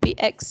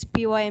PX,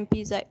 PY, and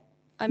PZ.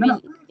 I mean,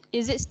 No.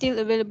 is it still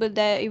available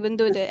there even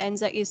though the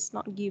NZ is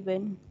not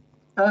given?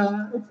 It's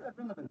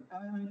irrelevant.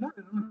 Not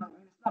irrelevant.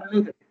 It's not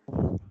related.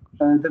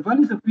 The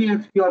values of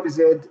PX, PY,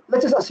 PZ,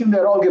 let's just assume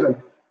they're all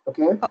given.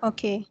 Okay?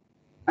 Okay.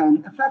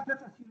 And in fact,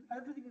 let's assume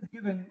everything is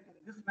given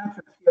in this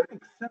matrix here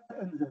except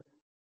NZ.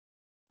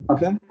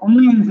 Okay?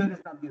 Only NZ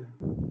is not given.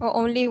 Or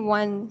only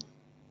one?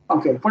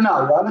 Okay, for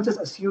now, yeah, let's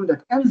just assume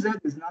that NZ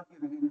is not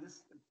given in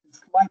this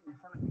slide in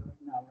front of you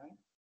right now, right?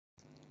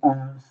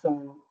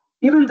 So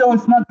even though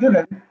it's not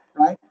given,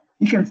 right,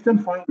 you can still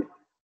find it.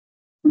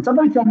 Can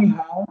somebody tell me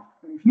how?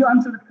 And if you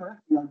answer it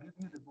correctly, I'll give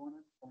you the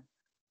bonus point.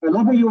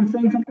 Loga, you were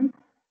saying something?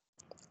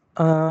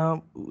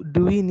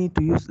 Do we need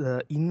to use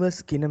the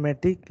inverse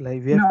kinematic?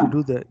 Like we have to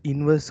do the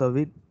inverse of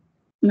it?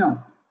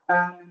 No.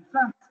 In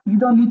fact, you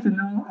don't need to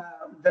know.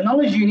 The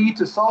knowledge you need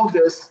to solve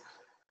this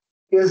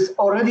is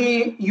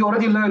you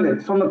already learned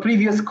it from a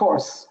previous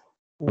course.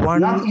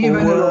 1 not even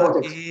in over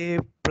robotics. A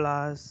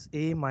plus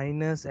A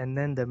minus, and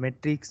then the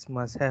matrix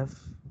must have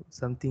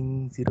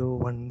something 0,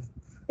 1.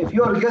 If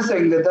you're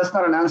guessing that's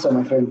not an answer,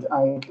 my friend,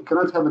 I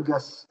cannot have a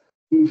guess.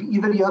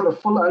 Either you have a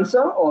full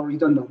answer or you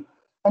don't know.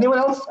 Anyone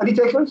else? Any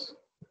takers?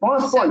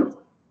 Bonus point.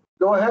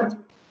 Go ahead,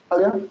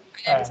 Alia.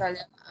 Yes,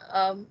 Alia.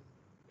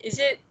 Is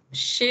it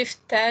shift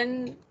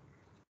 10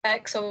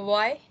 X over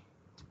Y?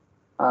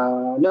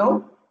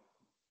 No.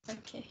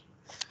 Okay.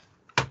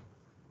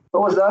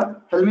 What was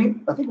that?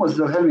 Helmi? I think it was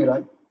Helmi,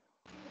 right?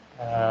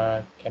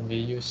 Can we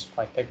use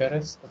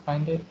Pythagoras to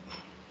find it?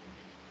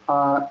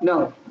 No.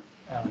 Oh,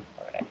 all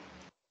right.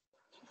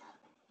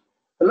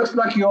 It looks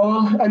like you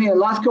all, any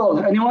last call,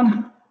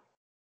 anyone?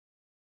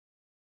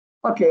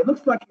 Okay, it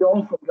looks like you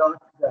all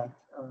forgot that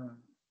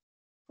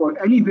for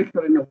any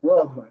vector in the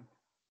world, right?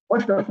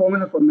 What's the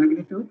formula for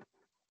magnitude?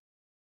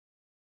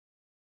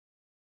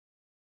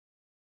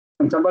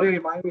 Can somebody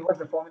remind me what's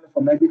the formula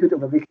for magnitude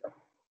of a vector?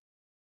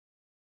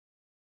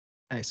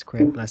 X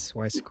squared plus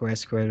y squared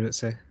square root,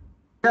 sir.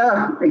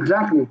 Yeah,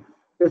 exactly.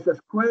 It's the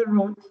square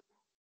root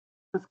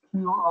is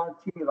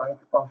QRT, right,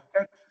 of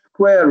x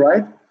squared,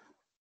 right?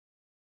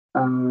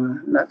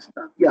 That's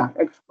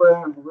x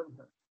squared. What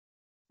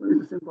is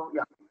the symbol?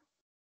 Yeah.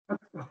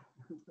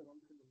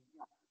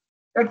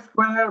 X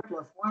squared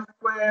plus y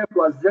squared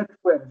plus z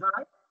squared. Is that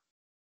right?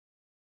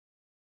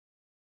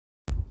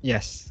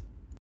 Yes.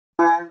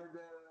 And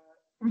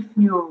if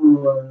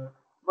you,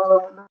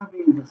 well, let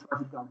me just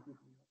write it down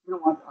quickly. You know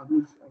what? I'll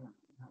just,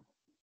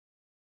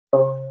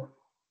 so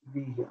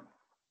V here.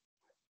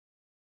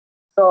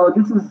 So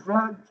this is Z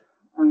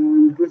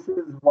and this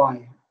is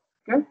Y.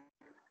 Okay?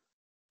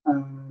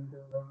 And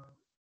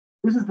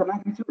this is the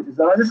magnitude.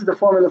 This is the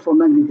formula for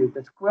magnitude.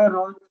 The square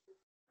root,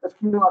 that's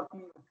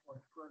QRT.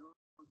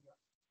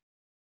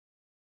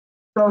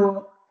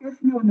 So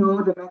if you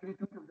know the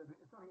magnitude of the,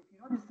 sorry, if you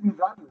know these three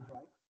values,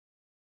 right?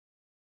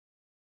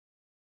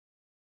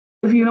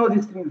 If you know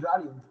these three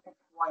values, X,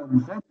 Y,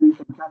 and Z, you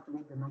can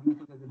calculate the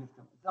magnitude of the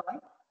vector. Is that right?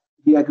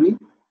 Do you agree?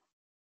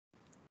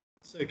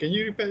 So can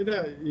you repeat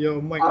that? Your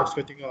mic was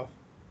cutting off.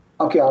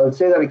 Okay, I'll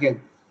say that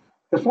again.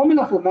 The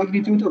formula for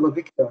magnitude of a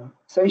vector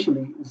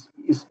essentially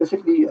is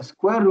basically a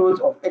square root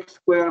of x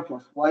squared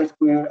plus y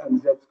squared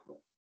and z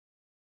squared.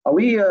 Are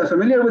we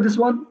familiar with this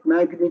one?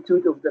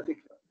 Magnitude of the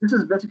vector. This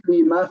is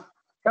basically math,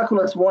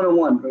 calculus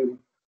 101, really.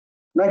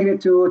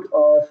 Magnitude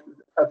of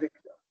a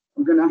vector.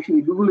 I'm going to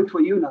actually Google it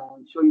for you now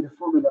and show you the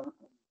formula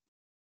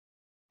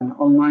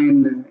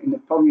online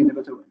probably in a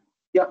better way.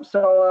 Yeah,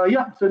 so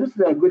so this is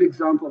a good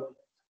example of it.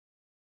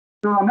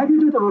 So a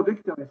magnitude of a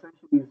vector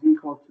essentially is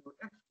equal to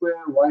x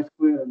squared, y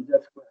squared, and z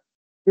squared.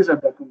 These are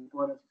the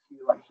components you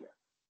see right here.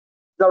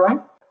 Is that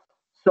right?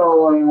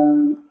 So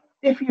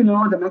if you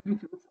know the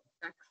magnitudes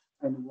of x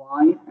and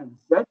y and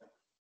z,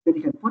 then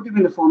you can put them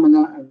in the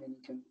formula and then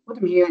you can put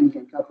them here and you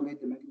can calculate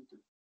the magnitude.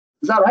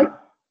 Is that right?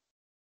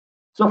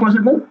 So far, so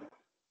good?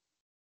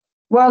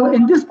 Well,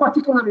 in this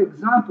particular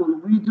example,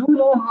 we do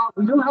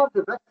have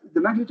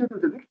the magnitude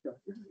of the vector.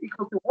 This is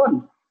equal to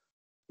 1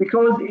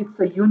 because it's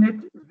a unit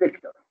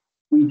vector.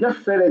 We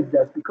just said it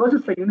that because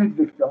it's a unit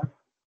vector,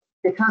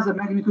 it has a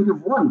magnitude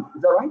of 1.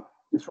 Is that right?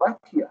 It's right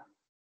here.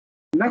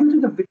 The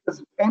magnitude of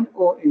vectors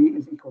NOA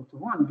is equal to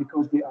 1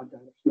 because they are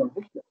directional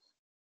vectors.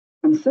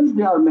 And since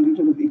they are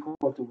magnitude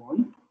equal to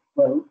 1,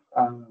 well,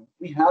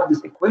 we have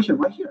this equation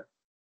right here.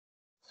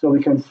 So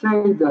we can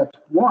say that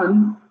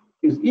 1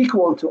 is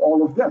equal to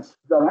all of this. Is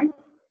that right?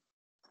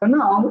 So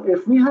now,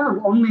 if we have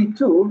only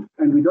 2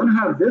 and we don't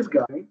have this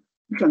guy,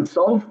 we can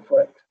solve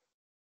for it.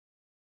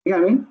 You know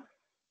what I mean?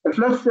 If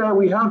let's say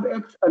we have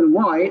x and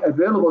y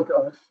available to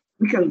us,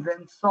 we can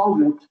then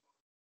solve it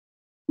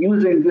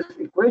using this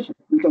equation.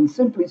 We can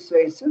simply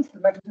say, since the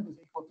magnitude is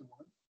equal to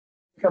 1,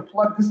 you can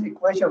plug this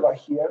equation right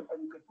here,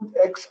 and you can put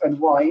x and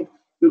y,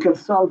 you can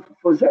solve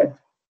for z.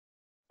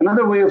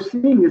 Another way of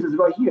seeing this is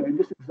right here, in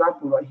this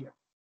example right here.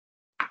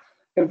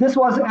 If this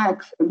was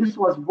x, and this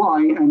was y,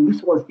 and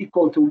this was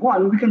equal to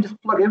 1, we can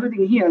just plug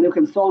everything here, and you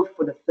can solve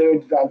for the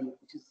third value,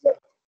 which is z.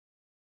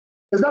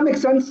 Does that make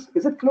sense?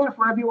 Is it clear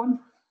for everyone?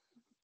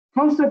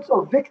 Concepts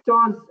of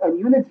vectors and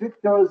unit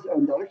vectors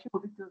and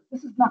directional vectors,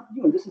 this is not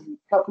new. This is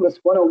Calculus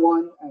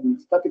 101 and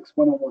Statics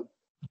 101.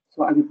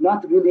 So I did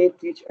not really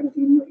teach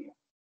anything new here.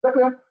 Is that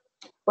clear?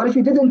 But if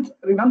you didn't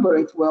remember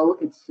it, well,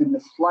 it's in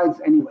the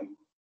slides anyway.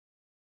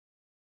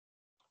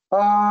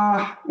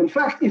 In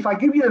fact, if I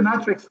give you a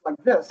matrix like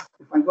this,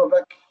 if I go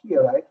back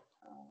here, right?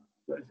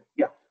 Where is it?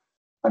 Yeah.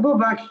 I go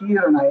back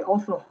here and I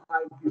also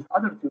hide these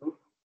other two.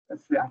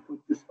 Let's say I put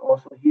this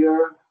also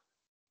here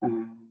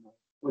and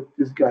put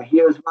this guy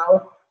here as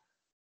well.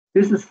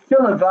 This is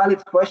still a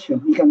valid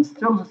question. You can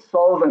still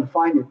solve and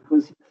find it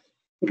because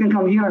you can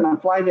come here and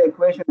apply the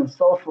equation and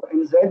solve for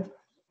NZ.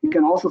 You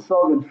can also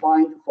solve and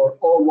find for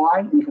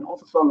OY, and you can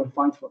also solve and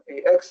find for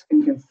AX,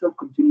 and you can still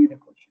continue the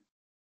question.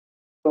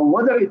 So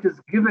whether it is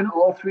given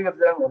all three of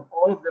them or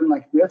all of them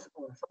like this,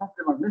 or some of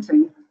them are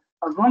missing,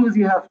 as long as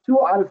you have 2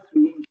 out of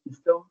 3, you can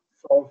still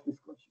solve this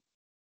question.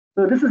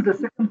 So this is the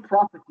second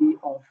property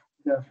of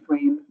the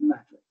frame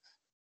matrix.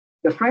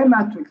 The frame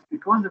matrix,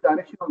 because the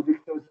directional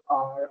vectors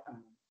are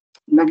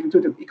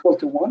magnitude of equal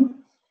to 1,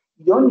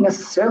 you don't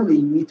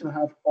necessarily need to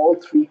have all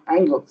 3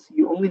 angles.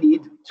 You only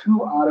need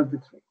 2 out of the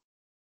 3.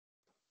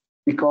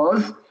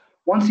 Because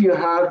once you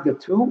have the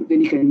 2,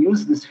 then you can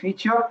use this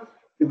feature.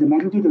 If the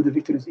magnitude of the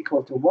vector is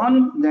equal to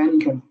 1, then you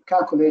can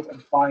calculate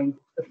and find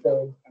the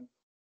third angle.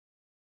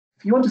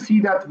 If you want to see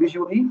that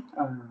visually,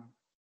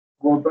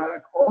 go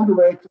back all the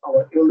way to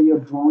our earlier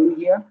drawing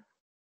here.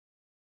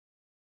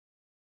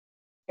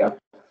 Yeah.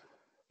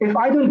 If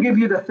I don't give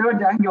you the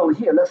third angle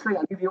here, let's say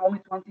I give you only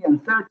 20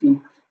 and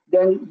 30,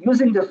 then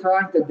using the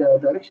fact that the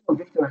directional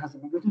vector has a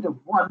magnitude of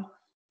 1,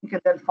 you can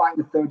then find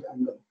the third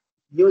angle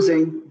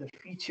using the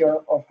feature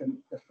of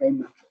the frame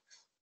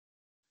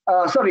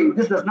matrix. Sorry,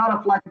 this does not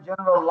apply to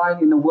general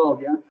line in the world,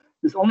 yeah?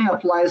 This only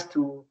applies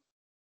to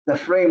the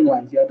frame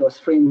lines, yeah, those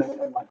frame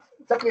lines.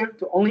 It's clear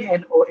to only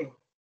NOA,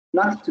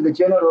 not to the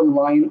general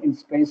line in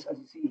space as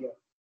you see here.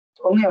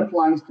 It only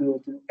applies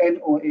to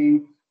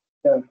NOA,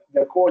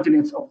 the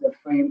coordinates of the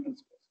frame in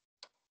space.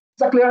 Is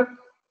that clear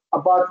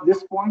about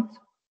this point,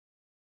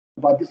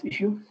 about this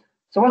issue?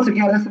 So once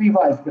again, let's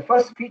revise. The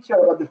first feature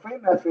about the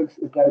frame matrix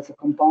is that it's a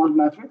compound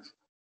matrix.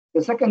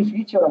 The second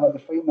feature about the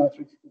frame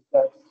matrix is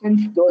that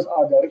since those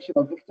are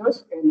directional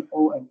vectors,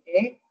 NO and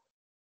A,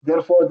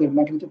 therefore their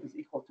magnitude is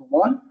equal to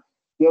 1.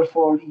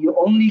 Therefore, you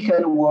only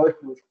can work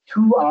with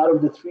 2 out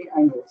of the 3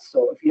 angles.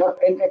 So if you have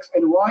NX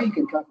and Y, you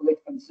can calculate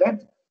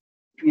NZ.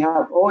 If you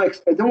have OX,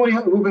 don't worry,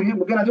 we're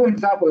going to do an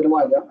example in a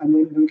while, yeah? And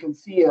then we can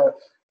see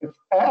if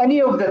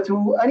any of the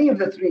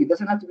 3,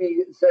 doesn't have to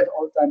be Z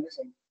all the time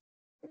missing.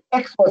 If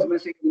X was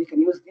missing, then you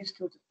can use these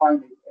 2 to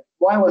find it. If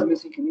Y was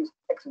missing, you can use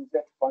X and Z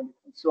to find it,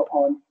 and so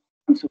on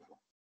and so forth.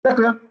 Is that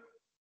clear?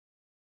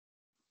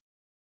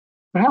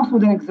 Perhaps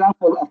with an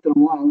example after a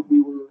while,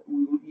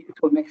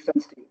 it will make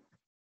sense to you.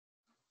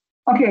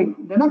 Okay,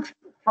 the next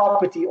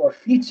property or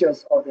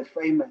features of the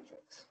frame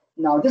matrix.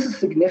 Now, this is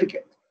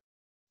significant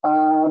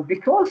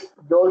because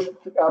those,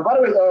 by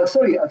the way,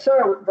 sorry,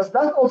 does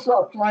that also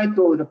apply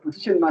to the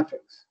position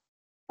matrix?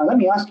 Let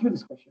me ask you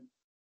this question.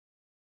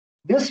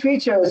 This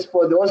feature is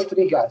for those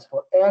 3 guys,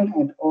 for N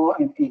and O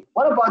and A.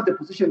 What about the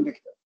position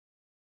vector?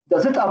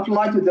 Does it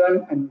apply to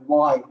them and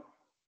why?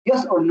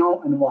 Yes or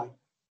no, and why?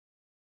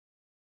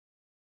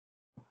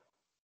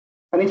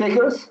 Any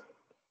takers?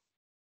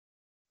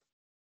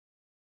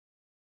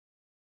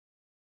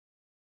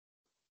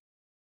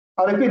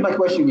 I'll repeat my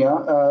question,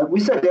 yeah. We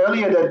said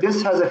earlier that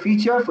this has a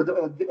feature, for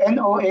the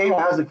NOA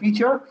has a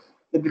feature,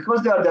 that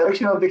because they are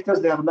directional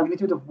vectors, they have a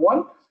magnitude of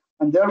 1,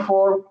 and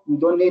therefore we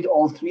don't need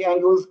all 3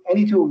 angles.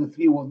 Any 2 of the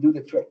 3 will do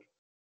the trick.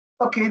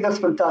 Okay, that's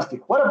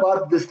fantastic. What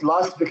about this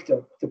last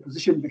vector, the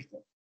position vector?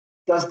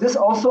 Does this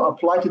also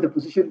apply to the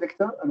position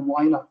vector, and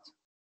why not?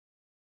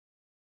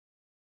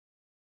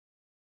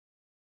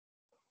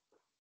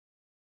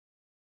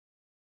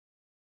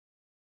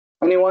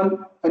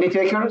 Anyone? Any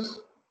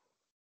takers?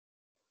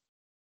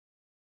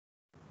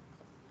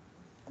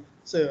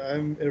 So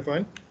I'm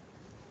Irfan.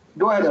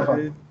 Go ahead,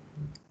 Irfan.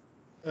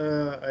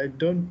 I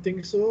don't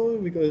think so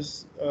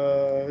because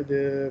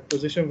the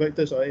position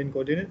vectors are in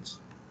coordinates.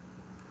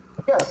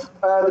 Yes,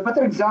 the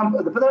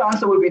better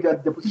answer will be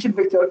that the position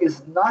vector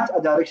is not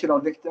a directional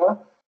vector,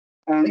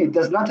 and it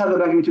does not have a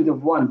magnitude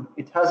of 1.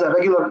 It has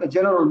a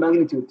general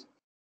magnitude,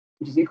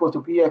 which is equal to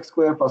px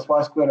squared plus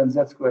y squared and z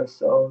squared.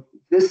 So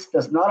this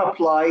does not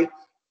apply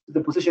to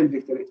the position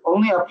vector. It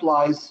only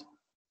applies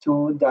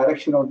to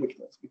directional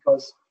vectors,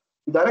 because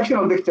the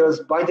directional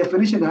vectors, by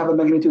definition, have a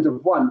magnitude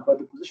of 1, but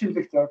the position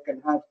vector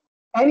can have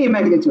any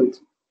magnitude,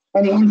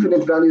 any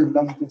infinite value of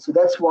magnitude. So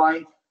that's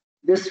why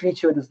this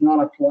feature does not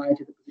apply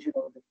to the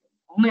positional vector.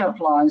 It only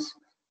applies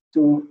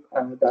to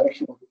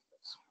directional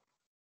vectors.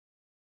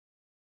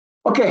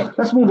 Okay,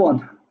 let's move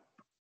on.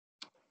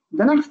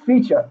 The next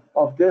feature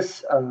of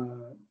this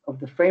of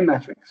the frame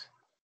matrix,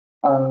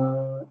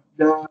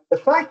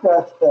 the fact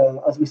that,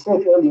 as we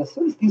said earlier,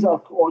 since these are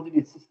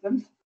coordinate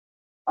systems,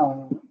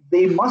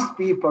 they must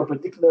be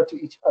perpendicular to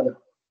each other,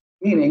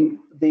 meaning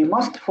they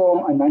must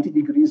form a 90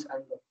 degrees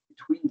angle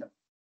between them.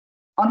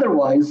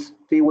 Otherwise,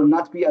 they will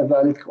not be a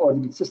valid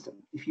coordinate system.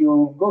 If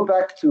you go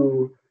back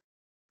to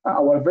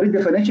our very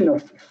definition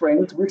of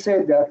frames, we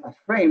said that a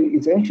frame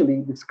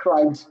essentially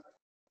describes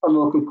a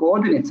local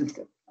coordinate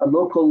system, a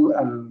local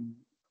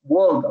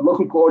world, a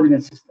local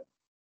coordinate system.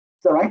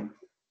 Is that right?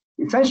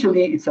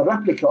 Essentially, it's a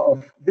replica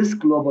of this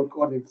global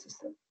coordinate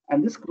system.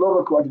 And this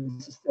global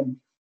coordinate system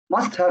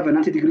must have a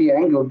 90-degree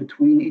angle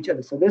between each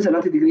other. So there's a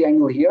 90-degree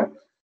angle here,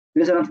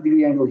 there's a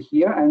 90-degree angle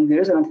here, and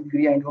there's a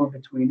 90-degree angle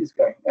between this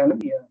guy. And let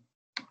me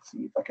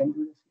see if I can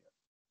do this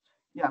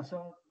here. Yeah,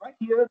 so right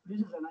here, this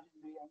is a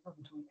 90-degree angle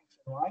between x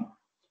and y.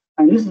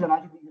 And this is a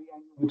 90-degree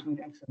angle between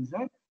x and z.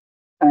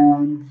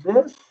 And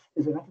this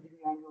is a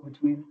 90-degree angle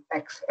between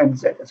x and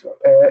z as well.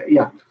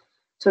 Yeah.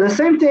 So the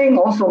same thing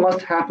also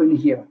must happen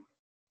here.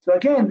 So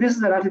again, this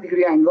is a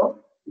 90-degree angle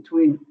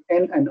between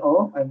N and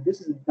O, and this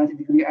is a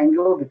 90-degree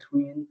angle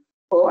between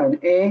O and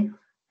A.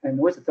 And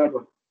what's the third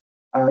one?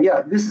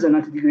 Yeah, this is a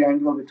 90-degree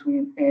angle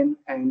between N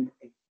and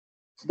A.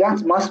 So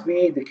that must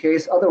be the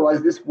case.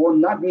 Otherwise, this will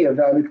not be a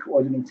valid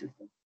coordinate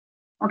system.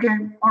 Okay,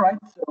 all right.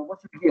 So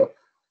what's the big deal?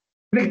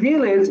 The big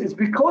deal is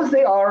because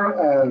they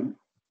are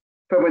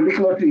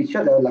perpendicular to each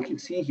other, like you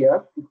see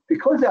here,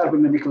 because they are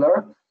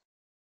perpendicular,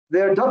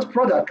 their dot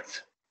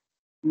product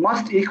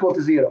must equal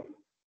to 0.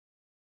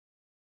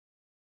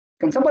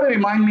 Can somebody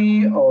remind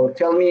me or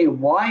tell me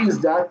why is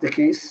that the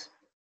case?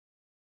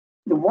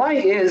 The why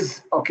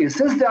is, okay,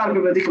 since they are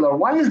perpendicular,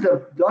 why is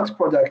the dot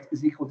product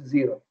is equal to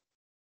 0?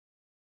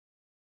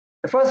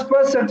 The first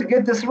person to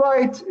get this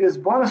right is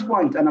bonus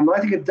point, and I'm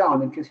writing it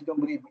down in case you don't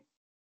believe me.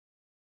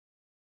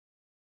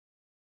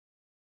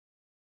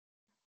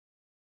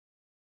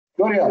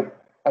 Gloria,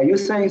 are you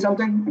saying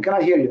something? I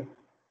cannot hear you.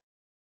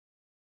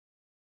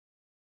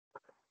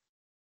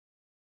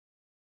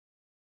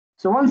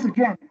 So once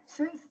again,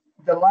 since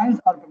the lines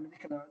are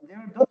perpendicular,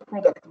 their dot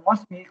product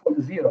must be equal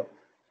to 0.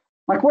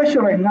 My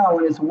question right now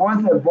is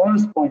worth a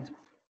bonus point.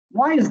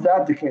 Why is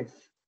that the case?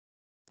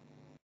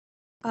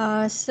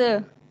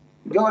 Sir,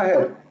 Go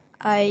ahead.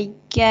 I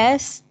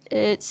guess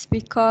it's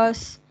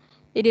because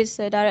it is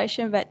a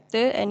direction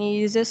vector and it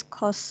uses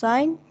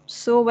cosine.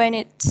 So when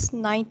it's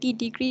 90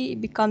 degree,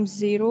 it becomes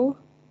 0.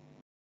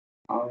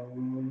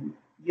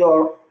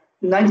 You're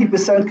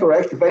 90%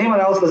 correct. If anyone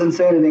else doesn't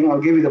say anything,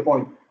 I'll give you the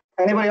point.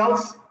 Anybody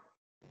else?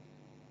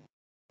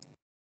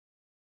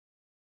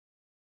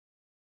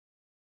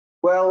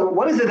 Well,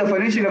 what is the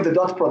definition of the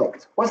dot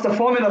product? What's the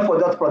formula for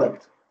dot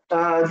product?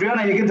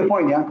 Adriana, you get the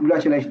point, yeah?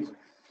 Congratulations.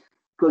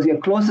 Because you're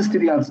closest to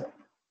the answer.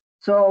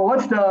 So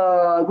what's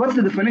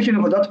the definition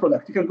of a dot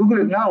product? You can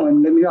Google it now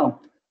and let me know.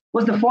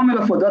 What's the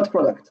formula for dot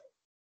product?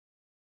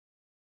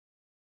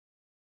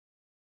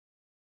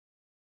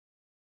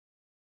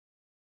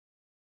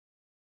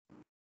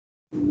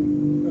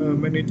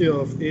 Magnitude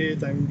of A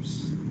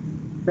times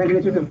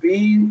Magnitude of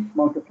B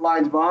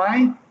multiplied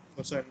by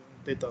cosine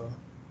theta.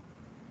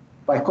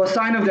 By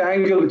cosine of the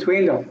angle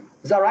between them.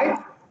 Is that right?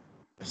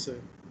 Yes, sir.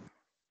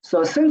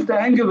 So since the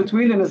angle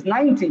between them is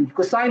 90,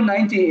 cosine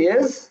 90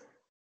 is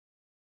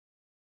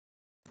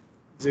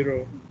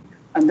 0.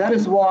 And that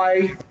is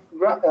why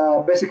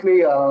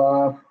basically,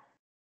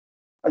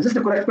 is this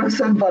the correct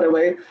person, by the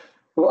way,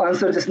 who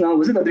answered just now?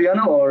 Was it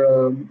Adriana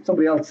or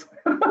somebody else?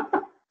 I'm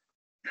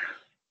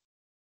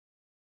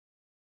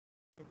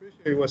pretty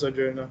sure it was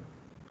Adriana.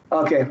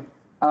 Okay,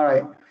 all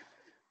right.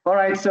 All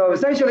right, so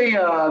essentially,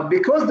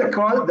 because the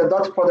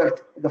dot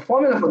product, the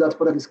formula for dot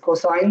product is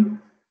cosine,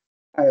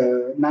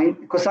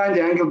 cosine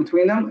the angle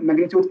between them,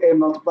 magnitude A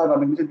multiplied by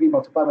magnitude B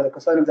multiplied by the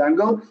cosine of the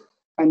angle,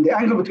 and the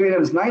angle between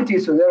them is 90,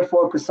 so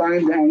therefore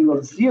cosine the angle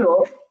is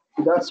 0.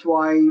 So that's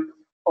why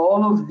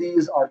all of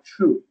these are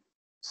true.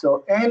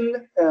 So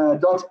n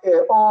dot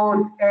A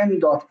or n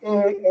dot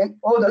A,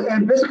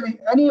 and basically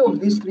any of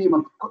these three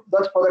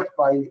dot product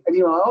by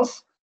anyone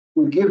else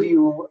will give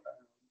you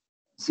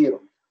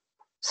 0.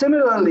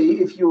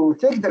 Similarly, if you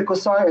take the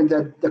cosine,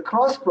 the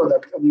cross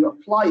product, and you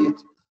apply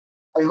it,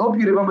 I hope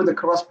you remember the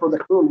cross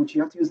product rule, which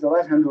you have to use the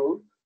right-hand rule.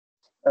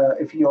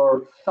 If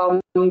your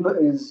thumb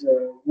is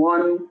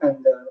 1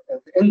 and the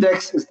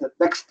index is the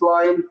next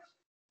line,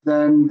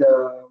 then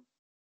the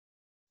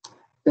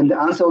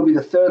answer will be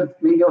the third,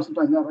 maybe or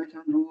something like that, right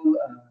hand rule,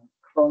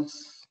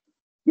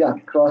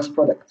 cross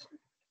product.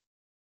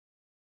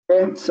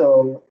 Okay,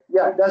 so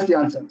yeah, that's the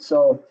answer.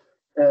 So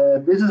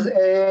this is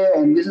A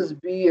and this is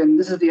B and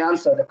this is the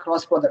answer, the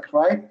cross product,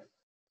 right?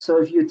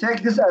 So if you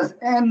take this as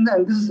N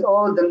and this is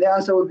O, then the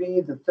answer will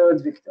be the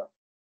third vector.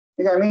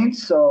 You know what I mean?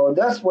 So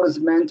that's what is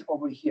meant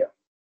over here.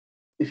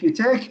 If you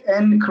take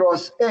N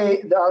cross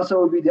A, the answer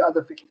will be the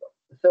other vector,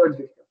 the third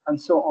vector, and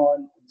so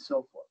on and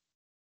so forth.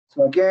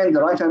 So again,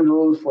 the right-hand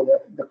rule for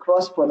the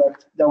cross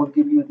product, that will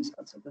give you this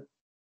answer.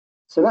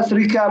 So let's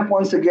recap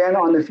once again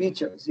on the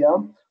features, yeah?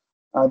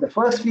 The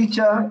first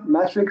feature,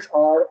 metrics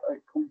are a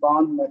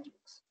compound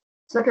matrix.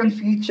 Second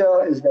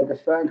feature is that the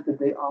fact that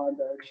they are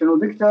directional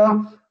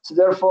vector, so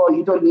therefore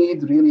you don't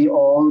need really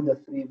all the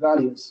three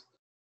values.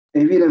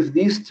 Even if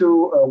these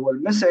two were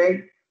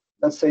missing,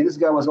 let's say this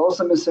guy was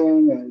also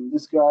missing and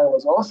this guy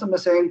was also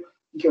missing,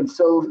 you can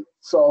still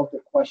solve the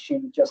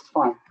question just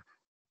fine.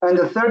 And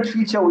the third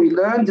feature we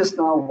learned just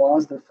now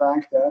was the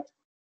fact that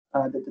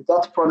the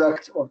dot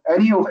product of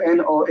any of n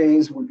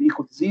OAs will be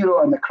equal to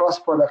 0, and the cross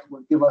product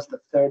will give us the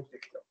third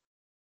vector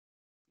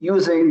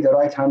using the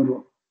right-hand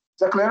rule.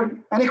 Is that clear?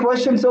 Any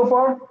questions so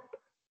far?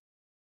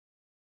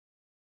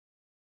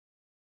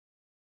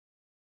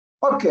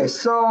 Okay,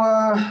 so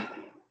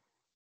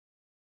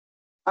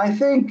I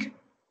think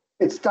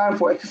it's time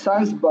for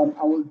exercise, but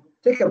I will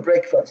take a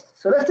break first.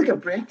 So let's take a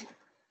break.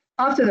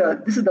 After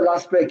that, this is the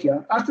last break, yeah?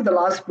 After the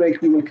last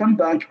break, we will come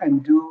back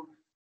and do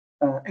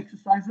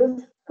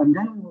exercises, and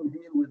then we will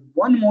deal with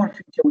one more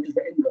feature, which is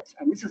the inverse.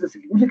 And this is a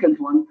significant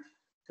one,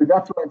 so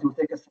that's why it will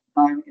take us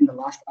some time in the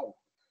last hour.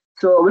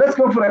 So let's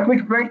go for a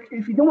quick break.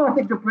 If you don't want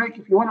to take the break,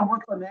 if you want to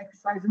work on the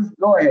exercises,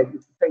 go ahead.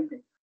 It's the same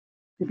thing.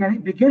 You can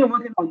begin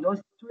working on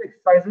those two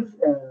exercises.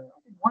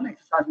 One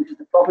exercise, which is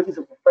the properties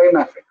of the frame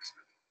matrix.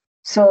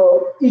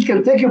 So you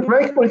can take your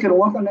break or you can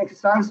work on the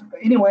exercise. But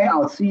anyway,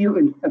 I'll see you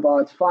in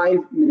about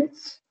 5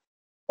 minutes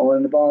or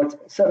in about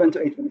 7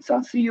 to 8 minutes.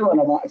 I'll see you in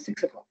about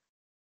 6 o'clock.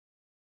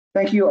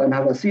 Thank you, and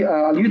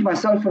I'll use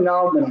myself for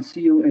now, but I'll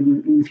see you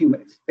in a few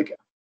minutes. Take care.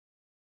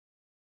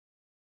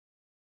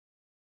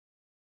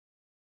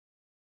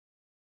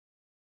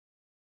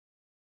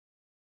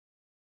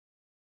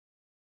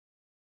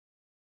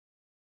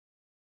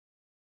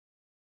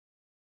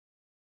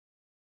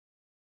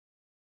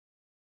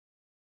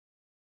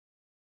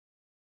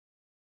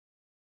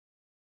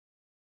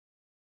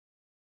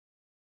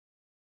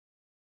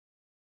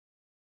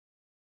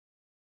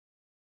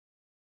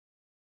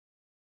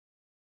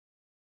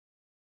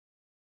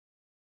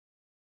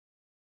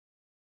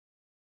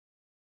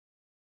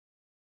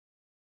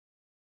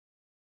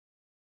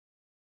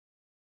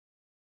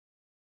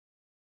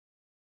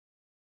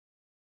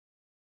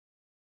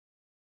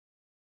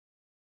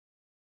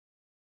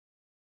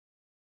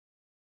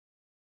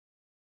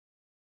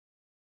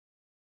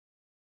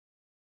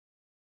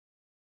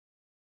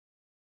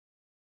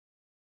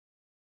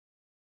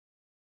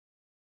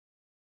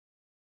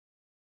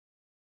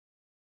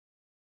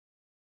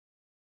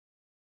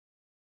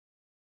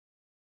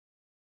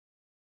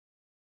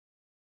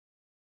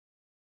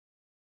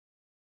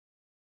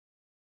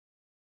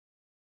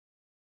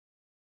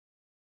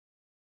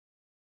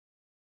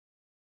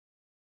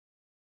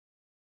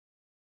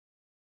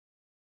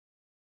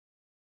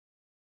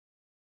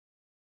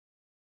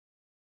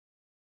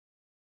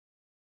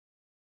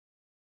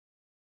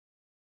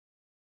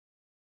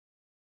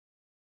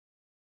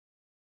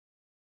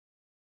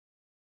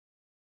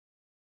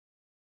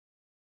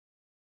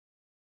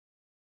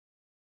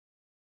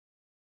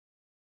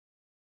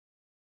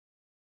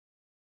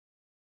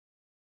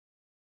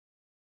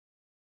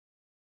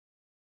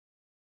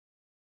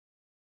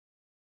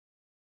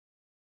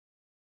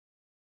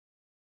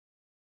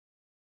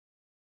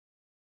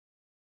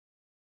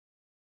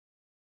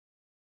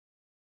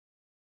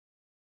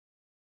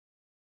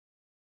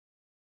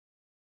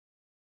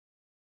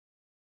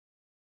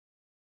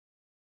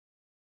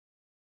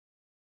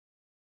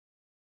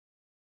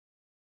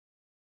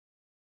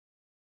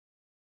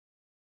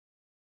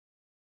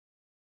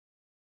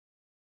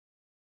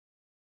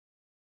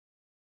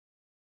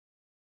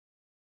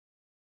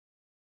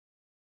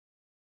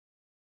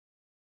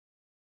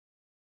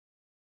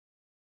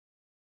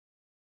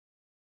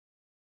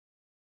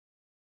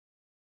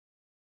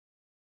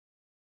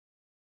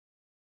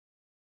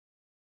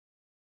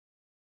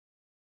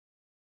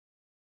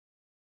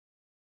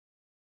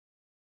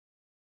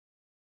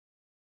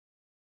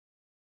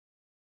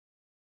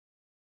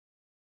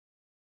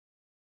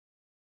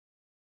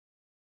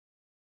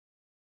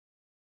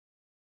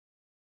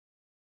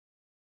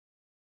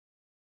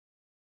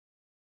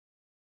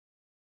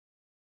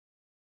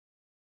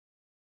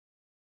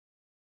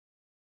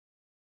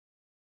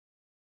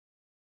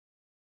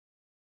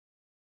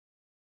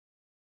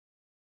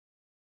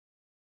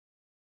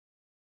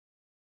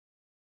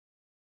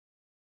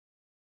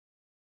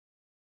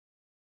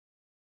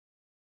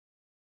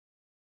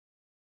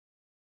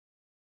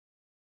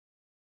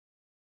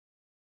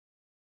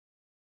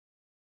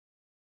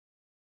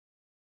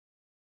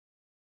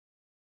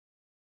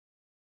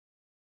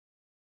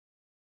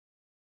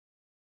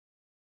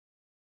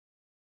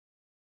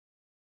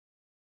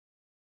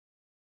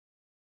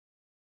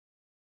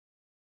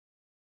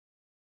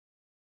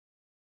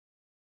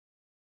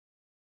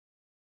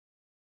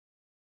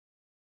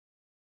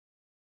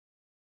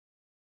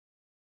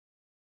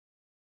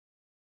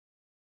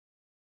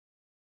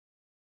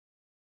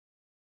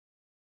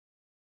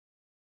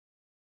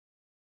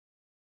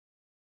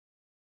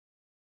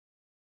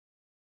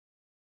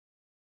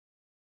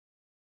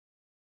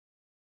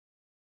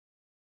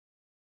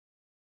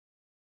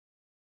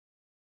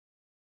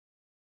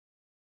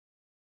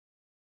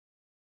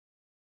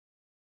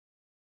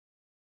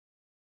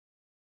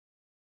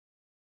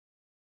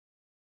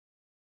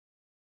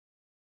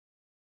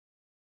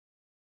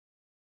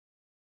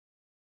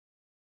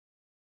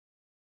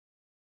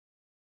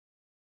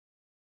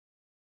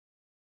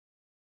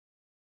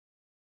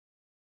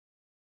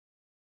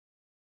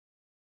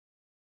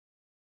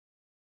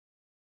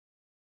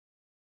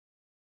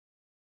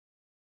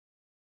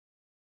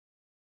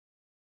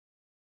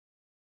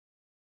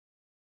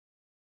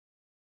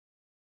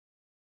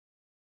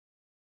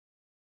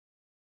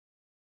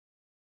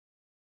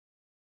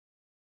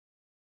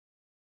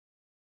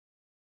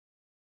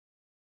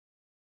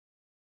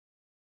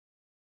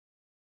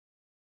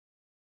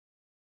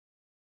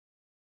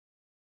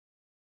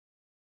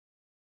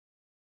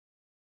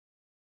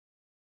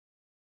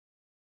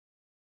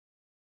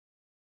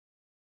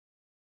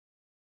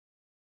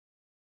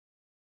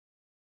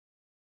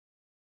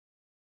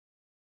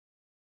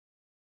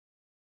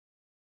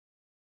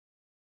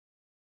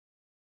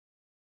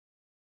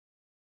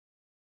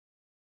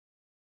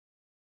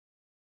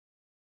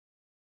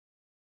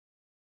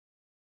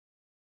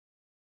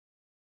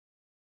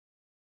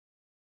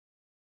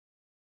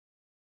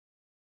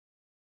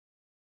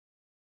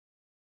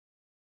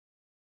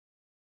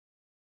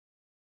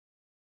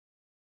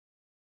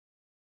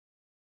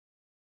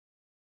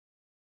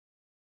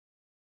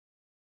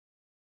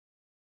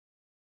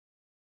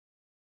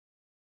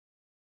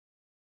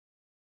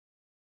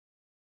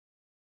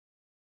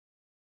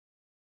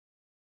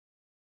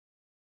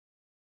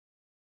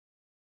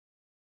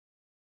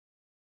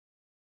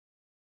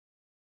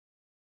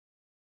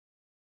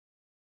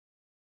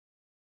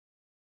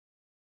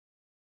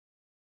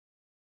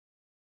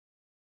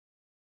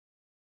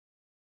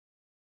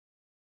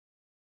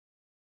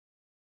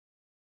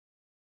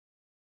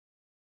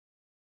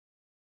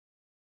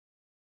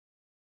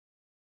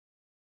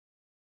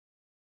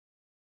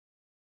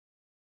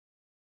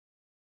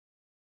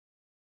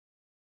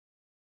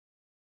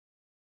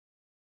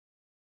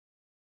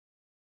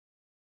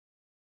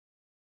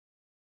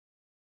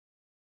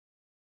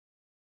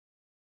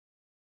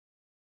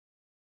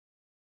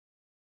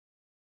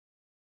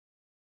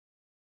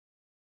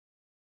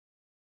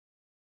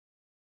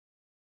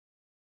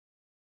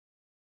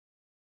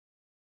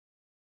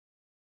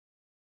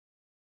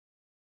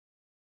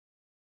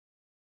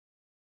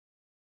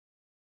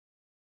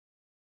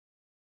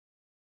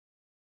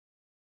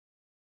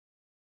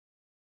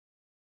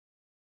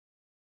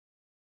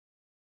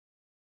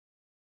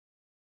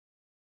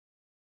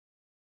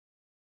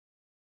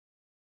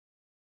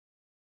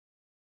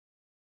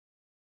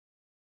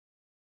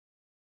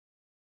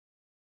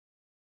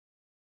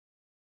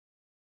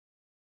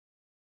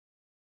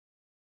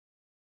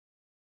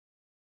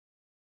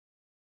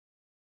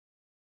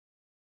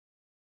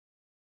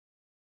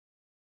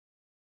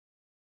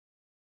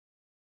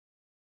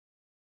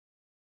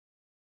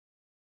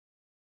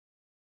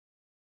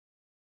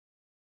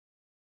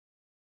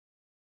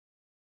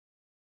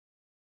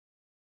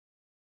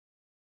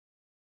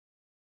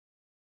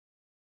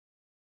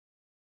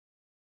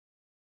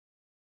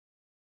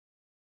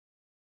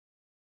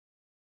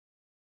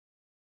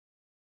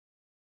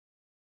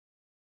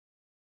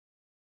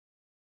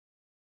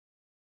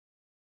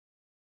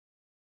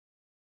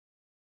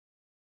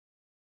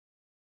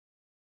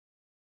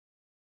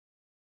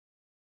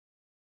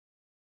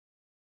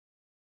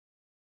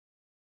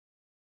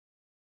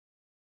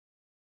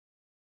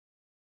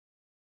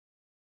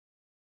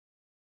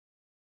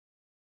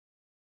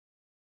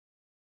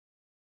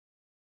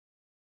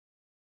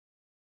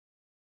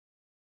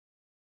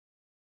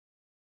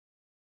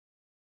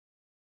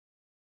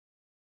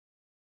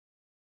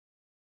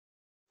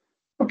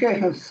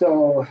 Okay,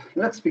 so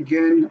let's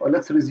begin, or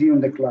let's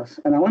resume the class.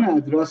 And I want to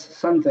address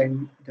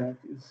something that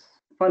is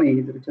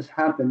funny that it just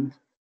happened.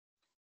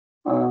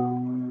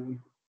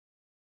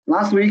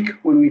 Last week,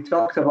 when we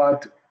talked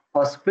about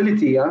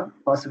possibility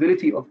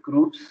of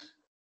groups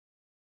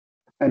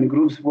and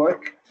groups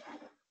work,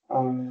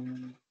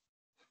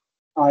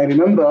 I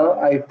remember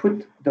I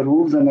put the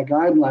rules and the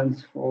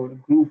guidelines for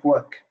group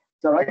work.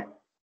 Is that right?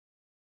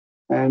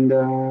 And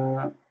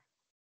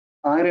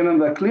I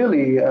remember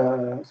clearly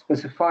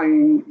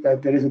specifying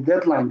that there is a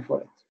deadline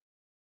for it.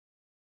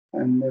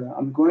 And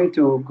I'm going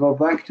to go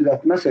back to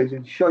that message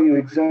and show you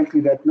exactly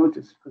that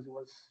notice because it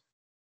was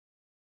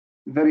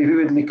very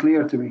vividly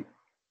clear to me.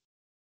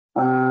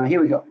 Here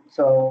we go.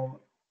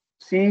 So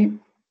see,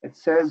 it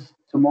says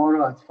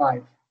tomorrow at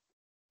 5.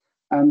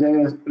 And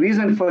the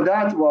reason for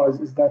that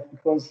is that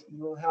because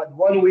you had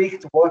 1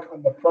 week to work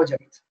on the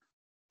project.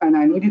 And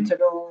I needed to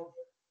know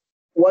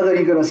whether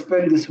you're going to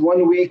spend this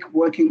 1 week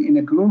working in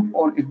a group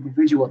or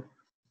individual.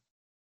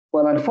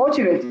 Well,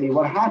 unfortunately,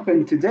 what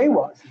happened today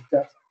was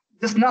that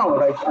just now,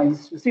 right, I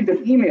received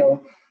an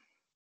email,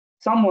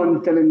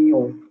 someone telling me,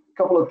 or a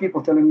couple of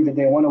people telling me that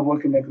they want to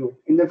work in a group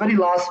in the very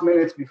last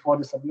minute before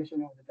the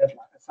submission of the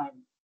deadline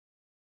assignment.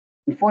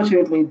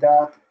 Unfortunately,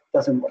 that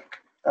doesn't work.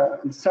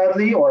 And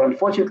sadly, or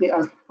unfortunately,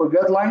 as for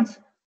deadlines,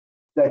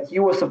 that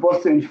you were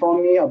supposed to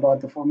inform me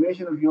about the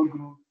formation of your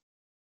group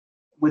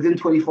within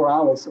 24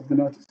 hours of the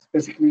notice,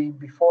 basically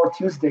before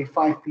Tuesday,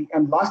 5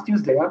 p.m. Last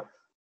Tuesday,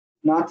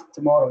 not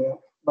tomorrow. Yeah?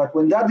 But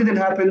when that didn't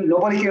happen,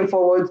 nobody came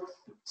forward.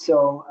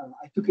 So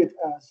I took it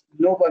as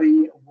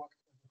nobody worked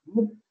in the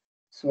group.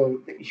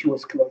 So the issue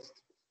was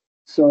closed.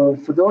 So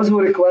for those who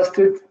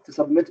requested to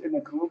submit in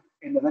a group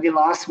in the very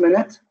last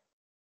minute,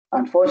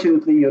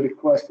 unfortunately, your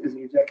request is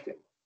rejected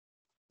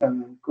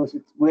because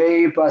it's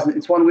way past,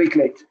 it's 1 week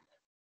late.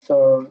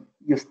 So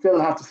you still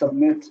have to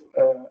submit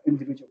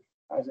individually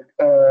as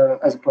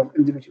a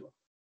individual.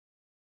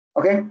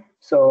 Okay,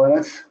 so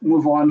let's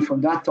move on from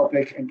that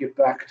topic and get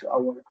back to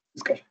our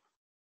discussion.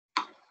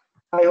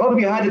 I hope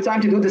you had the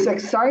time to do this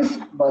exercise,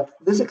 but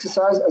this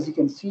exercise, as you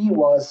can see,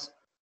 was,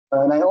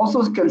 and I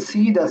also can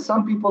see that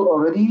some people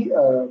already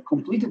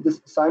completed this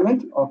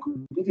assignment or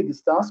completed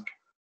this task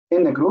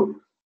in the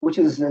group, which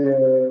is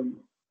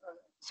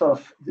sort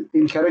of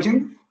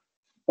encouraging.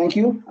 Thank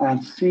you.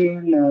 I've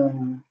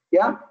seen,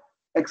 yeah,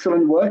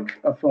 excellent work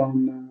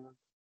from,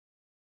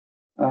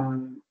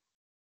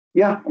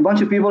 yeah, a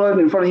bunch of people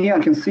in front of here. I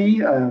can see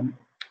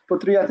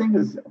Putri, I think,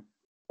 is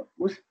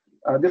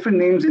different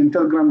names in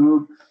Telegram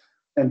group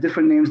and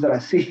different names that I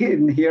see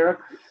in here.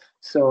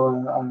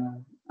 So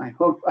I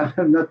hope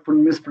I'm not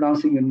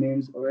mispronouncing your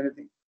names or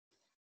anything.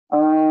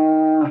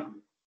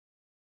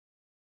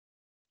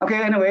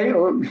 Okay, anyway,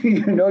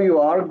 you know you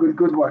are,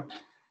 good work.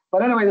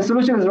 But anyway, the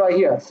solution is right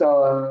here.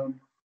 So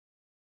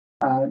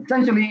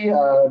essentially,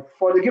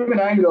 for the given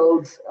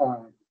angles,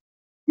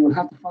 you will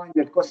have to find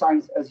their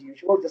cosines as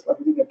usual, just like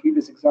we did in the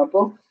previous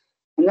example.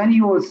 And then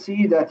you will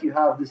see that you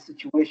have this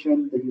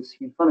situation that you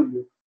see in front of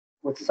you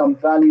with some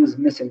values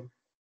missing.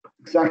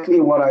 Exactly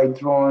what I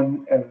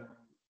drawn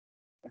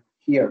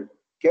here,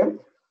 okay?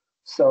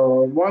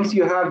 So once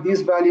you have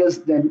these values,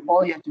 then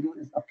all you have to do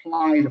is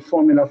apply the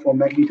formula for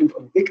magnitude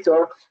of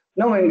vector,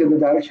 knowing that the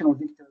directional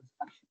vectors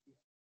actually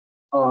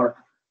are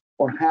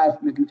or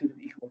have magnitude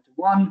equal to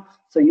 1.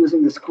 So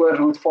using the square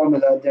root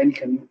formula, then you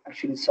can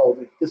actually solve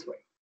it this way.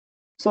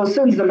 So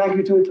since the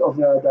magnitude of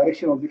the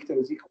directional vector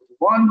is equal to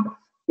 1,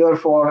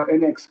 therefore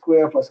nx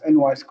squared plus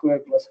ny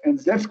squared plus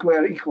nz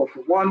squared equal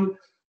to 1,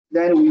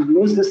 then we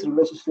use this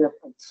relationship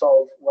and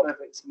solve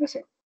whatever is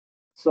missing.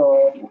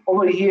 So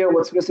over here,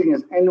 what's missing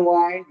is ny, then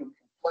we can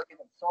plug it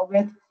and solve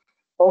it.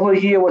 Over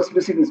here, what's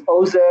missing is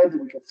oz,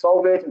 we can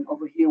solve it. And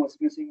over here, what's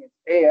missing is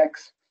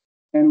ax,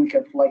 and we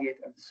can plug it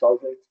and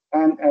solve it.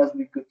 And as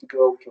we're good to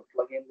go, we can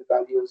plug in the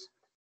values,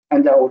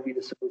 and that will be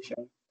the solution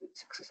to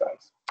this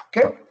exercise.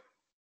 Okay?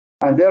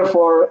 And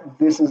therefore,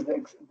 this is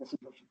the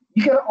solution.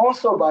 You can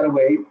also, by the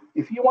way,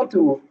 if you want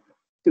to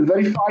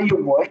verify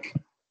your work,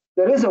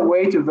 there is a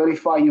way to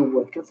verify your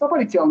work. Can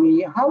somebody tell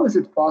me how is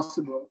it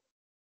possible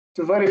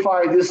to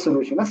verify this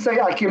solution? Let's say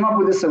I came up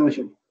with this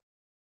solution.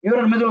 You're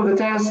in the middle of the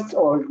test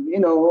or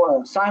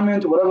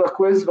assignment or whatever,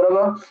 quiz,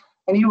 whatever,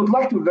 and you would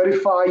like to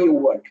verify your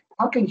work.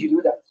 How can you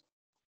do that?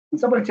 Can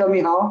somebody tell me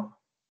how?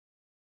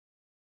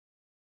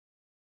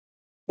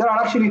 There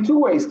are actually 2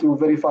 ways to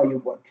verify your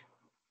work.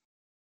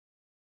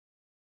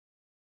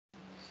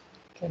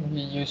 Can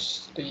we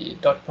use the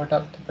dot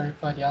product to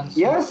verify the answer?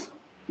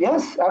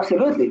 Yes,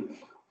 absolutely.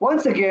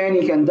 Once again,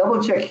 you can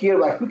double check here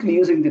by quickly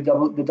using the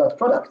dot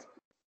product.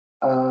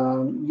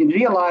 You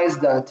realize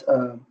that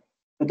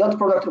the dot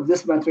product of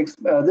this matrix,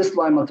 this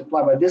line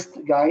multiplied by this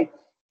guy,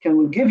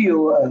 will give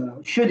you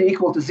should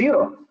equal to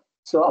 0.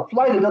 So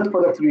apply the dot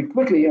product really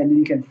quickly, and then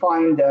you can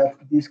find that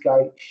this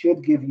guy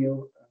should give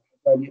you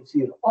a value of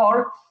 0.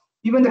 Or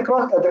even the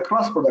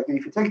cross product.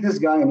 If you take this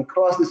guy and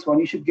cross this one,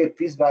 you should get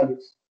these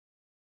values.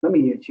 Let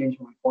me change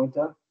my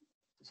pointer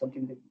to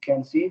something that you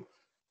can see.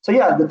 So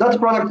yeah, the dot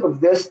product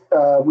of this,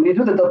 when you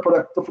do the dot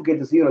product, don't forget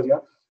the zeros, yeah?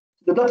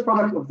 The dot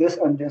product of this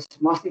and this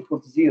must equal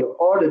to 0,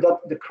 or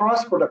the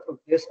cross product of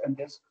this and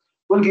this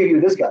will give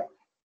you this guy.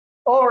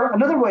 Or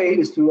another way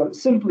is to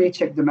simply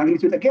check the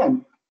magnitude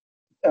again.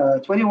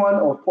 21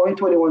 or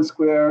 0.21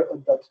 square,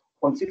 dot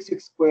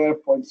 0.66 square,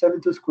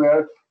 0.72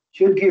 square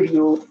should give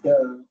you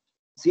the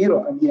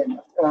 0 at the end.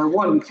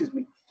 1, excuse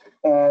me.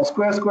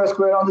 Square, square,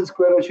 square on the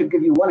square root should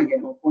give you 1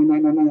 again, or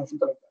 0.999, something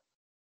like that.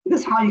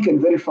 This is how you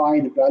can verify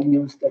the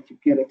values that you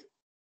get it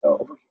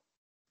over here.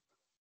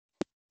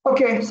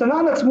 Okay, so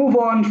now let's move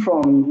on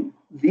from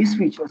these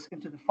features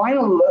into the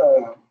final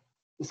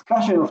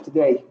discussion of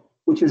today,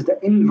 which is the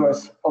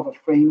inverse of a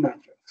frame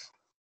matrix.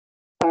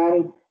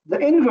 And the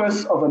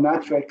inverse of a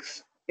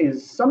matrix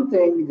is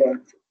something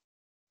that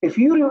if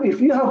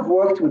you have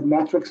worked with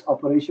matrix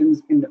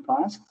operations in the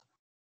past,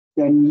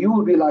 then you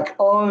will be like,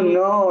 oh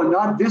no,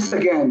 not this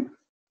again,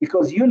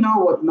 because you know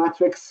what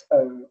matrix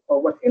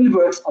or what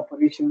inverse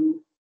operation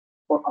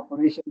or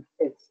operation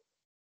is.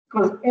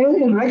 Because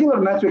in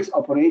regular matrix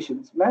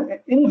operations,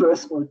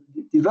 inverse or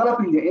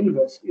developing the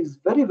inverse is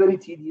very, very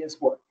tedious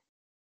work.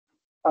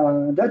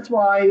 That's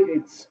why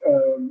it's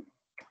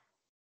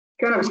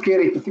kind of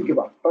scary to think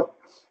about. But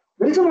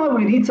the reason why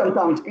we need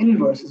sometimes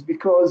inverse is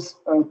because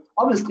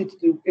obviously to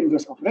do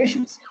inverse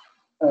operations,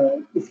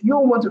 if you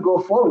want to go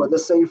forward,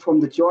 let's say from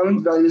the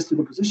joint values to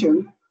the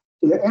position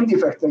to the end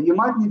effector, you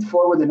might need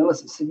forward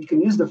analysis, so you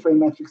can use the frame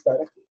matrix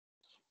directly.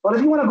 But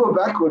if you want to go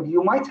backward,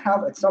 you might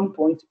have at some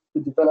point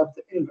to develop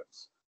the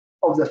inverse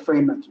of the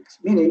frame matrix.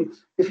 Meaning,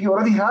 if you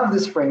already have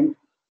this frame,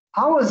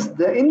 how is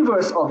the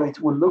inverse of it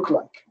will look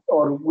like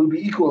or will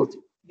be equal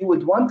to? You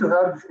would want to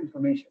have this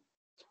information.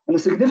 And the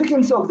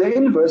significance of the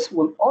inverse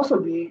will also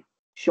be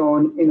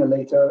shown in a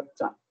later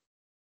time.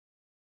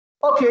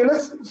 Okay,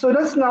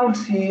 let's now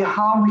see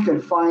how we can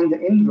find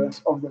the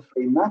inverse of the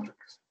frame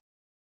matrix.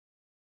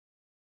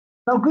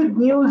 Now, good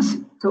news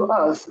to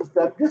us is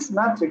that this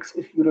matrix,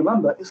 if you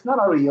remember, is not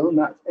a real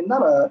not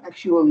an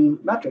actual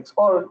matrix,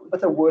 or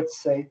better word to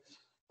say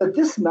that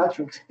this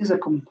matrix is a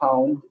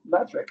compound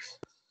matrix.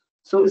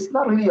 So it's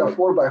not really a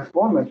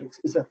 4x4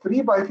 matrix. It's a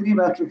 3x3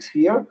 matrix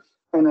here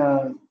and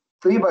a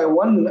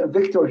 3x1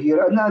 vector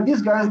here. And now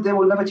these guys, they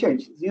will never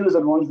change. Zeros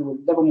and ones, they will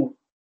never move.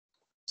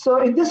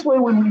 So in this way,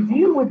 when we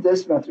deal with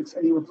this matrix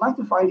and you would like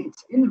to find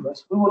its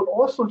inverse, we will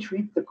also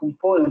treat the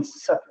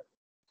components separately.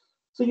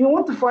 So you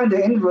want to find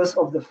the inverse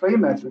of the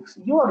frame matrix.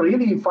 You are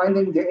really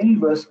finding the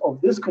inverse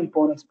of this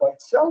component by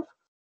itself,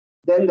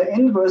 then the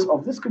inverse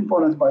of this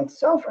component by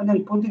itself, and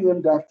then putting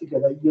them back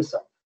together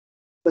yourself.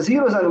 The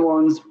zeros and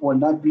ones will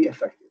not be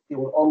affected. They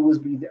will always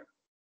be there.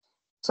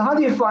 So how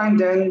do you find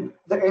then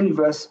the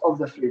inverse of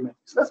the frame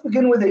matrix? Let's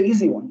begin with the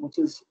easy one, which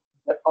is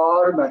the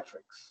R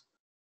matrix.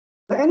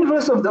 The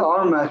inverse of the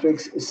R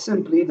matrix is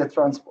simply the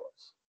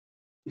transpose.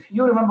 If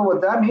you remember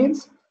what that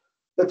means,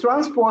 the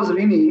transpose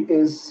really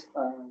is,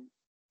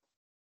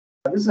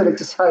 this is an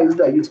exercise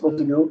that you're supposed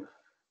to do.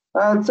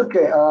 It's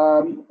okay,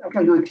 I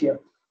can do it here.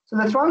 So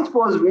the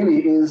transpose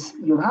really is,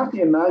 you'll have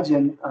to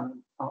imagine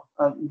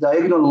a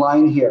diagonal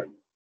line here.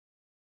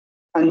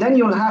 And then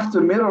you'll have to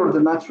mirror the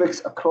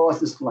matrix across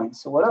this line.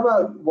 So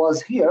whatever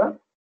was here,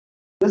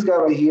 this guy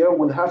right here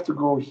will have to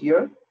go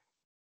here.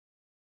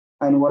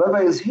 And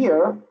whatever is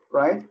here,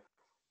 right,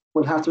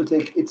 will have to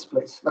take its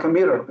place, like a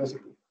mirror,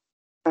 basically.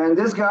 And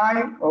this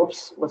guy,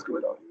 oops, what's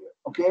going on here?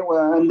 Okay,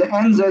 well, and the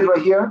NZ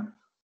right here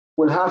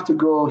will have to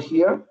go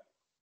here.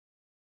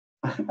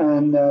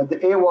 And the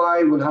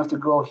AY will have to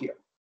go here.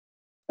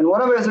 And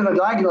whatever is in a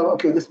diagonal,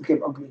 okay, this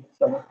became ugly.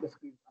 So let's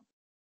clean it up.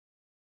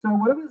 So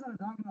whatever is in a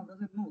diagonal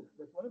doesn't move,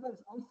 but whatever is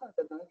outside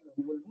the diagonal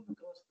will move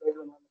across the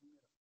diagonal line.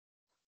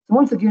 So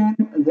once again,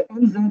 the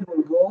NZ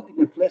will go in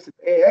the place of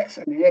AX,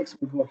 and AX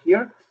will go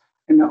here,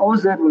 and the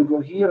OZ will go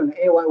here, and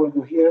AY will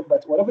go here,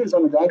 but whatever is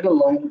on the diagonal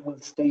line will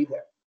stay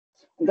there.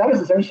 And that is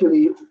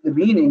essentially the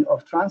meaning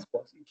of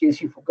transpose, in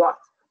case you forgot.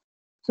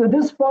 So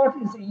this part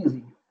is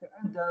easy.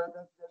 And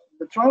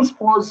the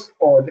transpose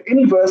or the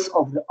inverse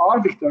of the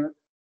R vector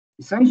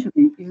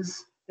essentially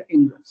is the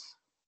inverse.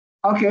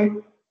 Okay.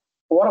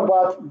 What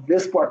about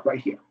this part right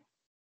here?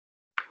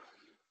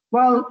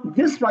 Well,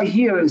 this right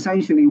here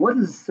essentially, what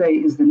does it say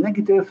is the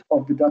negative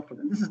of the dot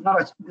product. This is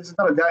not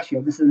a dash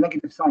here. This is a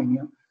negative sign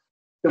here.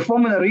 The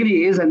formula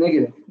really is a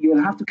negative. You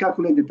will have to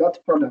calculate the dot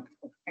product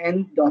of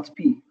n dot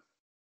p.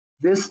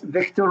 This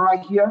vector right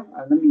here.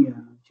 Let me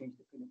change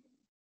the thing.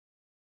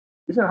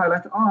 Is it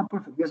highlighted? Oh,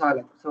 perfect. This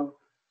highlighted. So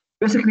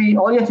basically,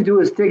 all you have to do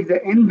is take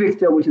the n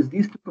vector, which is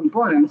these two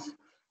components,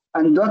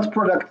 and dot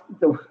product.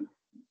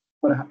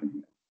 What happened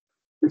here?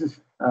 This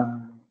is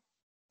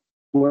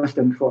worse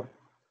than before.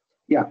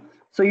 Yeah.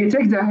 So you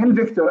take the n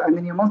vector and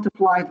then you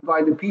multiply it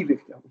by the p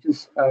vector, which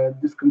is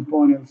this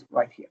component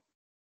right here.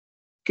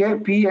 Okay,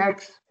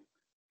 px,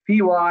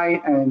 py,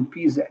 and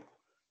pz.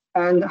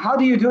 And how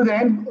do you do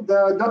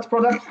the dot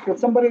product? Can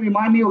somebody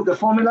remind me of the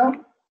formula?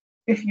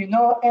 If you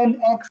know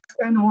nx,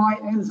 ny,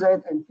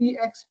 nz, and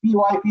px, py,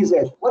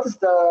 pz, what is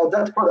the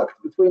dot product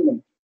between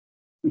them?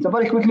 Can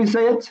somebody quickly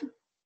say it?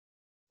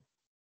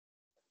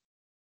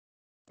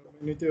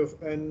 Magnitude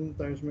of n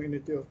times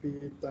magnitude of p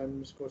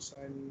times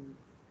cosine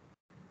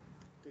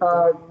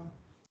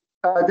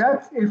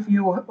That's if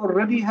you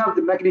already have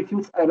the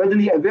magnitudes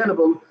readily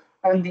available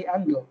and the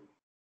angle.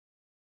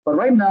 But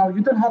right now,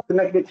 you don't have the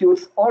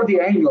magnitudes or the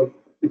angle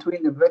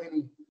between them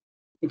readily,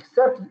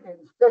 except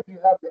instead you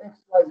have the x,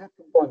 y, z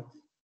components.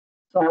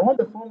 So I want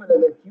the formula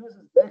that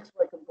uses the x,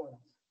 y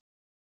components.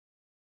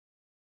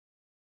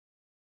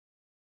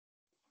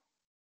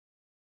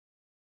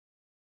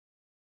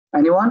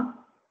 Anyone?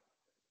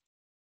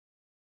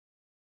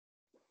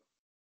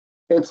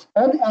 It's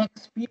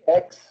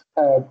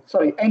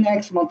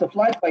nx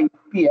multiplied by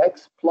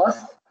px plus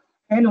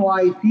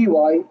ny py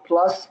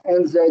plus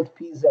nz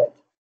pz.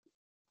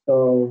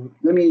 So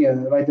let me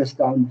write this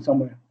down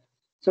somewhere.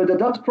 So the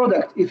dot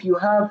product, if you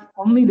have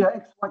only the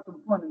xy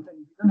component and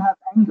you don't have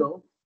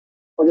angle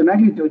or the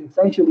magnitude,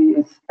 essentially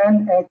it's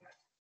nx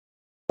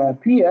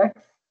px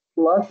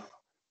plus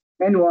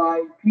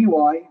ny py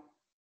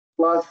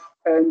plus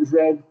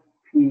nz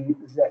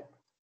pz.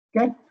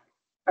 Okay?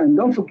 And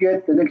don't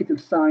forget the negative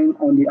sign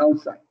on the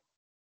outside.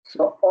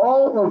 So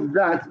all of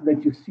that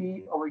you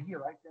see over here,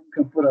 right? Then you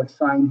can put a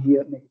sign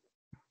here, negative.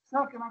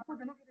 So can I put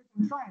the negative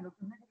sign? It's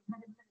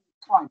negative,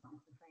 it's fine.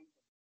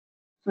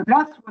 So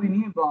that's what I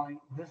mean by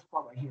this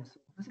part right here. So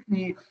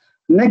basically,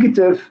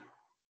 negative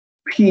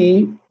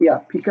P,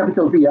 P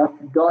capital P,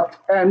 dot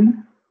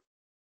N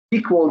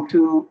equal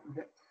to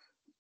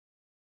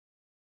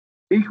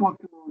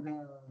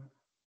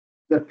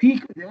the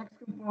P, the x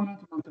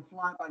component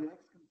multiplied by the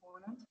x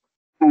component,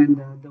 and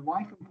the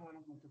y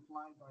component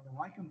multiplied by the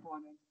y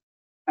component,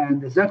 and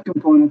the z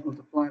component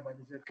multiplied by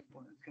the z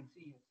component. You can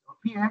see here. So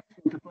px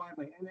multiplied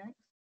by nx,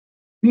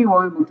 py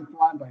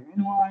multiplied by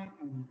ny,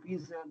 and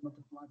pz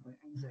multiplied by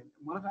nz.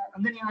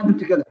 And then you add them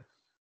together.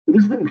 So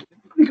this is like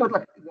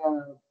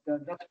the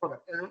dot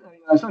product.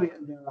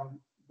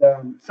 The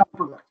sum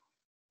product.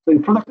 So the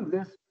product of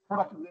this,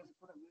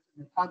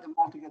 and add them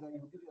all together, it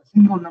will give you a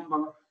single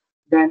number,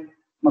 then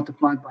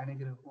multiplied by -1, and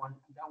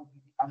that will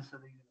be the answer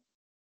that you get.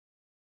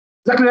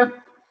 Is that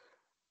clear?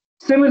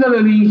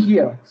 Similarly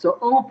here, so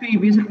OP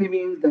basically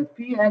means that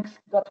PX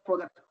dot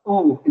product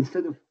O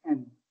instead of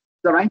N.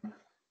 Is that right?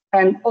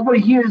 And over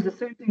here is the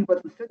same thing,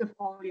 but instead of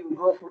O, you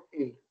go for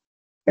A.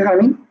 You know what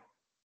I mean?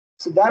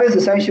 So that is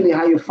essentially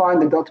how you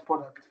find the dot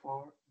product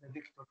for the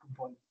vector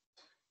component.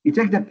 You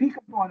take the P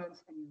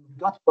components and you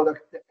dot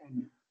product the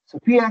N. So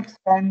Px,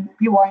 N,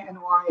 Py,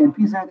 Ny, and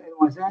Pz,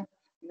 Nyz,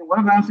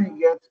 whatever answer you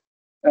get,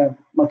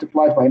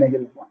 multiplied by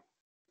 -1.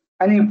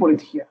 And you put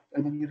it here.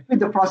 And then you repeat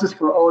the process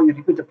for O, you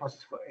repeat the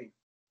process for A. Is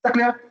that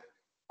clear?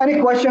 Any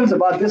questions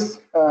about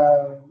this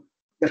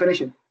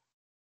definition?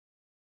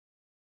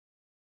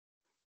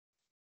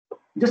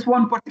 Just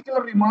one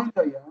particular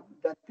reminder here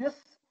that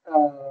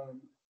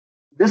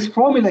this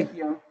formula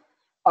here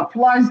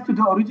applies to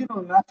the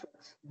original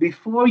matrix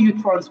before you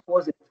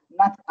transpose it,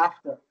 not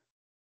after.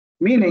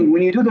 Meaning,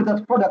 when you do the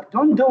dot product,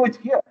 don't do it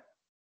here.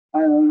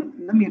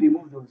 Let me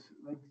remove those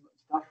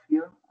stuff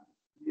here.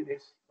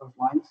 Erase those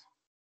lines.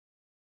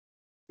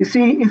 You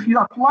see, if you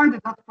apply the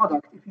dot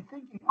product, if you're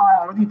thinking, I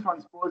already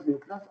transposed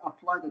it, let's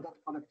apply the dot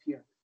product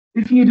here.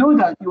 If you do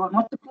that, you will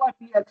multiply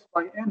px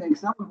by nx,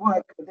 that will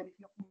work. But then if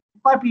you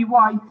apply py, you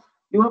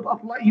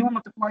will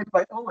multiply it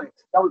by ox.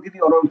 That will give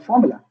you a wrong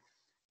formula.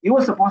 You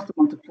were supposed to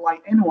multiply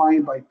ny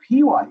by py,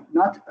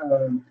 not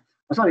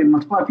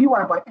multiply py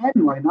by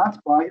ny, not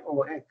by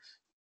ox.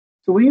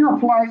 So when you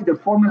apply the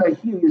formula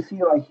here, you see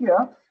right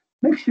here,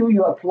 make sure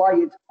you apply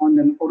it on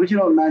the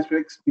original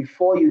matrix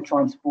before you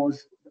transpose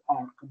the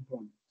R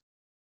component.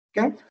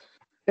 Okay?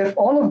 If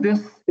all of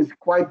this is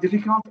quite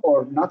difficult or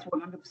not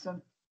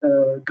 100%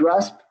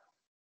 grasp,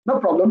 no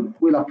problem,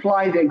 we'll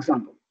apply the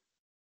example.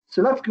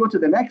 So let's go to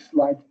the next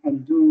slide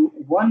and do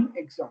one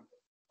example.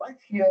 Right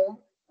here,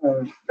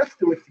 let's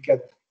do it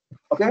together,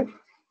 okay?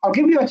 I'll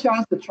give you a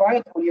chance to try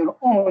it on your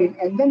own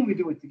and then we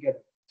do it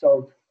together.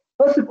 So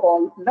first of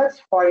all, let's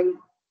find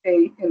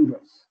A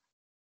inverse,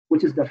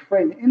 which is the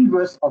frame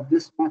inverse of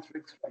this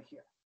matrix right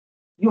here.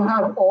 You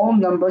have all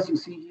numbers you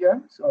see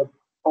here, so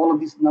all of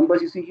these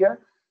numbers you see here.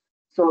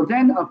 So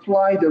then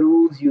apply the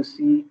rules you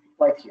see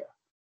right here.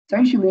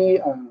 Essentially,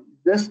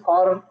 this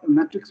R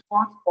matrix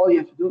part, all you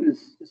have to do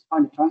is just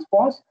find the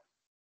transpose,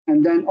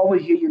 and then over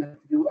here you have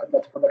to do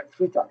that product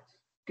 3 times.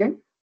 Okay.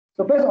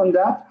 So based on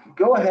that,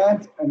 go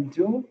ahead and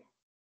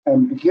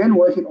begin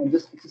working on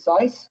this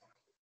exercise.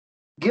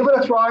 Give it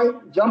a try.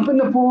 Jump in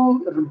the pool,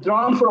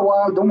 drown for a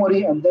while. Don't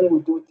worry, and then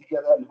we'll do it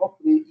together, and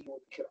hopefully you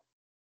will pick it up.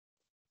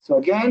 So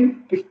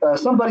again,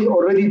 somebody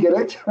already did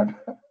it.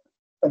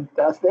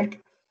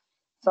 Fantastic.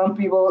 Some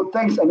people,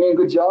 thanks, I mean,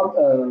 good job,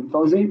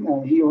 Fauzi.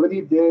 He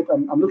already did.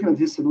 I'm looking at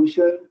his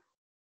solution.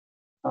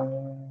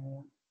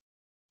 Oh,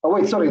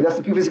 wait, sorry, that's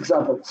the previous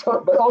example. So,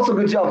 but also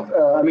good job,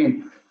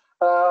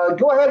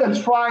 go ahead and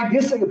try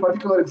this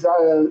particular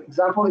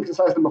example,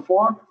 exercise number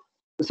 4.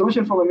 The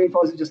solution from Amin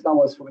Fauzi just now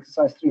was from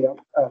exercise 3,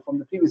 from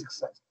the previous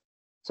exercise.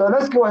 So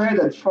let's go ahead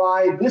and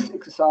try this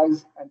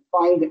exercise and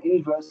find the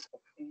inverse of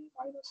A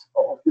minus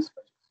O of this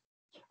matrix.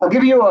 I'll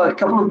give you a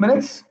couple of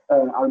minutes.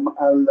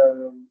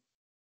 I'll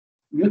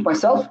mute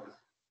myself,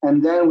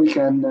 and then we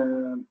can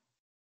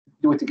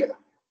do it together.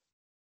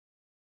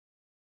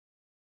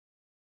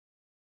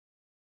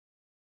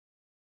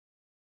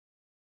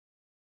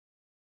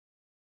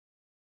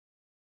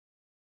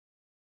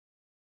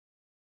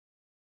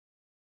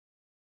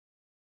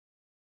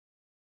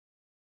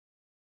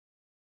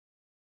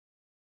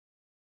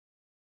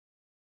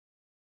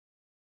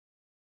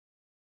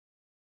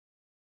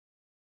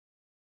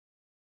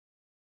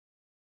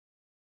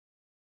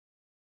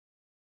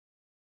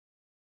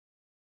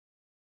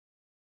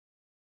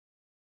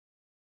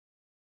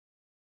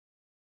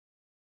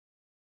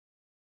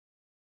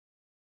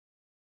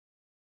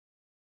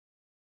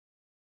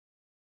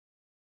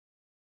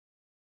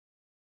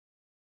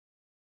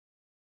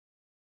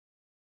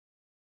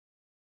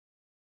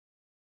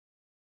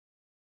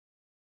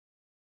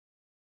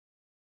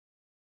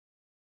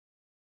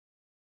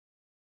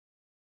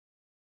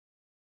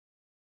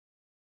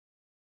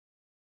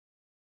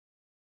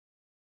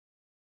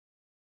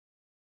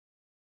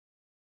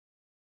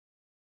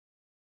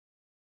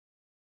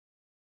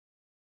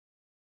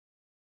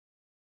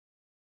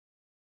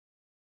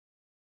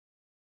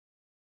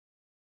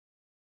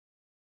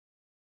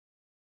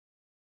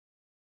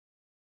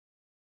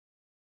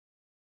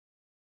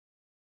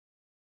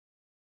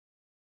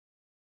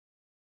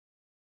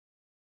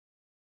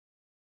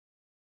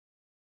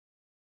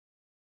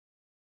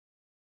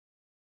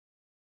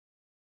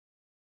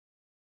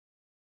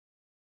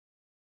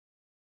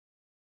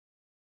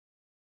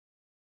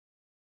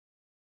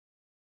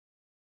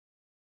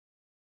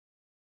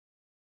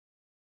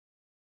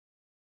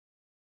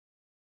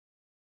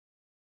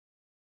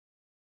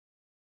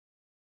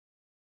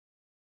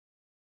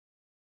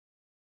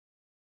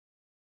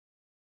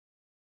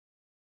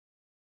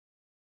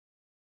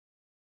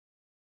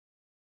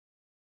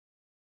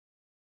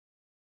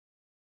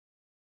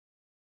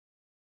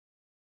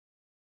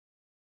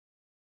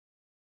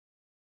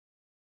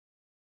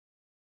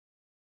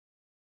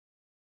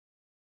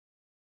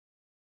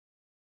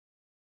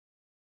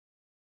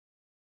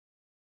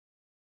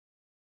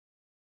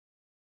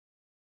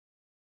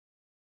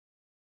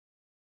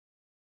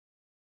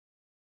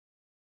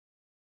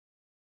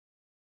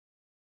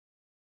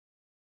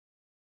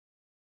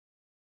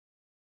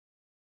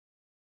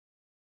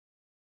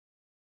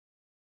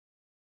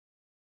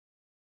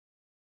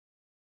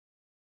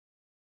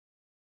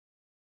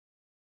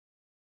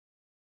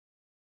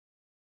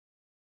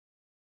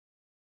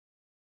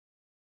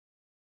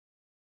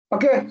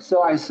 Okay,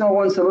 so I saw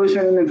one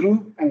solution in the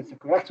group and it's the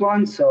correct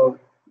one. So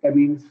that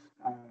means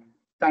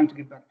time to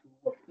get back to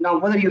work. Now,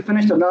 whether you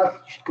finished or not,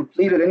 you should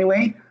complete it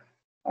anyway.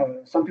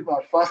 Some people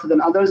are faster than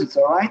others. It's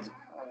all right.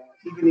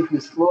 Even if you're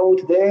slow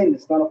today and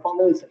it's not a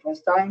problem, it's the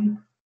first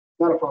time,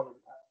 not a problem.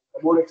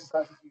 The more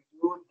exercises you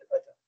do, the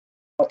better.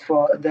 But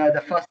for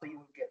the faster you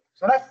will get.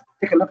 So let's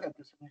take a look at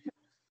the solution.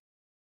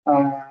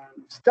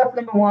 Step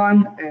number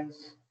one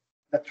is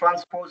the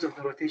transpose of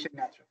the rotation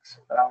matrix.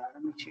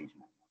 Let me change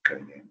my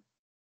marker again.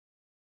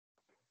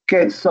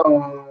 Okay,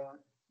 so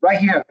right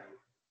here,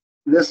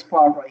 this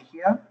part right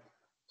here.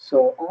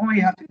 So all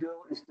we have to do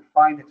is to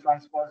find the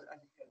transpose, as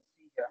you can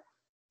see here.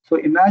 So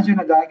imagine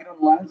a diagonal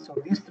line. So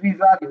these three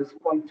values,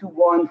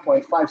 0.21,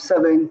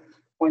 0.57,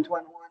 0.11,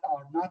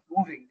 are not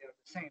moving. They're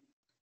the same.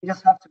 You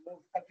just have to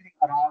move everything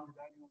around the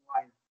diagonal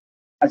line,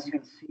 as you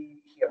can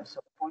see here. So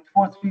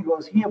 0.43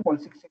 goes here,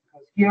 0.66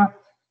 goes here,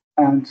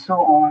 and so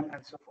on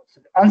and so forth.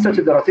 So the answer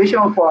to the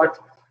rotational part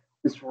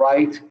is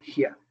right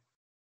here.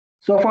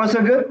 So far,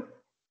 so good?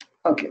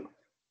 Okay.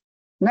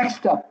 Next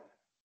step,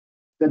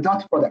 the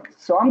dot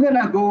product. So I'm going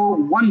to go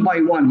one by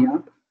one, yeah?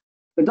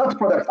 The dot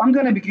product, I'm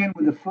going to begin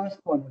with the first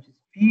one, which is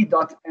P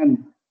dot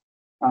N.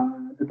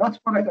 The dot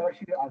product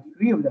actually are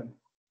three of them.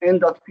 N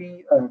dot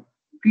P,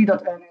 P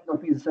dot N, N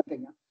dot P is the same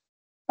thing. Yeah?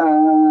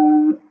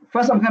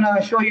 First, I'm going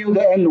to show you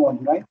the N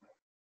one, right?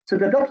 So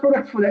the dot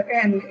product for the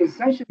N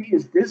essentially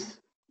is this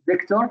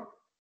vector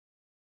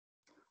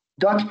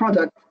dot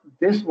product,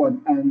 this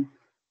one, and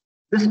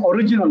this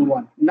original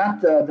one,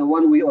 not the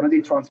one we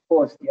already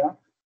transposed, yeah?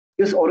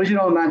 This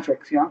original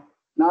matrix, yeah?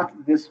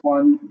 Not this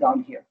one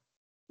down here.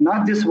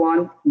 Not this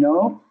one,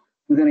 no.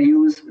 We're going to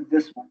use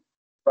this one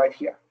right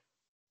here.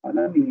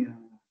 Let me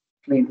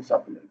clean this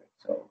up a little bit.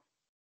 So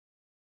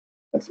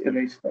let's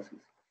erase this.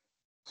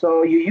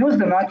 So you use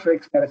the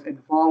matrix that is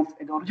involved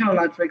in the original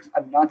matrix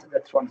and not the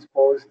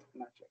transposed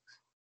matrix.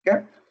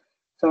 Okay?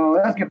 So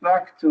let's get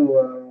back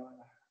to,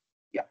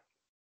 yeah.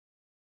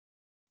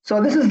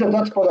 So this is the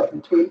dot product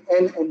between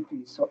N and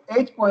P. So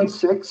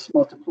 8.6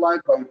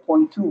 multiplied by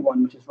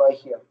 0.21, which is right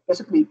here.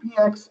 Basically,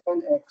 Px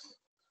nx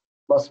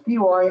plus Py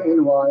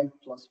ny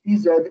plus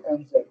Pz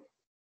nz.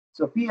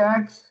 So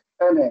Px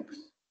nx,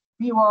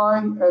 Py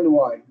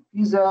ny,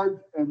 Pz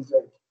nz.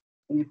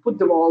 And you put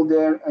them all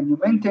there and you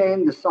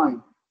maintain the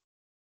sign.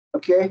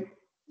 Okay,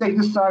 take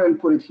this sign and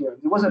put it here.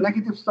 There was a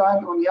negative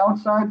sign on the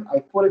outside, I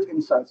put it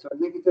inside. So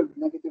negative,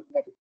 negative,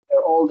 negative,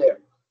 they're all there.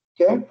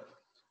 Okay,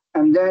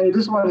 and then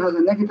this one has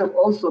a negative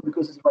also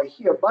because it's right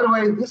here. By the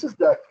way, this is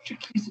the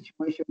tricky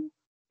situation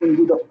in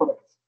U dot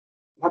products.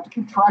 You have to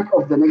keep track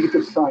of the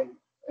negative sign.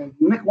 And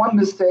you make one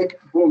mistake,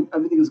 boom,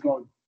 everything is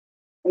gone.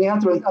 And you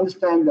have to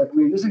understand that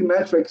we're using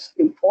matrix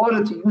in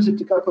order to use it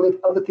to calculate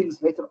other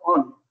things later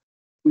on.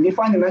 When you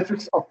find a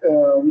matrix of,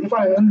 when you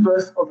find an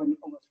inverse of a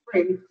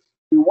string,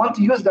 you want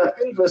to use that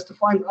inverse to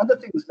find other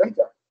things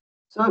later.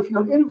 So if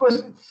your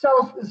inverse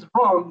itself is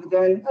wrong,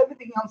 then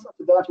everything else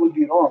after that will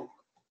be wrong.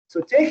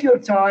 So take your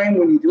time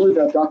when you do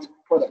the dot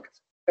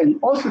product, and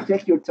also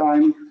take your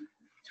time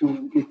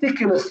to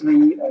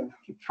meticulously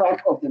keep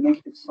track of the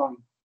negative sign.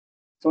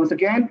 So once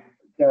again,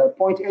 the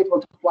 0.8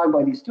 multiplied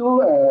by these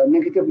two,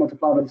 negative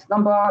multiplied by this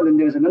number, and then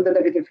there's another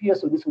negative here,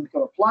 so this will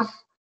become a plus.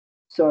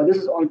 So this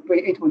is on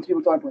 8.3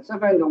 multiplied by 0.7,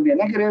 there will be a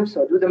negative,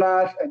 so do the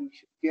math, and you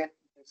should get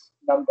this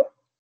number.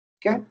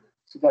 Okay,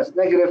 so that's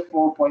negative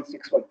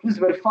 4.61. Please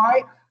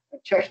verify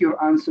and check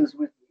your answers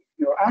with me. If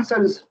your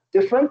answer is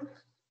different,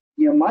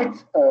 you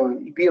might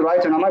be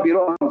right and I might be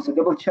wrong. So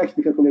double check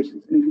the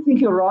calculations. And if you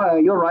think you're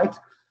right,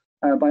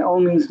 by all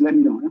means, let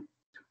me know.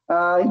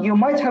 You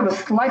might have a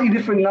slightly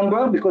different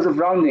number because of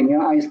rounding.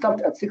 Yeah? I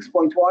stopped at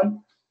 6.1.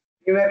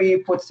 You maybe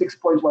put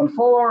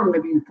 6.14,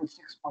 maybe you put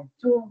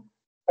 6.2,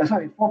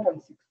 sorry,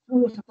 4.62,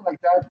 something like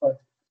that.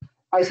 But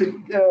I said,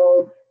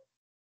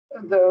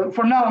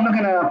 for now, I'm not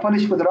going to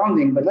punish for the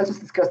rounding, but let's just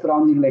discuss the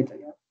rounding later.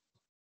 Yeah.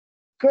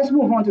 Let's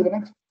move on to the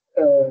next.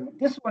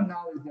 This one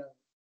now is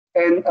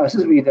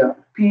the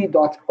P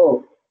dot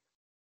O.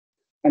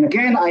 And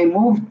again, I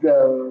moved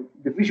the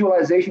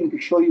visualization to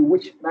show you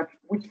which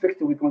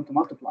vector we're going to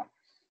multiply.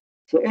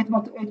 So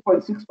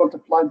 8.6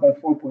 multiplied by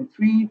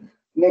 4.3,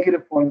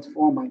 negative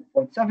 0.4 by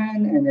 0.7,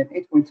 and then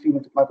 8.3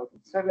 multiplied by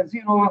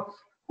 0.70,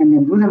 and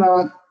then do the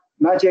math,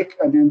 magic,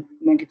 and then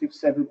negative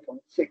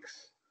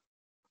 7.6.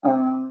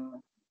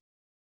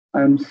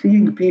 I'm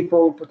seeing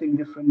people putting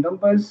different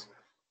numbers.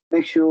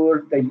 Make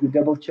sure that you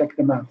double check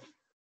the math.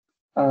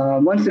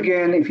 Once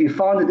again, if you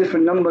found a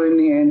different number in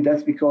the end,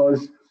 that's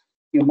because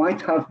you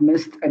might have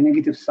missed a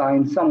negative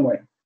sign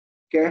somewhere.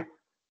 Okay,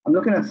 I'm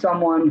looking at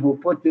someone who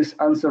put this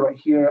answer right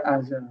here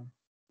as a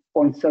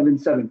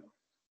 0.77.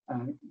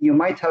 You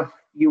might have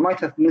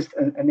missed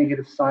a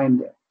negative sign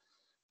there.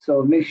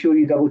 So make sure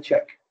you double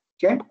check.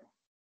 Okay.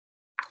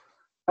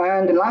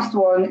 And the last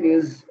one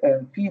is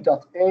P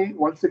dot A.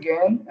 Once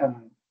again,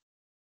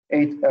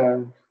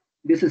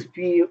 this is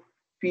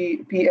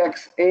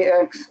PX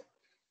AX,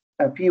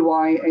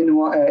 PY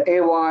NY,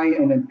 AY,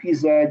 and then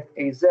PZ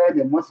AZ.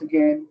 And once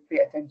again, pay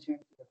attention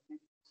to the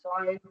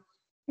sign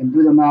and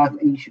do the math,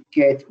 and you should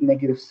get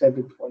negative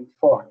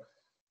 7.4.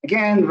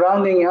 Again,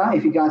 rounding,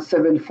 if you got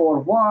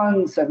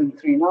 741,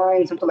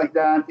 739, something like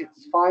that,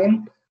 it's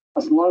fine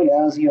as long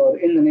as you're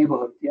in the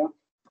neighborhood. Yeah.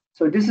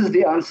 So this is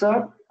the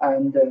answer,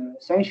 and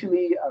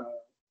essentially,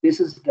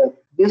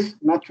 this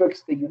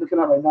matrix that you're looking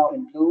at right now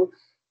in blue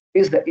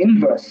is the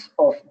inverse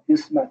of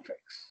this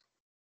matrix.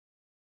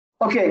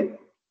 Okay,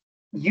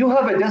 you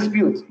have a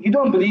dispute. You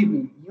don't believe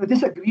me. You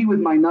disagree with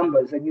my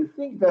numbers, and you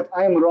think that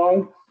I am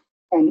wrong,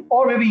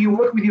 or maybe you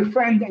work with your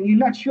friend and you're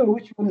not sure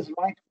which one is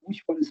right,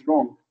 which one is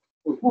wrong,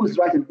 or who is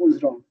right and who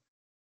is wrong.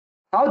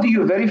 How do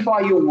you verify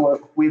your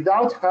work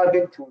without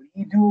having to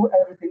redo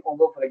everything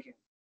all over again?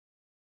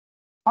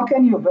 How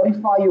can you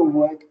verify your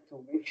work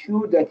to make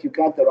sure that you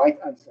got the right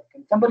answer?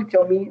 Can somebody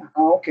tell me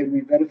how can we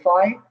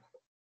verify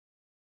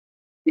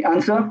the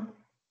answer?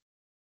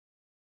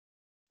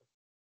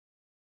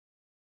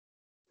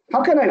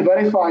 How can I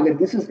verify that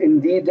this is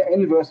indeed the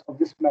inverse of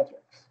this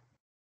matrix?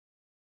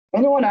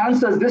 Anyone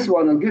answers this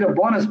one will get a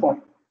bonus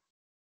point.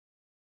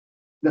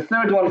 The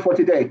third one for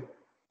today.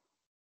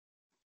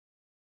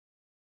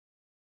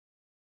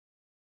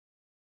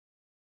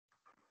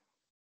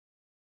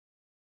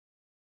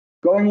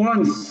 Going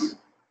once.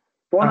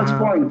 Bonus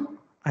point.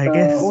 I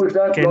guess. Who is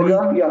that?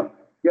 Loga?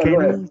 Yeah, Can go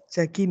ahead. we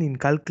check in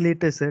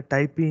calculator, sir?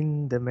 Type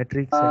in the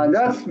matrix.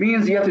 That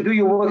means you have to do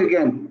your work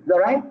again. Is that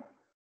right?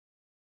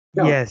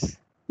 No. Yes.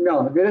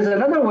 No, there is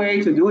another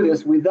way to do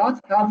this without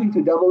having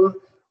to double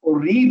or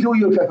redo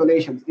your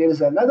calculations. There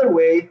is another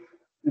way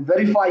to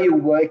verify your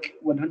work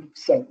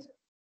 100%.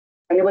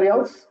 Anybody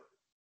else?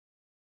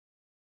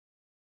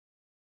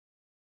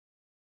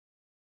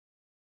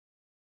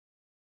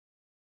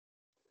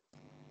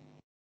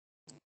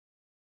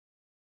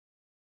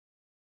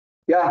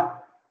 Yeah.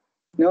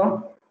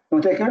 No?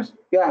 No takers?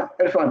 Yeah,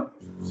 Irfan.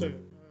 So,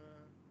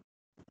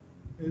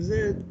 is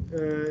it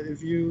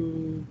if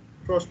you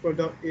cross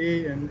product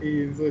A and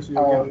A inverse, you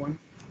get 1?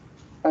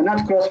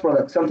 Not cross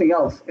product, something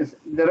else. It's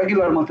the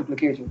regular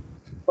multiplication.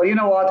 But you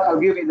know what? I'll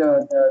give you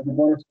the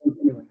bonus point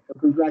anyway. So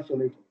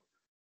congratulations.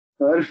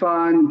 So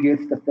Irfan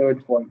gets the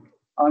third point.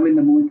 I'm in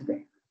the mood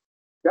today.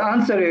 The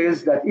answer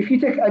is that if you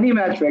take any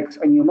matrix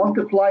and you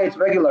multiply it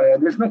regularly,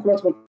 there's no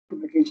cross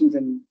multiplications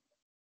in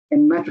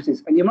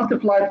matrices, and you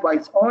multiply it by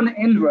its own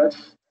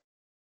inverse,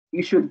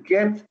 you should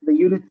get the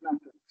unit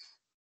matrix.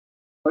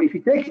 So if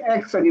you take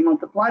X and you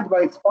multiply it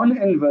by its own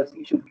inverse,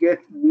 you should get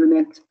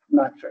unit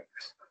matrix.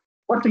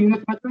 What's the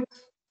unit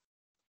matrix?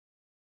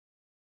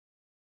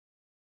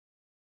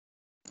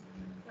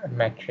 A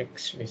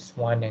matrix with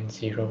 1 and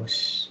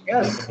zeros.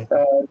 Yes,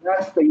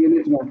 that's the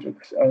unit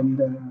matrix. And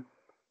I'm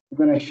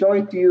going to show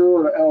it to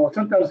you.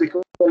 Sometimes they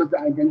call it the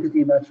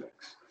identity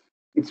matrix.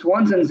 It's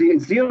ones and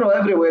zeros, zero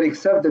everywhere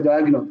except the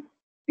diagonal.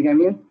 You know what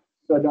I mean?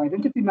 So the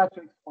identity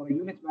matrix or a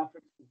unit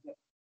matrix is this.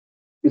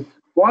 It's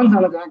ones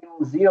on the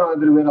diagonal, zero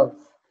everywhere else.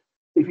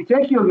 If you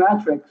take your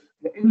matrix,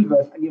 the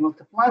inverse, and you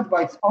multiply it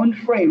by its own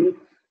frame,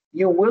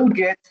 you will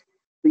get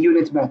the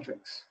unit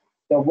matrix.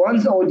 The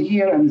ones out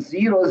here and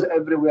zeros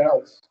everywhere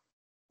else.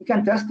 You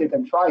can test it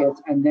and try it,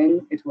 and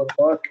then it will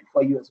work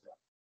for you as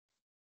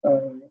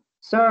well.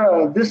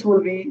 So this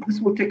will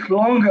take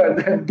longer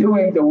than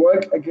doing the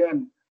work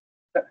again.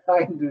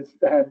 I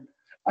understand,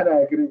 and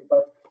I agree.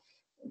 But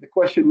the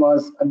question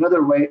was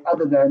another way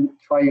other than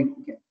trying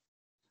again.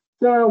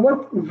 So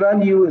what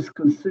value is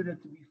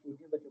considered to be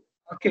forgivable?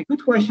 Okay,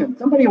 good question.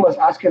 Somebody was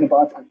asking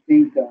about, I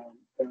think,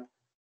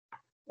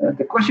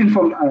 the question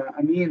from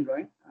Amin,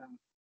 right?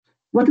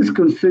 What is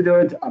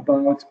considered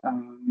about,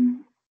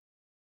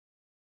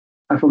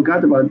 I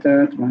forgot about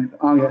that, right?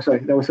 Oh, yeah, sorry,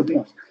 that was something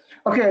else.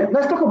 Okay,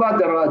 let's talk about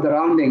the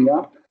rounding,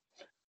 yeah?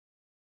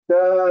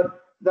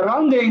 The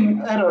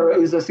rounding error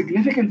is a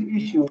significant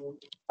issue.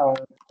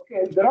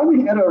 Okay, the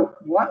rounding error,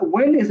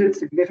 when is it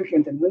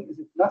significant and when is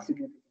it not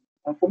significant?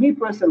 For me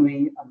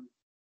personally,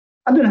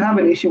 I don't have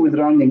an issue with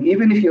rounding,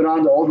 even if you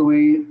round all the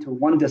way to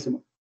 1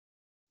 decimal,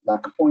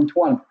 like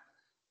 0.1.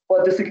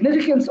 But the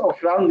significance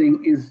of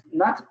rounding is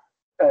not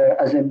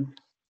as in,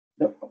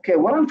 okay,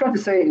 what I'm trying to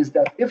say is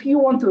that if you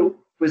want to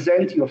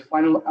present your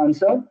final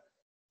answer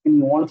and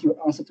you want your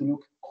answer to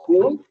look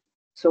cool,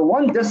 so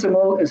 1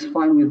 decimal is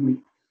fine with me.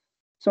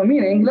 So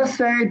meaning, let's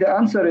say the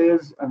answer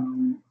is,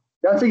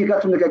 the answer you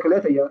got from the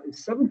calculator, yeah,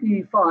 is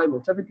 75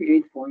 or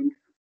 78 point,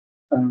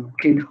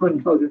 okay,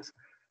 don't know this.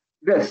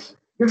 This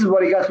is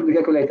what you got from the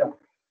calculator.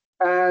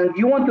 And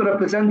you want to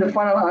represent the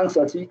final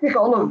answer. So you take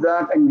all of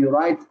that and you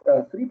write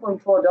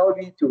 3.4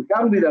 W2.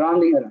 That will be the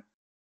rounding error.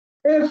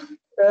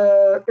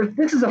 If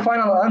this is a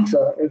final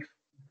answer, if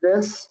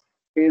this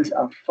is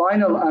a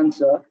final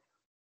answer,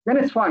 then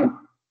it's fine.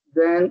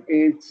 Then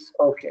it's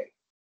okay.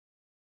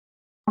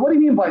 What do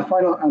you mean by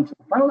final answer?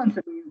 Final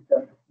answer means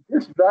that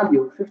this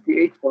value,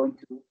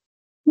 58.2,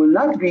 will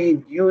not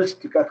be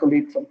used to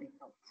calculate something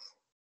else.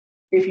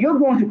 If you're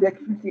going to take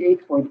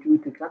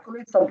 58.2 to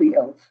calculate something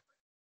else,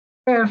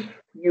 if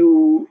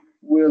you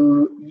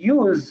will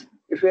use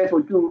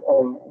 58.2,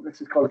 or let's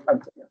just call it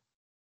answer,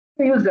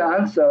 yeah. Use the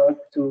answer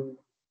to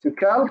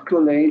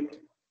calculate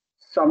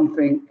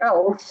something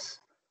else,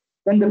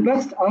 then the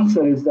best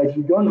answer is that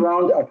you don't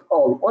round at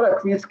all, or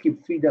at least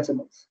keep 3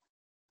 decimals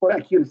for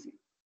accuracy.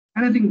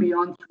 Anything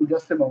beyond 2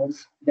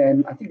 decimals,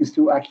 then I think it's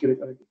too accurate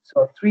already.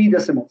 So 3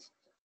 decimals.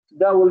 So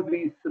that will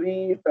be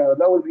 58.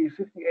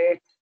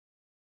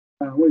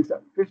 What is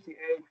that?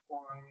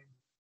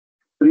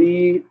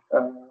 58.3,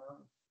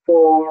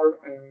 4,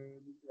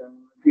 and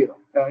 0.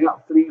 Yeah,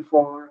 3,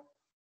 4,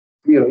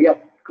 0. Yeah,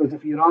 because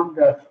if you round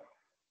that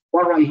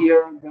one right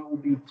here, there will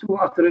be 2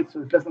 after it,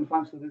 so it's less than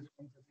 5, so this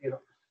comes to 0.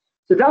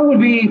 So that will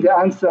be the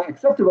answer,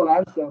 acceptable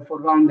answer for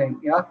rounding.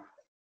 Yeah.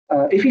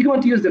 If you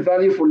want to use the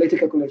value for later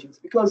calculations,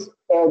 because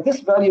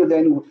this value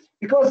then,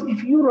 because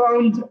if you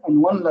round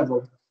on one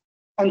level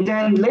and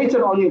then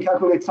later on you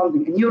calculate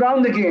something and you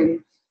round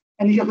again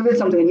and you calculate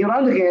something and you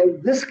round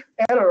again, this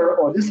error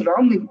or this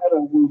rounding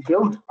error will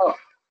build up.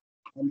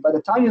 And by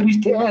the time you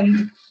reach the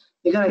end,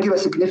 you're going to give a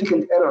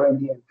significant error in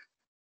the end.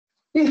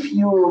 If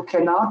you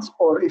cannot,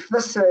 or if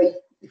let's say,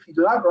 if you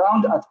do not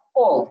round at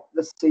all,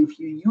 let's say if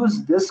you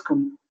use this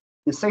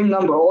the same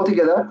number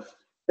altogether,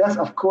 that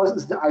of course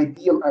is the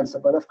ideal answer.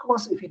 But of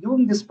course, if you're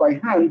doing this by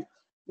hand,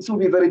 this will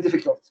be very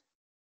difficult.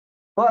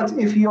 But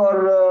if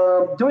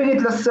you're doing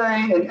it, let's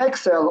say in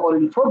Excel or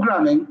in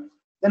programming,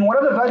 then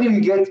whatever value you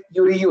get,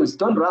 you reuse.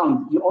 Don't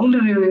round. You only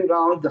really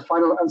round the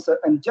final answer,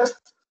 and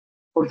just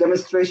for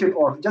demonstration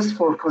or just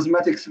for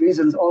cosmetics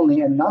reasons only,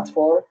 and not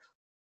for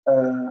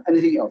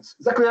anything else.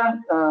 Is that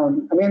clear?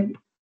 I mean,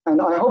 and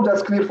I hope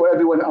that's clear for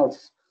everyone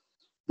else,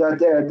 that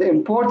the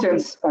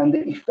importance and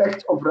the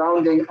effect of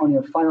rounding on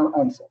your final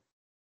answer.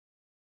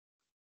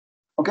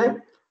 Okay?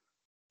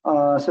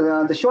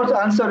 So the short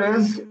answer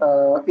is,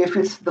 if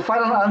it's the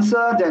final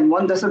answer, then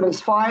 1 decimal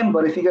is fine,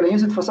 but if you're going to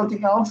use it for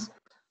something else,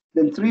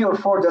 then 3 or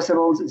 4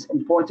 decimals is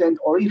important,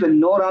 or even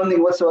no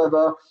rounding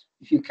whatsoever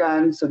if you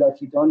can, so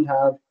that you don't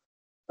have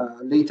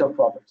later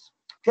problems.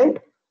 Okay?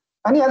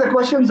 Any other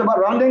questions about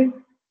rounding?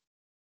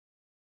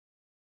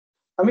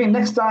 I mean,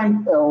 next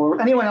time, or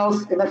anyone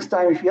else, next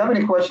time, if you have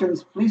any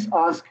questions, please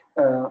ask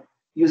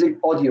using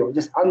audio.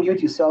 Just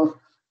unmute yourself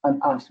and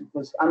ask,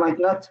 because I might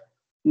not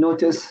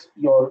notice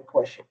your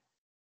question.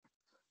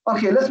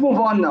 Okay, let's move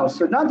on now.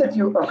 So now that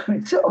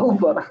it's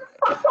over.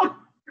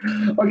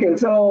 Okay,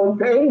 so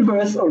the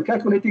inverse, or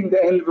calculating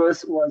the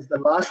inverse, was the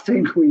last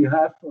thing we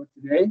have for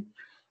today.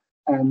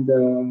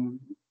 And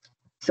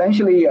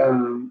essentially,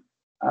 the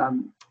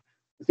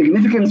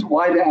significance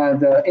why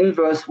the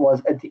inverse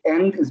was at the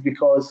end is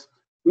because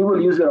we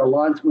will use it a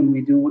lot when we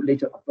do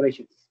later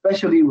operations,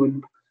 especially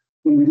when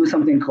we do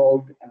something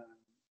called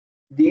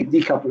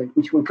decoupling,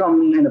 which will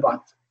come in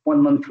about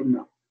 1 month from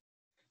now.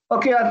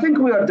 Okay, I think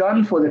we are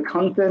done for the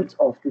content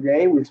of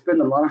today. We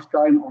spent a lot of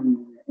time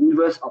on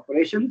inverse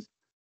operations.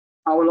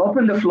 I will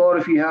open the floor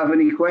if you have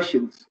any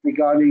questions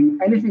regarding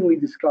anything we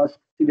discussed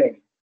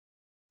today.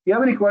 If you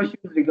have any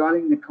questions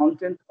regarding the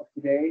content of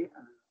today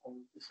or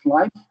the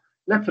slides,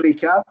 let's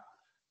recap.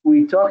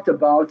 We talked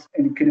about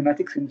in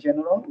kinematics in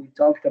general. We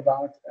talked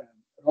about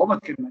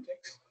robot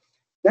kinematics.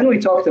 Then we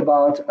talked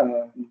about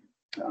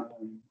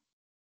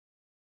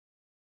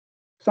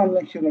some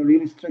lectures are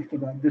really strict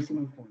about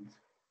decimal points.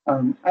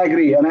 I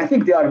agree, and I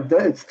think they are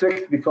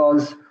strict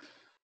because.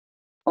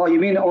 Oh,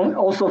 you mean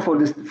also for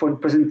this for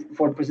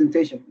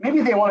presentation?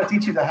 Maybe they want to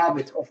teach you the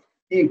habit of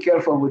being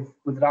careful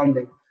with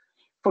rounding.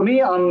 For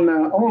me, I'm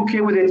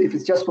okay with it if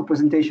it's just for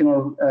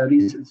presentational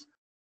reasons.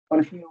 But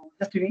if you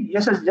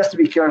just to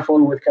be careful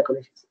with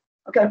calculations.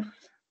 Okay,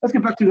 let's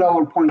get back to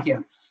our point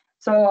here.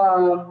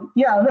 So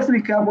yeah, let's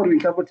recap what we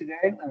covered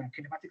today.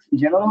 Kinematics in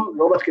general,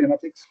 robot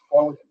kinematics,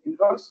 forward and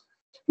inverse.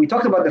 We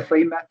talked about the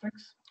frame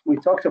matrix. We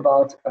talked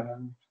about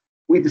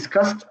we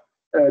discussed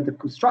the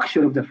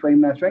construction of the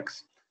frame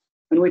matrix.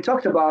 And we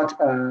talked about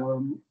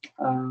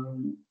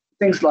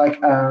things like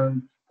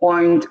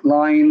point,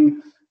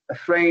 line, a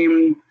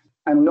frame,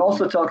 and we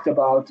also talked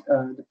about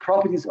the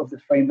properties of the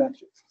frame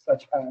matrix,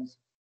 such as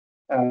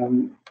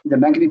the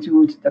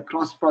magnitude, the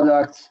cross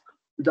product,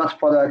 the dot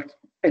product,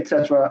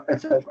 etc.,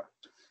 etc.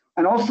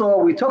 And also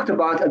we talked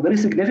about a very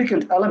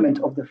significant element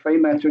of the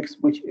frame matrix,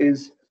 which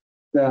is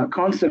the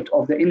concept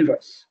of the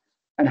inverse,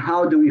 and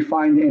how do we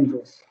find the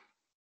inverse.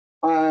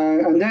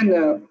 And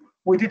then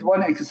we did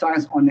one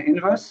exercise on the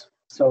inverse.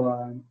 So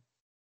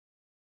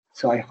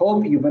I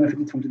hope you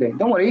benefited from today.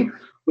 Don't worry,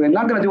 we're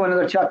not going to do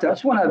another chapter. I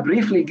just want to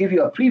briefly give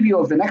you a preview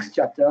of the next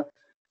chapter,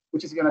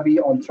 which is going to be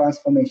on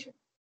transformation.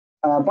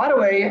 By the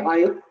way,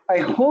 I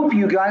hope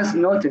you guys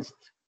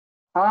noticed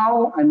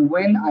how and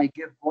when I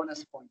give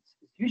bonus points.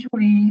 It's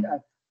usually,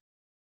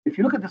 if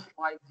you look at the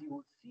slides, you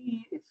will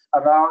see it's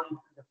around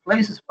the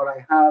places where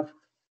I have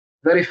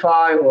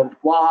verify or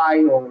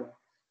why, or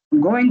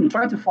I'm going and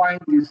trying to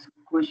find these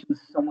questions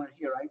somewhere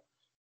here, right?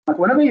 Like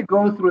whenever you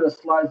go through the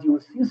slides, you will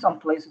see some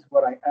places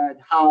where I add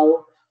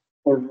how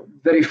or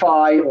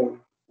verify or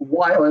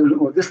why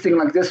or this thing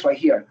like this right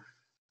here.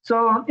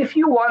 So if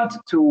you want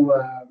to,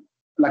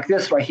 like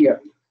this right here,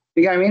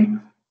 you get what I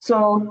mean?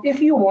 So if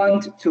you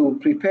want to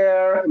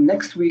prepare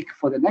next week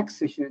for the next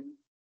session,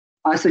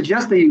 I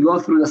suggest that you go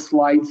through the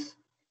slides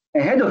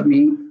ahead of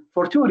me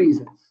for 2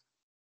 reasons.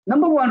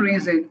 Number one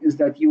reason is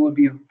that you will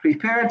be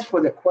prepared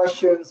for the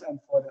questions and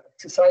for the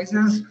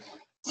exercises.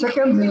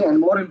 Secondly, and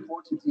more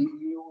importantly,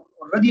 you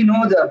already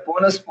know the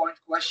bonus point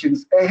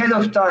questions ahead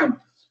of time.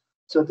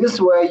 So this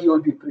way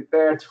you'll be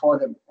prepared for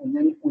them. And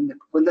then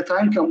when the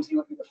time comes,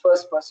 you'll be the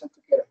first person to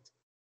get it.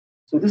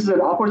 So this is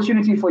an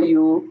opportunity for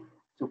you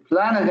to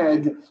plan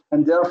ahead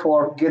and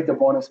therefore get the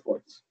bonus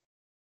points.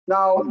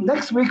 Now,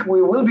 next week,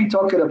 we will be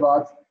talking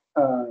about,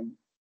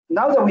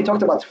 now that we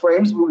talked about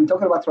frames, we'll be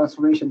talking about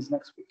transformations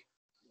next week.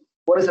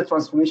 What is a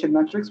transformation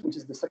matrix, which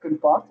is the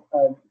second part.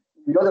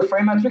 We know the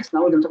frame matrix,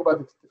 now we're going to talk about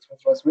the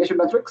transformation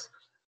matrix.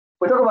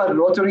 We talk about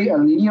rotary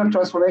and linear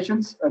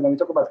transformations, and then we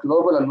talk about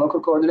global and local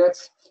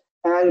coordinates,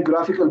 and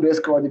graphical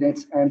based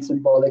coordinates and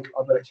symbolic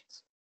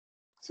operations.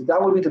 So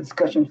that will be the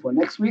discussion for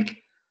next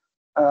week.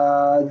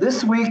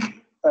 This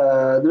week,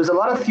 there's a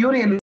lot of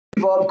theory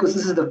involved because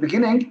this is the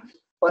beginning,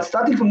 but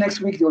starting from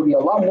next week, there will be a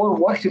lot more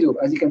work to do,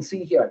 as you can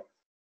see here.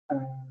 I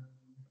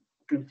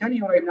can tell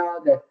you right now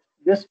that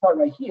this part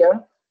right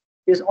here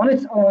is on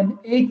its own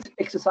 8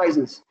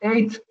 exercises,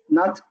 8,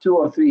 not 2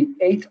 or 3,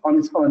 8 on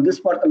its own, this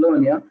part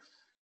alone, yeah?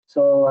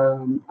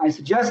 So I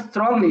suggest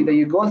strongly that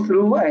you go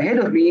through ahead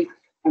of me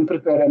and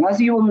prepare. And as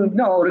you will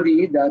know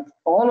already that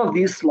all of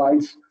these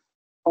slides,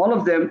 all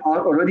of them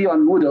are already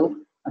on Moodle,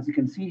 as you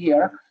can see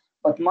here,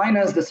 but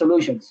minus the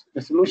solutions.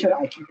 The solution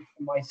I keep it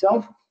for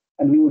myself,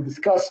 and we will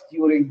discuss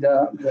during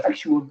the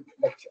actual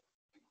lecture.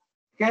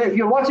 Okay, if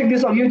you're watching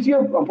this on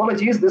YouTube,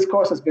 apologies, this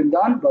course has been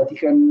done, but you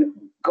can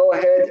go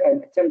ahead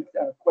and attempt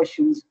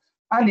questions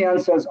and the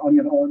answers on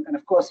your own. And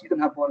of course, you can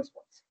have bonus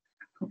points.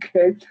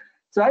 Okay,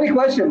 so any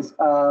questions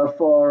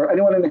for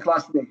anyone in the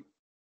class today?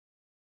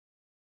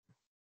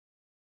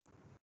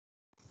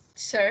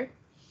 Sir,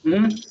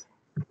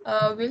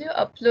 Mm-hmm. will you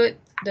upload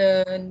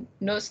the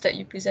notes that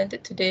you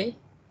presented today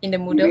in the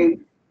You Moodle?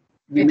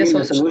 mean the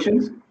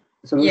solutions?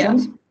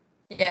 Solutions?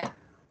 Yeah.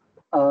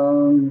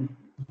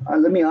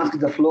 Let me ask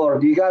the floor.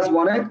 Do you guys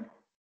want it?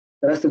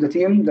 The rest of the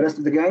team, the rest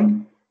of the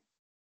gang?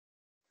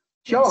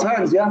 Show of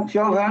hands, yeah?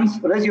 Show of hands.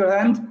 Raise your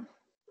hand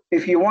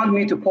if you want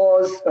me to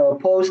post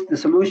the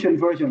solution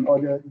version or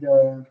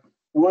the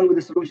one with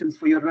the solutions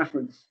for your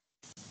reference.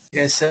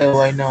 Yes, sir.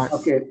 Why not?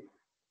 Okay.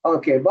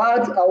 Okay,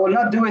 but I will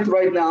not do it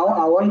right now.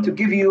 I want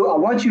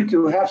you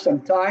to have some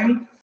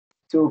time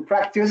to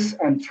practice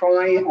and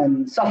try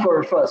and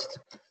suffer first.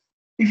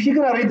 If you're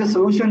gonna read the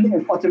solution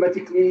and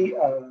automatically,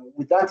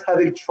 without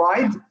having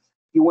tried,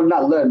 you will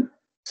not learn.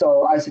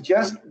 So I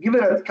suggest give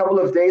it a couple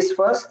of days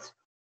first,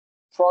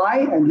 try,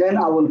 and then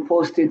I will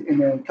post it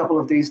in a couple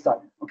of days'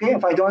 time. Okay,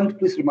 if I don't,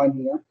 please remind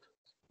me.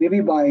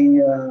 Maybe by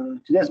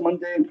today's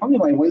Monday, probably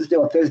by Wednesday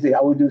or Thursday,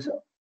 I will do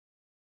so.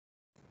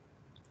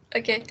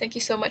 Okay, thank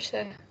you so much,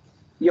 sir.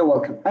 You're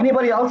welcome.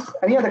 Anybody else?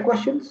 Any other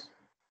questions?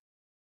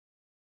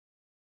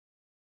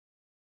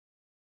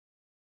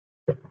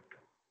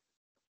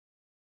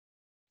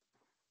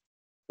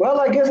 Well,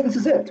 I guess this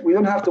is it. We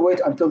don't have to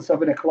wait until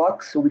 7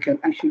 o'clock, so we can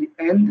actually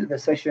end the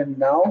session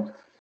now.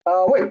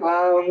 For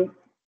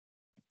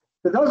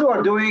those who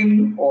are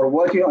doing or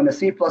working on a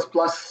C++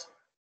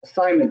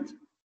 assignment,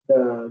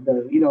 those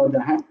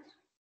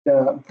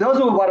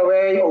who, by the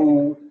way,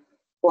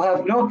 who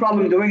have no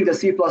problem doing the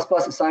C++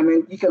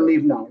 assignment, you can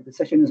leave now. The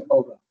session is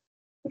over.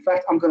 In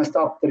fact, I'm going to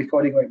stop the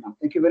recording right now.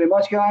 Thank you very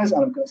much, guys,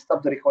 and I'm going to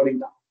stop the recording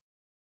now.